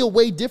 I feel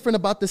way different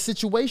about the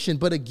situation.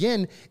 But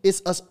again,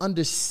 it's us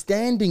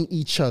understanding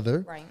each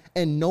other, right,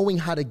 and knowing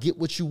how to get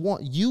what you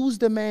want. Use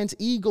the man's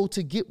ego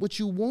to get what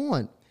you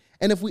want.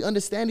 And if we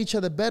understand each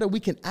other better, we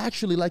can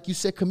actually, like you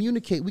said,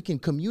 communicate. We can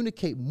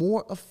communicate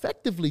more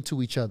effectively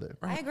to each other.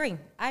 Right?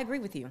 I agree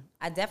with you.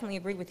 I definitely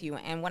agree with you.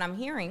 And what I'm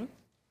hearing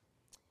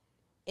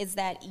is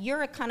that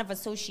you're kind of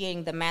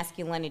associating the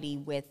masculinity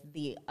with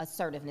the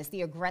assertiveness,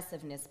 the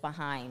aggressiveness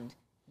behind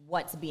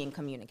what's being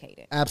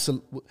communicated.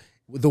 Absolutely.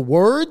 The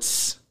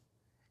words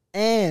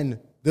and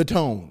the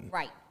tone.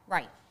 Right.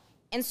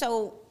 And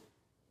so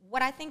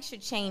what I think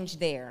should change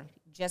there,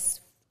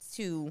 just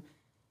to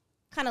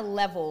kind of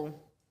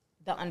level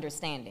the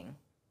understanding,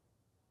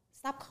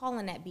 stop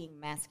calling that being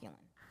masculine.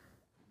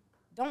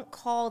 Don't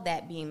call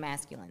that being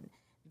masculine.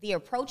 The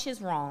approach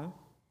is wrong.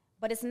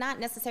 But it's not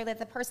necessarily that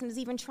the person is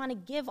even trying to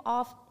give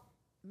off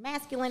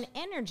masculine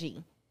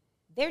energy.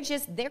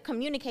 They're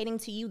communicating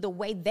to you the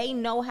way they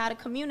know how to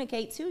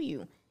communicate to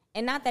you.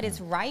 And not that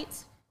it's right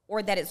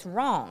or that it's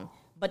wrong,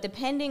 but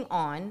depending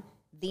on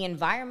the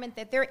environment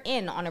that they're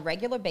in on a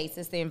regular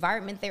basis, the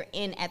environment they're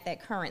in at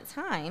that current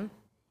time,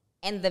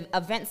 and the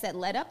events that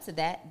led up to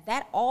that,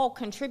 that all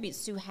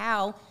contributes to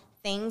how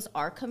things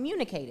are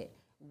communicated,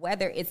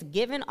 whether it's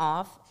given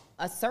off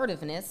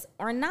assertiveness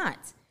or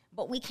not.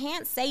 But we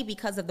can't say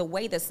because of the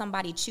way that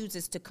somebody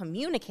chooses to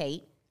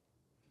communicate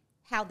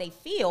how they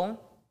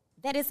feel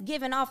that it's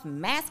giving off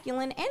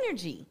masculine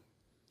energy.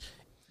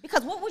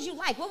 Because what would you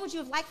like? What would you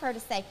have liked for her to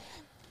say?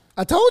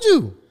 I told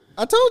you.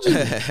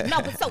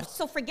 No, but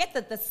so forget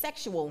the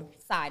sexual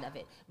side of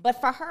it.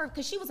 But for her,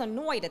 because she was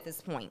annoyed at this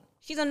point.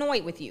 She's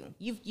annoyed with you.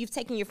 You've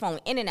taken your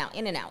phone in and out.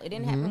 It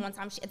didn't happen one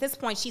time. At this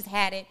point, she's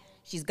had it.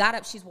 She's got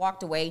up. She's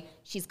walked away.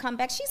 She's come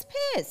back. She's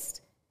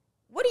pissed.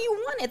 What do you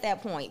want at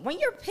that point? When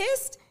you're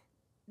pissed,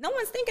 No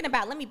one's thinking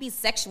about, let me be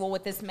sexual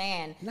with this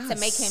man to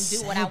make him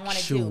do what I want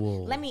to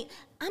do.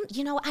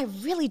 I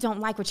really don't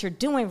like what you're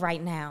doing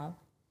right now.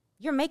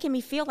 You're making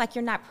me feel like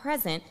you're not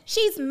present.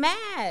 She's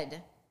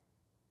mad.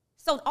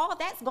 So all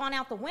that's gone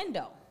out the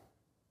window.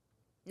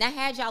 Now,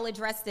 had y'all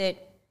addressed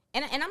it,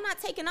 and I'm not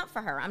taking up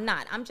for her. I'm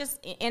not. I'm just,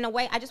 in a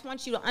way, I just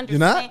want you to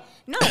understand.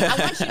 You're not? No, I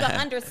want you to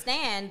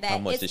understand that. How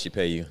much did she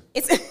pay you?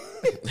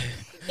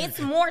 It's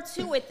more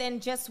to it than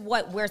just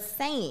what we're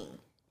saying.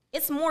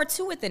 It's more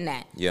to it than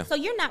that. Yeah. So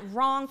you're not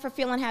wrong for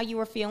feeling how you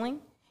were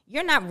feeling.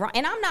 You're not wrong,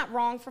 and I'm not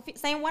wrong for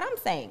saying what I'm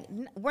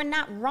saying. We're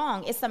not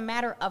wrong. It's a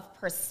matter of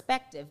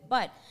perspective.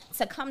 But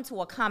to come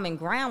to a common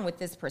ground with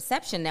this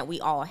perception that we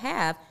all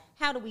have,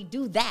 how do we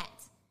do that?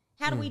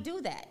 How do we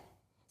do that?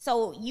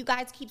 So you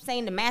guys keep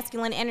saying the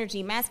masculine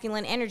energy,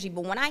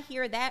 but when I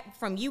hear that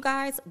from you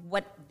guys,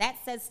 what that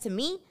says to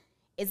me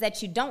is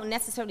that you don't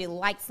necessarily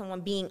like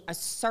someone being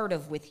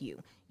assertive with you.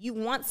 You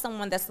want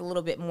someone that's a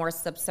little bit more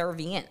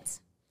subservient.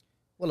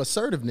 Well,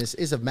 assertiveness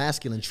is a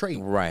masculine trait.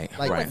 Right.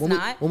 Like right.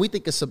 when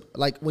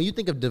you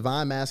think of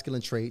divine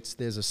masculine traits,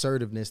 there's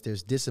assertiveness,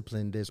 there's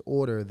discipline, there's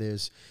order,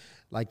 there's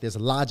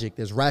logic,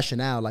 there's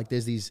rationale. Like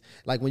there's these,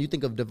 like when you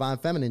think of divine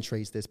feminine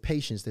traits, there's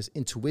patience, there's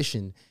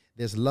intuition,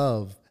 there's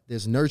love,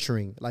 there's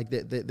nurturing. Like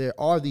there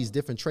are these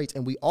different traits,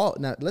 and we all,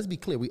 now let's be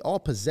clear, we all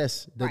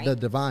possess the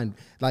divine,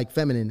 like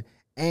feminine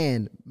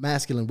and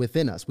masculine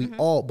within us. We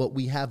all, but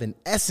we have an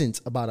essence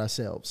about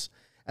ourselves.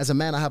 As a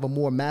man, I have a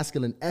more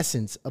masculine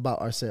essence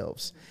about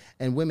ourselves.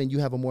 And women, you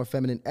have a more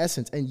feminine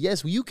essence. And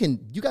yes, you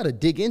got to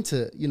dig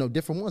into,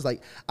 different ones.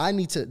 Like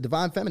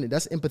divine feminine,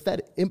 that's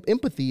empathetic.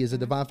 Empathy is a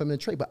divine feminine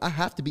trait, but I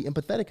have to be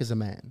empathetic as a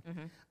man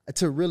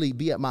to really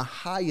be at my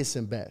highest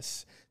and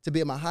best. To be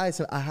at my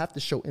highest, I have to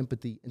show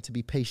empathy and to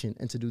be patient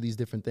and to do these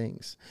different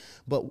things.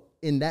 But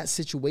in that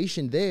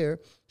situation there,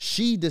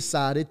 she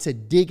decided to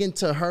dig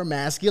into her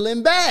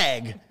masculine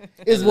bag,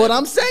 is what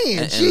I'm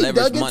saying. She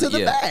dug into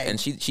the bag. And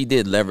she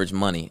did leverage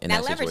money in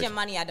that situation. Now, leveraging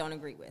money, I don't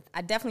agree with.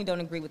 I definitely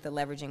don't agree with the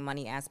leveraging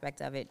money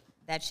aspect of it.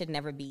 That should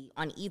never be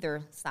on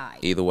either side.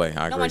 Either way,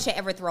 I agree. No one should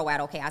ever throw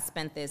out, okay, I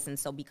spent this, and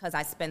so because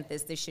I spent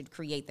this, this should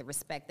create the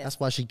respect. That's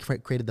why she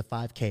created the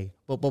 5K.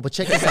 But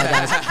check this out,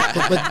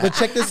 guys. but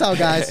check this out,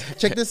 guys.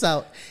 Check this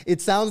out.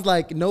 It sounds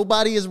like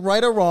nobody is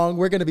right or wrong.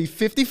 We're going to be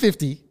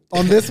 50-50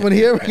 on this one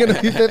here. We're going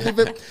to be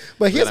 50-50.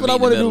 But here's what I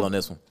want to do. On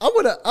this one. I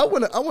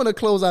want to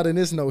close out in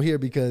this note here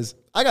because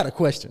I got a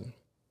question.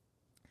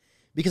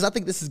 Because I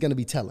think this is going to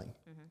be telling.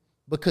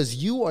 Because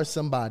you are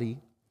somebody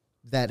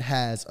that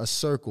has a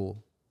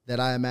circle that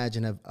I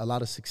imagine have a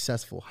lot of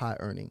successful,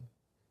 high-earning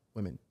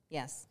women.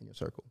 Yes. In your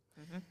circle.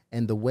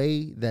 And the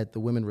way that the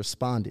women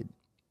responded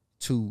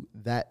to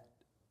that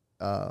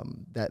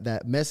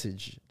that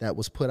message that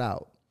was put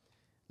out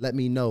let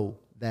me know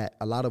that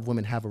a lot of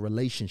women have a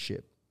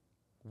relationship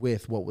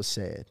with what was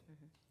said.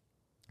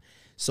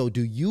 So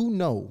do you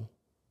know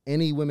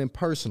any women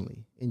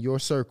personally in your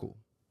circle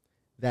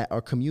that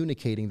are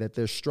communicating that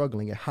they're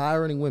struggling,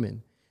 high-earning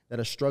women that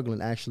are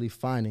struggling actually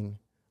finding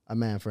a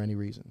man for any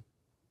reason?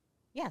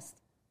 Yes.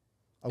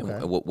 Okay.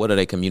 What are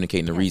they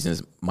communicating the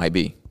reasons might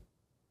be?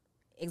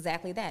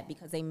 Exactly that,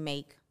 because they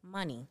make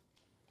money.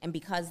 And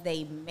because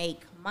they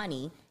make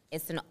money,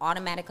 it's an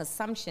automatic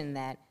assumption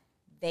that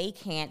they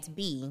can't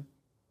be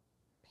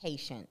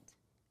patient,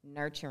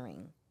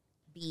 nurturing,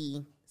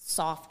 be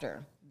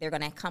softer. They're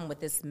going to come with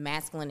this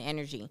masculine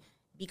energy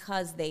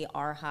because they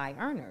are high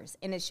earners.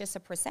 And it's just a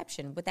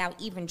perception without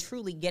even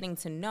truly getting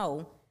to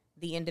know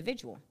the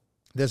individual.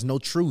 There's no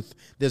truth.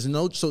 There's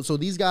no, so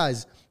these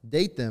guys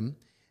date them.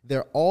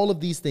 They're all of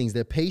these things.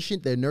 They're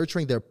patient, they're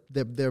nurturing, they're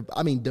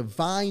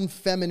divine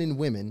feminine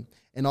women.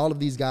 And all of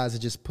these guys are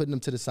just putting them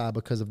to the side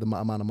because of the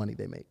amount of money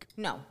they make.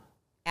 No,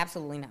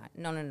 absolutely not.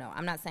 No.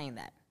 I'm not saying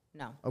that.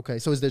 No. Okay,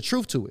 so is there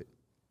truth to it?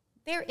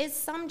 There is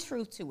some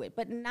truth to it,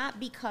 but not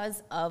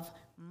because of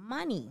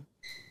money.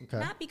 Okay.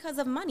 Not because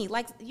of money.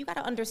 Like, you got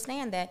to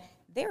understand that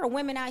there are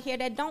women out here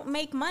that don't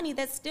make money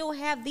that still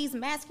have these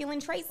masculine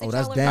traits that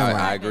that's y'all are damn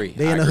right. I agree.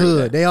 They in the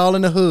hood. They all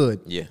in the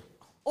hood. Yeah.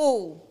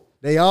 Oh.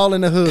 They all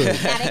in the hood.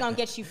 Now they gonna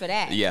get you for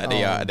that. Yeah,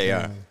 they are. They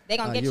are. They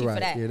gonna get you right. for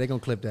that. Yeah, they gonna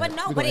clip that. But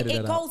no,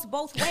 it goes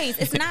both ways.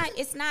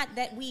 It's not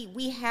that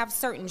we have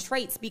certain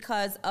traits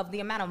because of the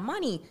amount of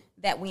money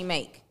that we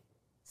make.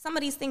 Some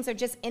of these things are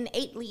just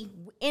innately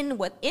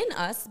within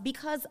us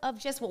because of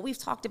just what we've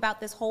talked about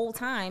this whole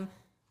time,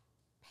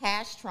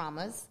 past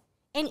traumas,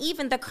 and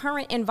even the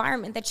current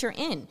environment that you're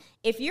in.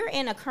 If you're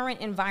in a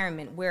current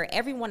environment where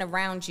everyone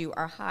around you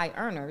are high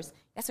earners,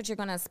 that's what you're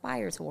gonna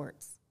aspire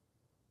towards.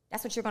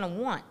 That's what you're going to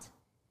want.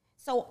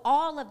 So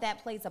all of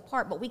that plays a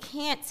part, but we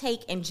can't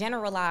take and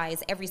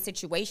generalize every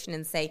situation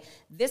and say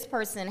this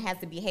person has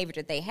the behavior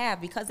that they have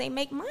because they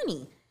make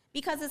money.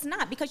 Because it's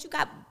not. Because you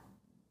got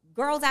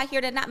girls out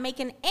here that are not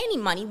making any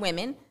money,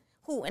 women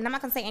who, and I'm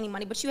not going to say any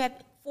money, but you have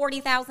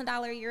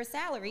 $40,000 a year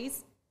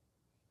salaries,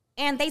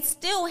 and they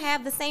still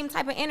have the same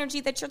type of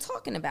energy that you're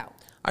talking about.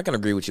 I can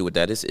agree with you with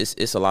that.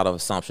 It's a lot of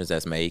assumptions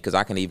that's made because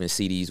I can even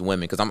see these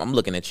women because I'm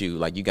looking at you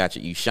like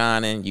you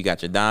shining, you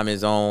got your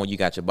diamonds on, you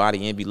got your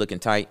body envy looking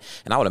tight,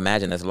 and I would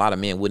imagine there's a lot of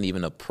men wouldn't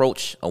even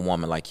approach a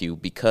woman like you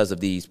because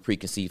of these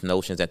preconceived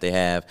notions that they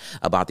have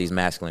about these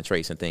masculine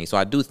traits and things. So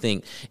I do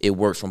think it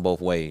works from both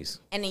ways.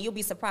 And then you'll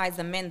be surprised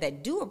the men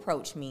that do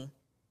approach me,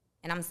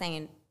 and I'm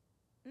saying,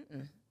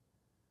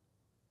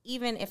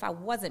 even if I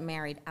wasn't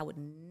married, I would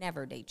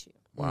never date you.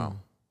 Wow.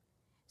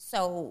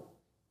 So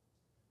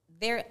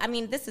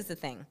this is the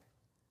thing.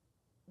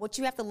 What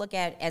you have to look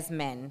at as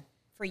men,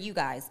 for you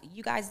guys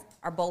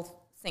are both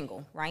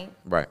single, right?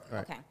 Right.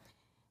 Okay.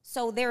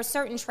 So there are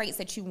certain traits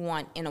that you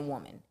want in a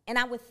woman. And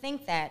I would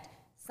think that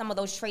some of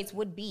those traits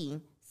would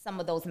be some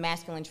of those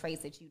masculine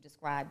traits that you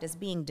described as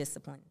being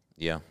disciplined.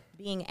 Yeah.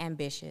 Being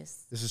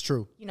ambitious. This is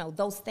true.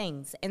 Those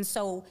things. And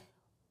so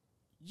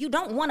you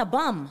don't want a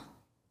bum.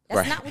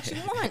 That's not what you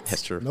want.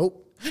 That's true.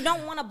 Nope. You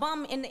don't want a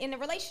bum in a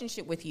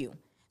relationship with you.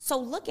 So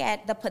look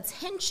at the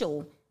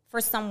potential for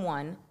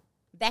someone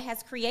that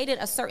has created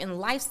a certain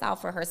lifestyle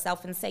for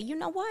herself and say, you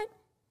know what?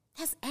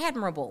 That's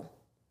admirable.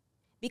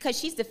 Because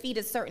she's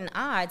defeated certain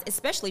odds,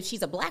 especially if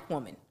she's a black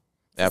woman.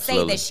 To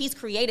Absolutely. say that she's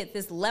created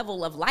this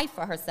level of life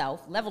for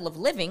herself, level of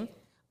living,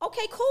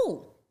 okay,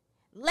 cool.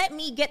 Let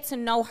me get to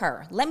know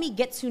her. Let me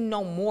get to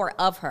know more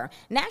of her.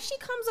 Now she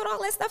comes with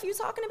all that stuff you're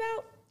talking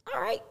about,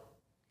 all right.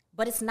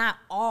 But it's not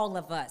all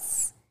of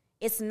us.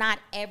 It's not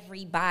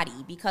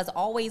everybody. Because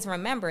always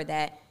remember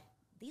that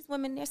these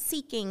women, they're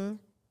seeking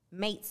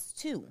mates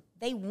too.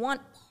 They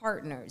want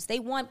partners. They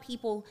want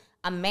people,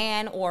 a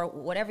man or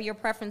whatever your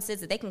preference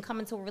is, that they can come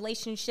into a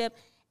relationship,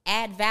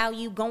 add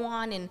value, go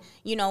on and,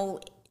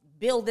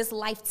 build this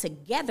life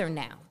together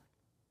now.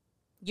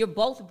 You're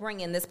both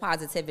bringing this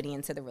positivity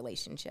into the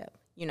relationship,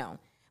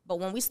 But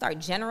when we start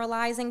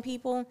generalizing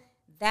people,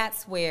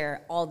 that's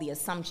where all the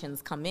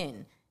assumptions come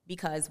in.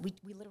 Because we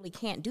literally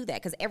can't do that.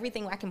 Because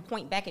everything I can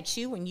point back at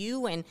you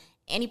and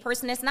any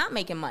person that's not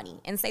making money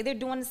and say they're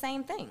doing the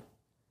same thing.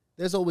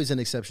 There's always an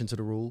exception to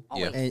the rule.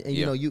 Yeah. And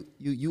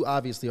you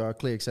obviously are a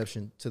clear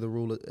exception to the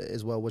rule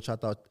as well, which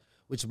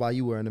is why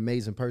you were an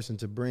amazing person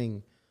to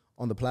bring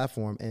on the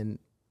platform. And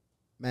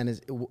man,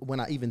 when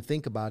I even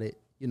think about it,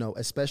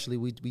 especially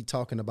we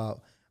talking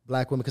about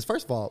black women, because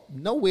first of all,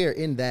 nowhere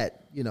in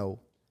that,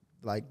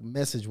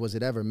 message was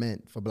it ever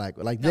meant for black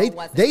women.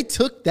 They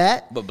took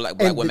that. But black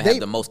women have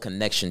the most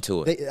connection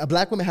to it.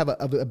 Black women have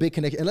a big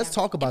connection. And let's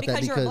talk about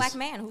that because you're a black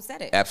man who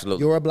said it.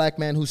 Absolutely. You're a black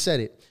man who said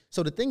it.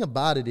 So the thing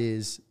about it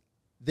is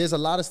there's a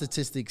lot of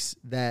statistics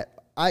that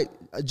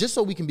just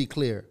so we can be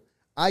clear,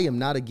 I am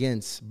not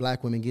against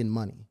black women getting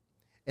money.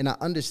 And I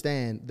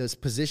understand this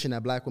position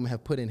that black women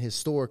have put in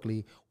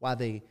historically, why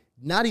they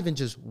not even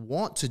just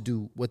want to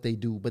do what they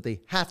do, but they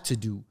have to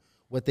do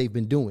what they've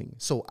been doing.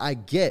 So I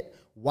get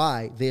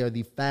why they are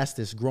the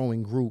fastest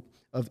growing group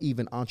of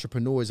even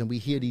entrepreneurs. And we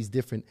hear these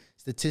different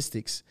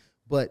statistics.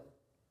 But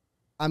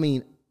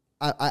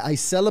I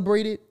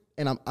celebrate it,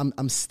 and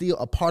I'm still,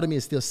 a part of me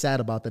is still sad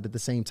about that at the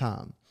same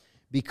time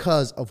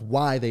because of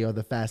why they are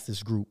the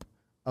fastest group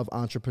of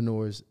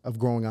entrepreneurs, of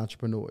growing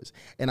entrepreneurs.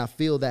 And I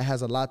feel that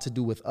has a lot to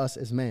do with us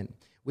as men,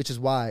 which is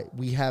why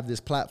we have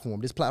this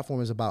platform. This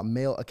platform is about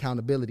male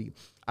accountability.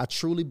 I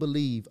truly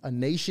believe a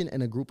nation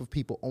and a group of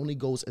people only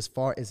goes as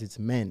far as its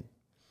men.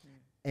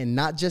 And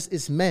not just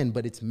its men,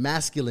 but its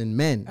masculine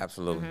men.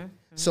 Absolutely. Mm-hmm.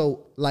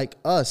 So like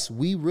us,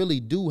 we really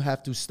do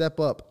have to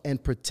step up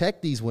and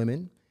protect these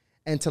women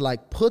and to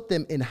put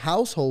them in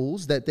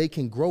households that they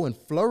can grow and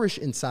flourish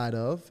inside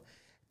of,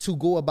 to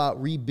go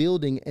about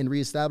rebuilding and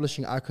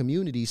reestablishing our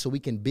communities so we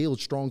can build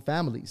strong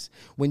families.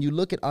 When you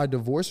look at our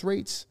divorce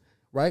rates,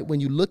 right? When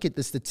you look at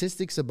the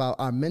statistics about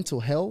our mental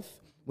health,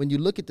 when you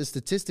look at the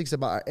statistics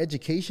about our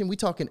education, we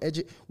talking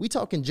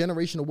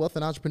generational wealth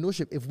and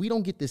entrepreneurship. If we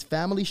don't get this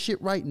family shit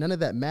right, none of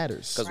that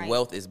matters. Because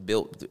wealth is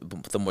built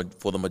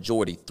for the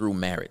majority through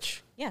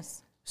marriage.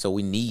 Yes. So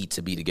we need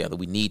to be together.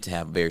 We need to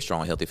have very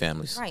strong, healthy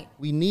families. Right.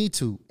 We need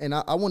to. And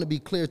I want to be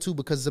clear, too,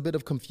 because there's a bit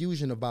of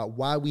confusion about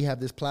why we have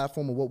this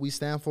platform and what we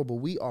stand for, but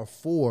we are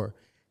for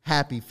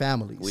happy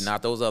families. We're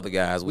not those other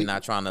guys. We're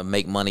not trying to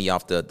make money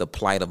off the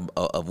plight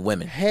of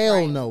women.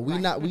 Hell no. We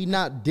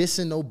not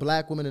dissing no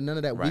black women and none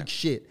of that weak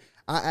shit.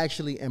 I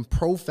actually am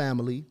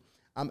pro-family.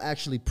 I'm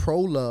actually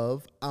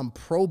pro-love. I'm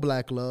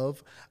pro-black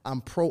love. I'm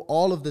pro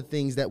all of the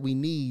things that we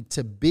need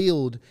to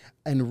build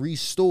and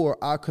restore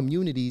our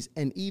communities,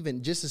 and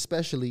even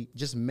especially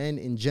men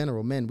in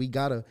general. Men, we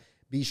got to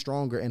be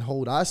stronger and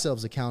hold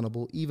ourselves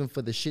accountable even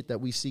for the shit that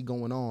we see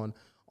going on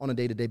a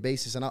day-to-day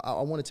basis. And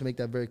I wanted to make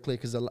that very clear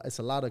because it's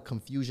a lot of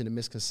confusion and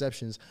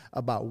misconceptions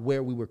about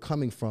where we were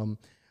coming from.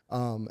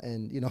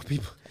 And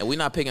people. And we're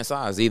not picking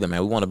sides either,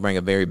 man. We want to bring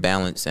a very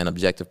balanced and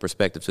objective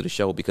perspective to the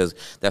show because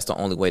that's the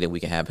only way that we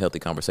can have healthy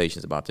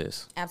conversations about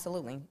this.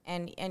 Absolutely.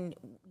 And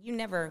you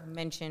never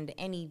mentioned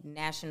any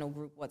national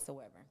group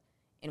whatsoever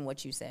in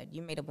what you said.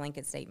 You made a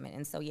blanket statement.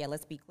 And so,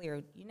 let's be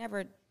clear. You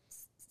never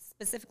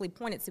specifically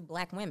pointed to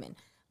black women.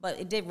 But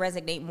it did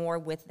resonate more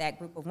with that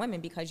group of women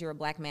because you're a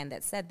black man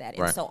that said that.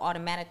 And so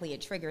automatically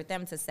it triggered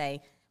them to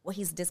say, well,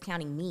 he's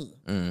discounting me.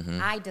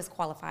 I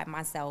disqualified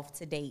myself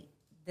to date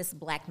this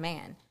black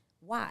man.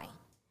 Why?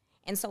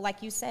 And so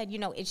like you said,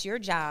 it's your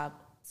job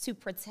to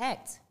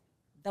protect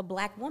the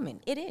black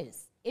woman. It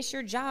is. It's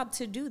your job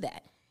to do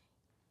that.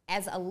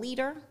 As a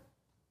leader,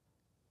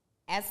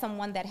 as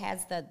someone that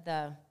has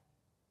the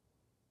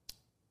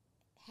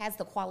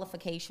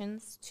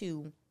qualifications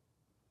to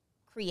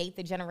create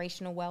the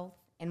generational wealth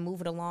and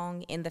move it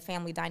along in the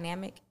family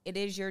dynamic, it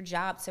is your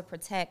job to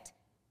protect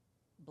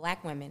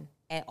black women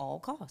at all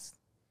costs.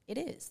 It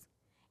is.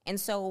 And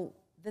so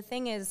the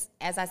thing is,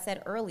 as I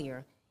said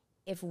earlier,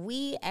 if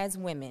we as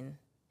women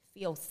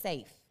feel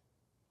safe,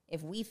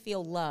 if we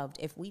feel loved,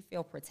 if we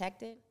feel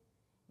protected,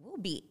 we'll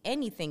be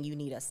anything you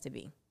need us to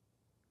be,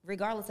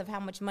 regardless of how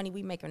much money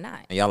we make or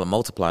not. And y'all will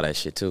multiply that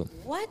shit too.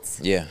 What?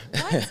 Yeah.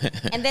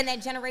 What? And then that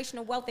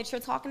generational wealth that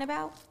you're talking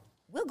about,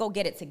 we'll go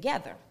get it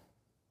together.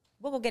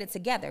 We'll go get it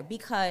together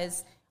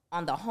because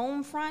on the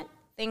home front,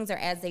 things are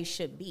as they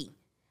should be.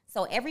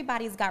 So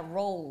everybody's got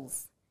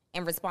roles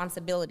and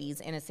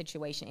responsibilities in a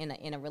situation,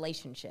 in a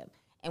relationship.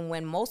 And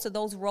when most of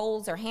those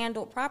roles are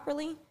handled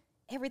properly,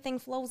 everything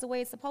flows the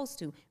way it's supposed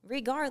to,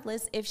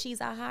 regardless if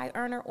she's a high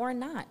earner or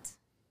not.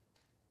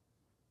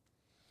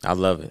 I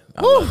love it.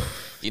 I love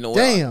it. You know what?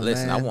 Damn,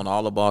 Listen, man. I want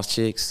all the boss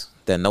chicks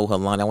that know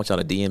Halani. I want y'all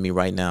to DM me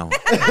right now.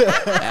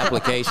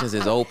 Applications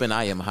is open.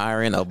 I am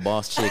hiring a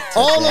boss chick today.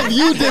 All of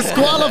you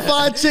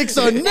disqualified chicks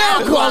are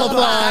now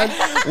qualified.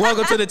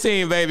 Welcome to the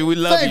team, baby. We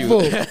love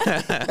Thankful. you.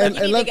 And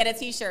You need to get a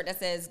T-shirt that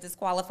says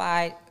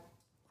disqualified,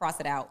 cross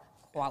it out,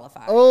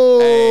 qualified. Oh,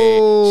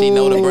 Hey, she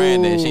know the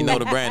branding. She know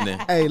the branding.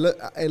 Hey, look,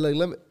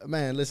 let me,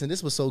 man, listen,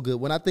 this was so good.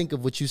 When I think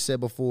of what you said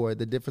before,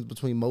 the difference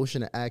between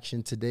motion and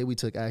action, today we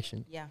took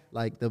action. Yeah.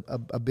 Like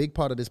a big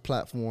part of this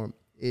platform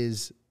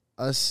is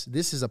us.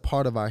 This is a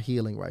part of our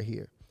healing right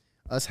here.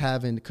 Us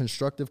having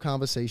constructive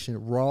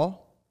conversation, raw,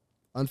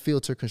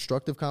 unfiltered,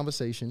 constructive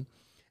conversation.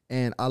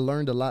 And I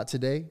learned a lot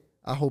today.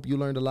 I hope you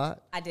learned a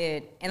lot. I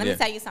did. And let me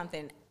tell you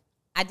something.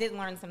 I did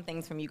learn some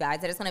things from you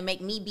guys that is going to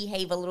make me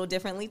behave a little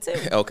differently too.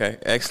 Okay,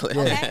 excellent.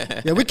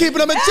 Okay? Yeah, we keeping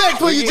them in check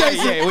for you,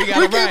 Jason. Yeah, we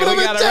got it right. keeping them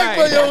We in got it check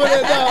right. for you over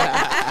there,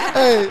 dog.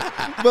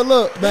 Hey, but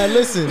look, man,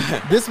 listen,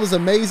 this was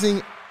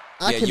amazing.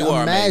 I Yeah, can you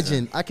are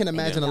imagine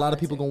a lot of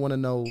people too. gonna want to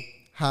know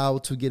how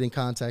to get in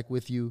contact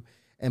with you,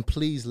 and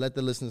please let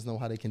the listeners know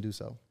how they can do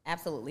so.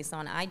 Absolutely. So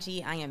on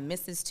IG, I am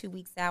Mrs. 2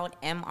 Weeks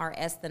Out,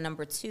 MRS, the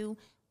number 2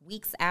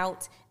 Weeks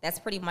Out. That's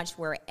pretty much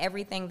where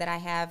everything that I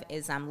have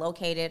is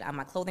located.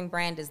 My clothing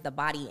brand is The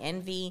Body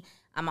Envy.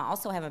 I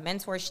also have a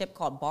mentorship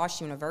called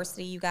Boss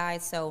University, you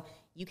guys. So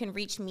you can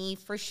reach me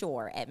for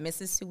sure at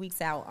Mrs. 2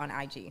 Weeks Out on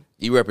IG.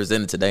 You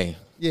represented today.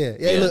 Yeah.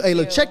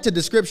 Look, check the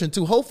description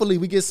too. Hopefully,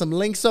 we get some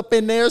links up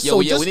in there. So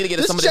We just, need to get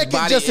just some of this check it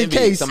body just in envy.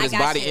 case. Some of this I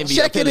got body you. envy.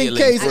 Check it in affiliate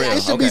links case. for real.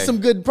 It should be Okay. some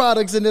good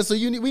products in there. So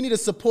we need to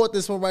support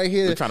this one right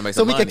here. We're trying to make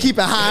so some we money. can keep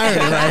it higher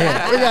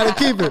right here. We gotta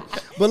keep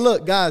it. But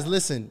look, guys,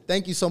 listen.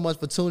 Thank you so much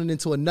for tuning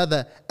into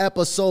another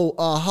episode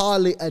of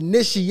Hardly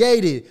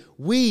Initiated.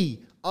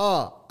 We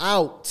are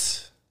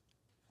out.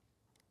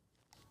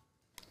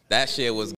 That shit was